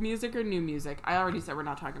was old music or new music. I already said we're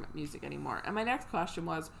not talking about music anymore. And my next question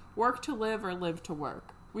was work to live or live to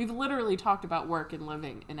work. We've literally talked about work and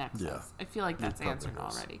living in excess. Yeah. I feel like that's answered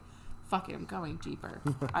already. Fuck it, I'm going deeper.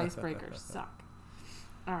 Icebreakers suck.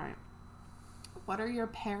 All right. What are your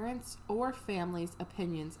parents' or family's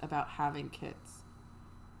opinions about having kids?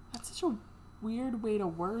 That's such a weird way to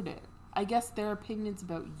word it. I guess their opinions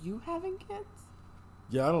about you having kids?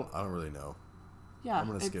 Yeah, I don't really know. Yeah, I'm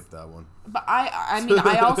gonna skip that one. But I mean,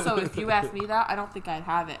 I also, if you asked me that, I don't think I'd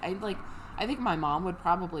have it. I think my mom would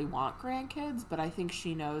probably want grandkids, but I think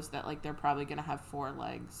she knows that like they're probably gonna have 4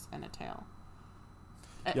 legs and a tail.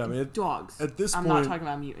 Yeah, I mean, dogs. At this point, I'm not talking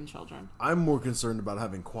about mutant children. I'm more concerned about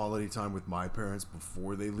having quality time with my parents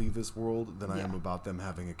before they leave this world than I am about them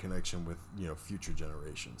having a connection with, future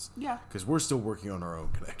generations. Yeah. Because we're still working on our own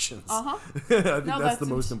connections. Uh-huh. I think that's the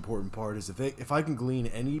most important part is if I can glean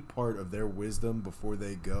any part of their wisdom before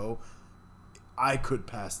they go, I could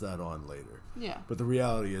pass that on later. Yeah. But the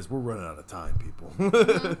reality is we're running out of time, people.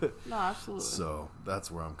 Mm-hmm. No, absolutely. So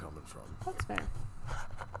that's where I'm coming from. That's fair.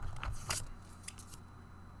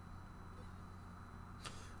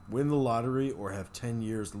 Win the lottery or have 10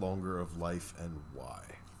 years longer of life, and why?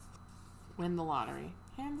 Win the lottery.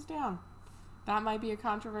 Hands down. That might be a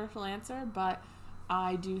controversial answer, but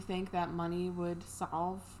I do think that money would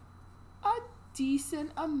solve a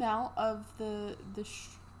decent amount of the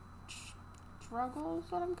struggles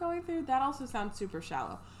that I'm going through. That also sounds super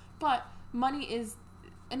shallow. But money is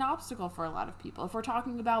an obstacle for a lot of people. If we're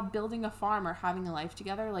talking about building a farm or having a life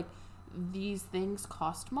together, like, these things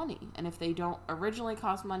cost money, and if they don't originally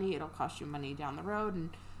cost money, it'll cost you money down the road, and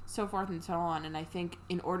so forth and so on. And I think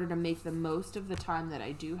in order to make the most of the time that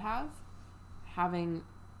I do have, having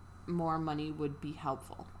more money would be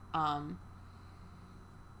helpful.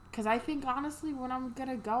 Because I think honestly, when I'm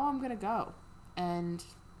gonna go, and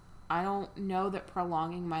I don't know that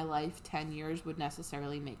prolonging my life 10 years would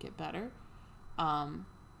necessarily make it better.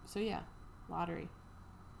 So yeah, lottery.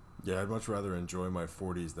 Yeah, I'd much rather enjoy my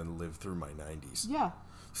 40s than live through my 90s. Yeah.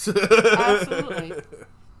 Absolutely.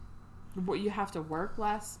 What, you have to work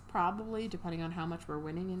less, probably, depending on how much we're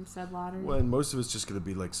winning in said lottery? Well, and most of it's just going to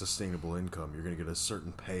be like sustainable income. You're going to get a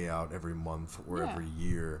certain payout every month or every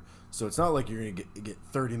year. So it's not like you're going to get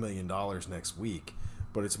 $30 million next week,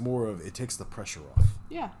 but it's more of, it takes the pressure off.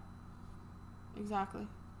 Yeah. Exactly.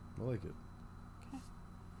 I like it. Okay.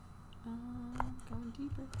 Going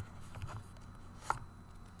deeper.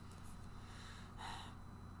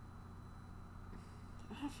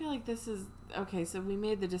 I feel like this is... Okay, so we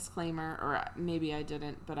made the disclaimer, or maybe I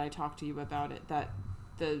didn't, but I talked to you about it, that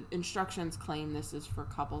the instructions claim this is for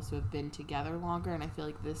couples who have been together longer, and I feel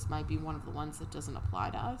like this might be one of the ones that doesn't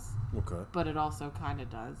apply to us. Okay. But it also kind of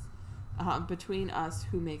does. Between us,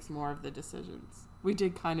 who makes more of the decisions? We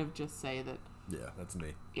did kind of just say that... Yeah, that's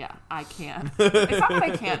me. Yeah, I can't. It's not that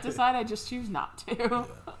I can't decide, I just choose not to. Yeah.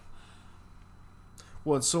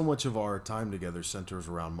 Well, and so much of our time together centers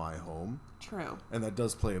around my home. True. And that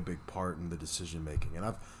does play a big part in the decision making.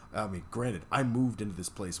 And I mean, granted, I moved into this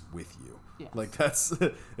place with you. Yes. Like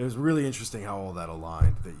it was really interesting how all that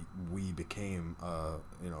aligned, that we became,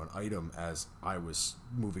 an item as I was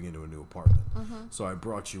moving into a new apartment. Mm-hmm. So I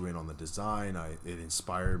brought you in on the design. It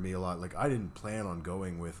inspired me a lot. Like, I didn't plan on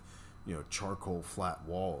going with, charcoal flat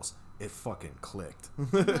walls. It fucking clicked.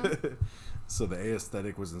 Mm-hmm. So the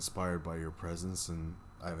aesthetic was inspired by your presence, and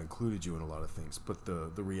I've included you in a lot of things. But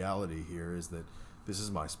the reality here is that this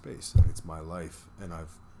is my space, and it's my life, and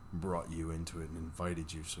I've brought you into it and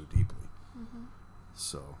invited you so deeply. Mm-hmm.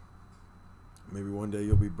 So maybe one day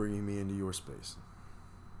you'll be bringing me into your space.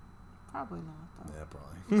 Probably not, though. Yeah,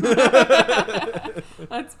 probably.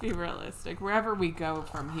 Let's be realistic. Wherever we go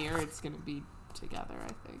from here, it's going to be together,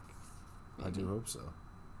 I think. Maybe. I do hope so.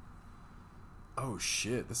 Oh,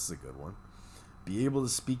 shit. This is a good one. Be able to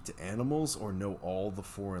speak to animals or know all the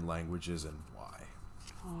foreign languages and why?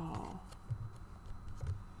 Oh.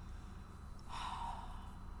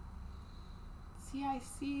 See, I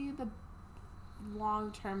see the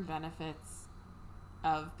long-term benefits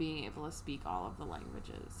of being able to speak all of the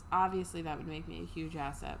languages. Obviously, that would make me a huge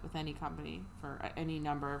asset with any company for any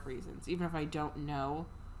number of reasons. Even if I don't know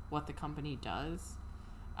what the company does,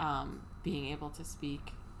 being able to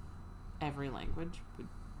speak every language would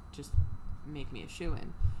just make me a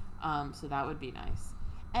shoo-in. So that would be nice.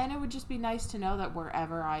 And it would just be nice to know that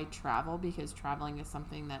wherever I travel, because traveling is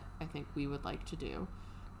something that I think we would like to do,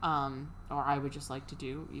 or I would just like to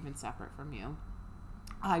do, even separate from you,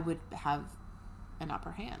 I would have an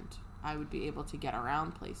upper hand. I would be able to get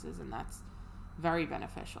around places, and that's very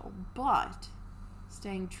beneficial. But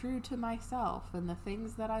staying true to myself and the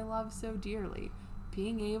things that I love so dearly,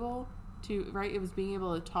 being able to, right, it was being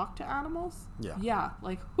able to talk to animals? Yeah. Yeah,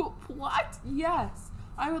 like, what? Yes.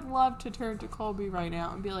 I would love to turn to Colby right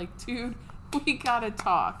now and be like, dude, we gotta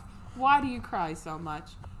talk. Why do you cry so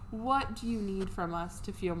much? What do you need from us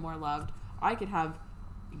to feel more loved? I could have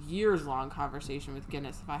years-long conversation with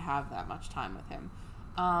Guinness if I have that much time with him.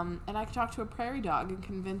 And I could talk to a prairie dog and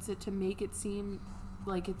convince it to make it seem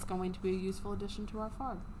like it's going to be a useful addition to our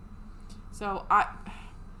farm. So,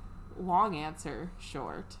 long answer,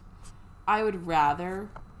 short. I would rather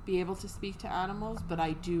be able to speak to animals, but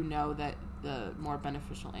I do know that the more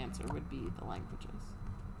beneficial answer would be the languages.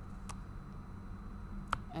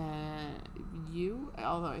 You?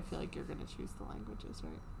 Although I feel like you're going to choose the languages,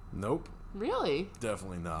 right? Nope. Really?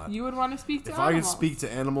 Definitely not. You would want to speak to if animals? I could speak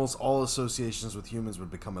to animals, all associations with humans would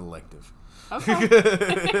become elective. Okay.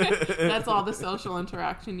 That's all the social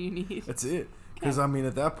interaction you need. That's it. Because, I mean,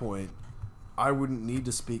 at that point, I wouldn't need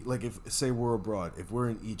to speak. Like, if, say, we're abroad, if we're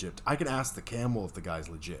in Egypt, I can ask the camel if the guy's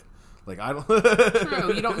legit. Like, I don't...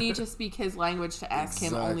 True. You don't need to speak his language to ask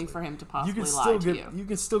him, only for him to possibly lie to you. You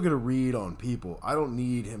can still get a read on people. I don't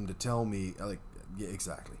need him to tell me, like, yeah,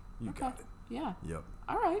 exactly. You got it. Yeah. Yep.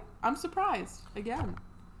 All right. I'm surprised, again.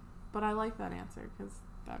 But I like that answer, because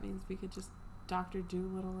that means we could just Dr.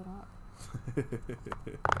 Doolittle it up.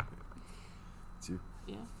 It's you.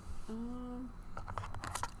 Yeah.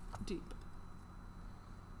 Deep.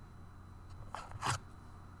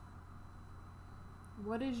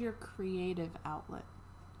 What is your creative outlet?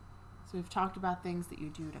 So we've talked about things that you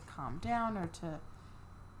do to calm down or to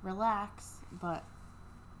relax, but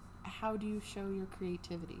how do you show your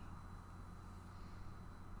creativity?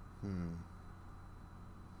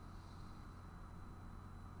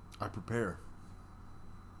 I prepare.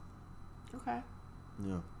 Okay.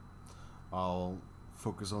 Yeah. I'll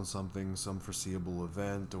focus on something, some foreseeable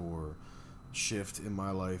event or shift in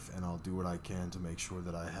my life, and I'll do what I can to make sure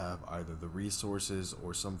that I have either the resources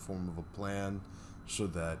or some form of a plan so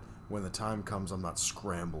that when the time comes, I'm not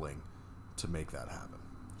scrambling to make that happen.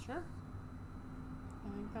 Sure. I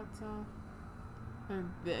think that's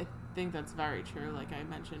think that's very true. Like I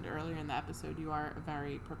mentioned earlier in the episode, you are a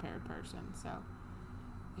very prepared person. So,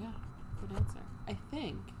 yeah, good answer. I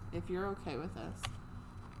think, if you're okay with this,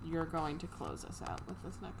 you're going to close us out with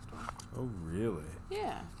this next one. Oh, really?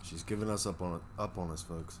 Yeah. She's giving us up on us,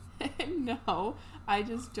 folks. No, I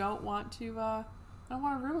just don't want to. I don't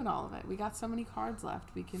want to ruin all of it. We got so many cards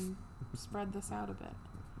left. We can spread this out a bit.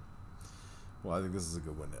 Well, I think this is a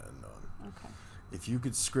good one to end on. Okay. If you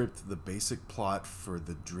could script the basic plot for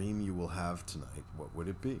the dream you will have tonight, what would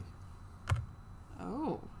it be?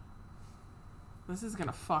 Oh. This is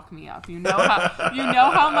gonna fuck me up. You know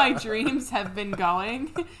how my dreams have been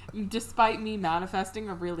going. Despite me manifesting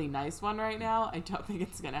a really nice one right now, I don't think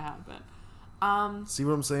it's gonna happen. See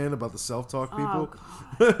what I'm saying about the self-talk people?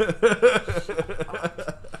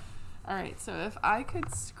 All right, so if I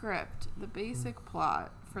could script the basic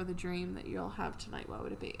plot for the dream that you'll have tonight, what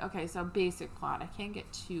would it be? Okay, so basic plot. I can't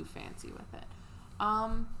get too fancy with it.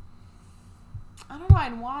 I don't know.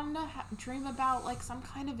 I'd want to dream about like some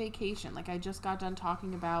kind of vacation. Like I just got done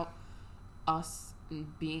talking about us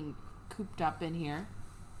being cooped up in here,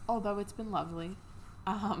 although it's been lovely.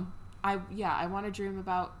 I want to dream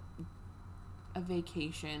about a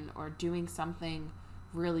vacation or doing something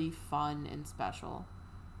really fun and special,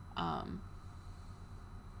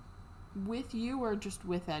 with you or just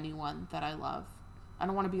with anyone that I love. I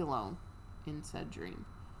don't want to be alone in said dream.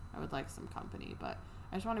 I would like some company, but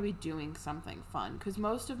I just want to be doing something fun. Because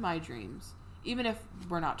most of my dreams, even if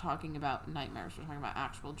we're not talking about nightmares, we're talking about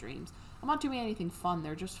actual dreams, I'm not doing anything fun.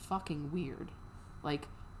 They're just fucking weird. Like,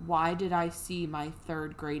 why did I see my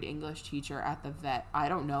 3rd grade English teacher at the vet? I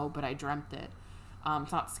don't know, but I dreamt it.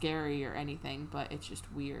 It's not scary or anything, but it's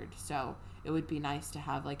just weird. So it would be nice to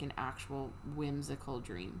have like an actual whimsical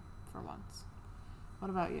dream for once. What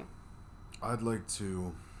about you? I'd like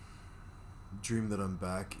to dream that I'm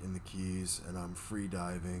back in the Keys and I'm free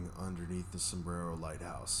diving underneath the Sombrero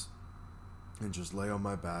Lighthouse and just lay on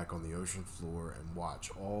my back on the ocean floor and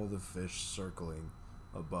watch all the fish circling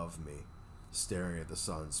above me, staring at the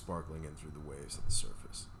sun sparkling in through the waves at the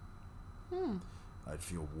surface. I'd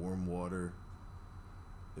feel warm water.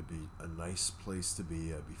 It'd be a nice place to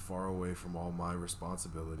be. I'd be far away from all my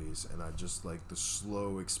responsibilities, and I'd just like the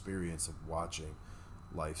slow experience of watching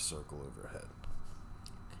life circle overhead.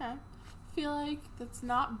 Okay. I feel like that's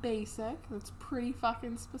not basic. That's pretty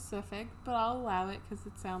fucking specific, but I'll allow it because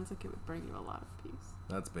it sounds like it would bring you a lot of peace.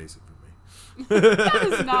 That's basic for me. That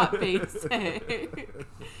is not basic.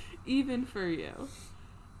 Even for you.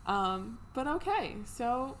 But okay,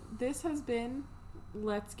 so this has been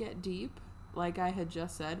Let's Get Deep. Like I had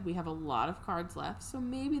just said, we have a lot of cards left, so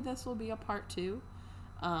maybe this will be a part 2.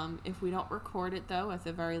 If we don't record it, though, at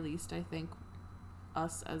the very least, I think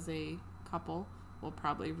us as a couple will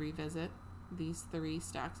probably revisit these 3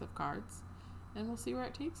 stacks of cards, and we'll see where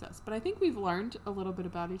it takes us. But I think we've learned a little bit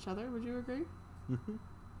about each other. Would you agree?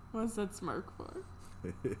 What's that smirk for?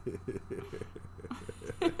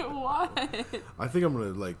 What? I think I'm gonna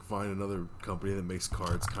like find another company that makes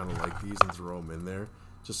cards kind of like these and throw them in there,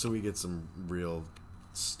 just so we get some real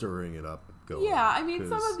stirring it up going. Yeah, I mean,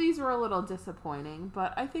 some of these were a little disappointing,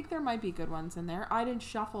 but I think there might be good ones in there. I didn't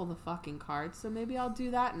shuffle the fucking cards, so maybe I'll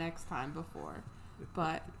do that next time before.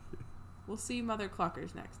 But we'll see Mother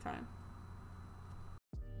Cluckers next time.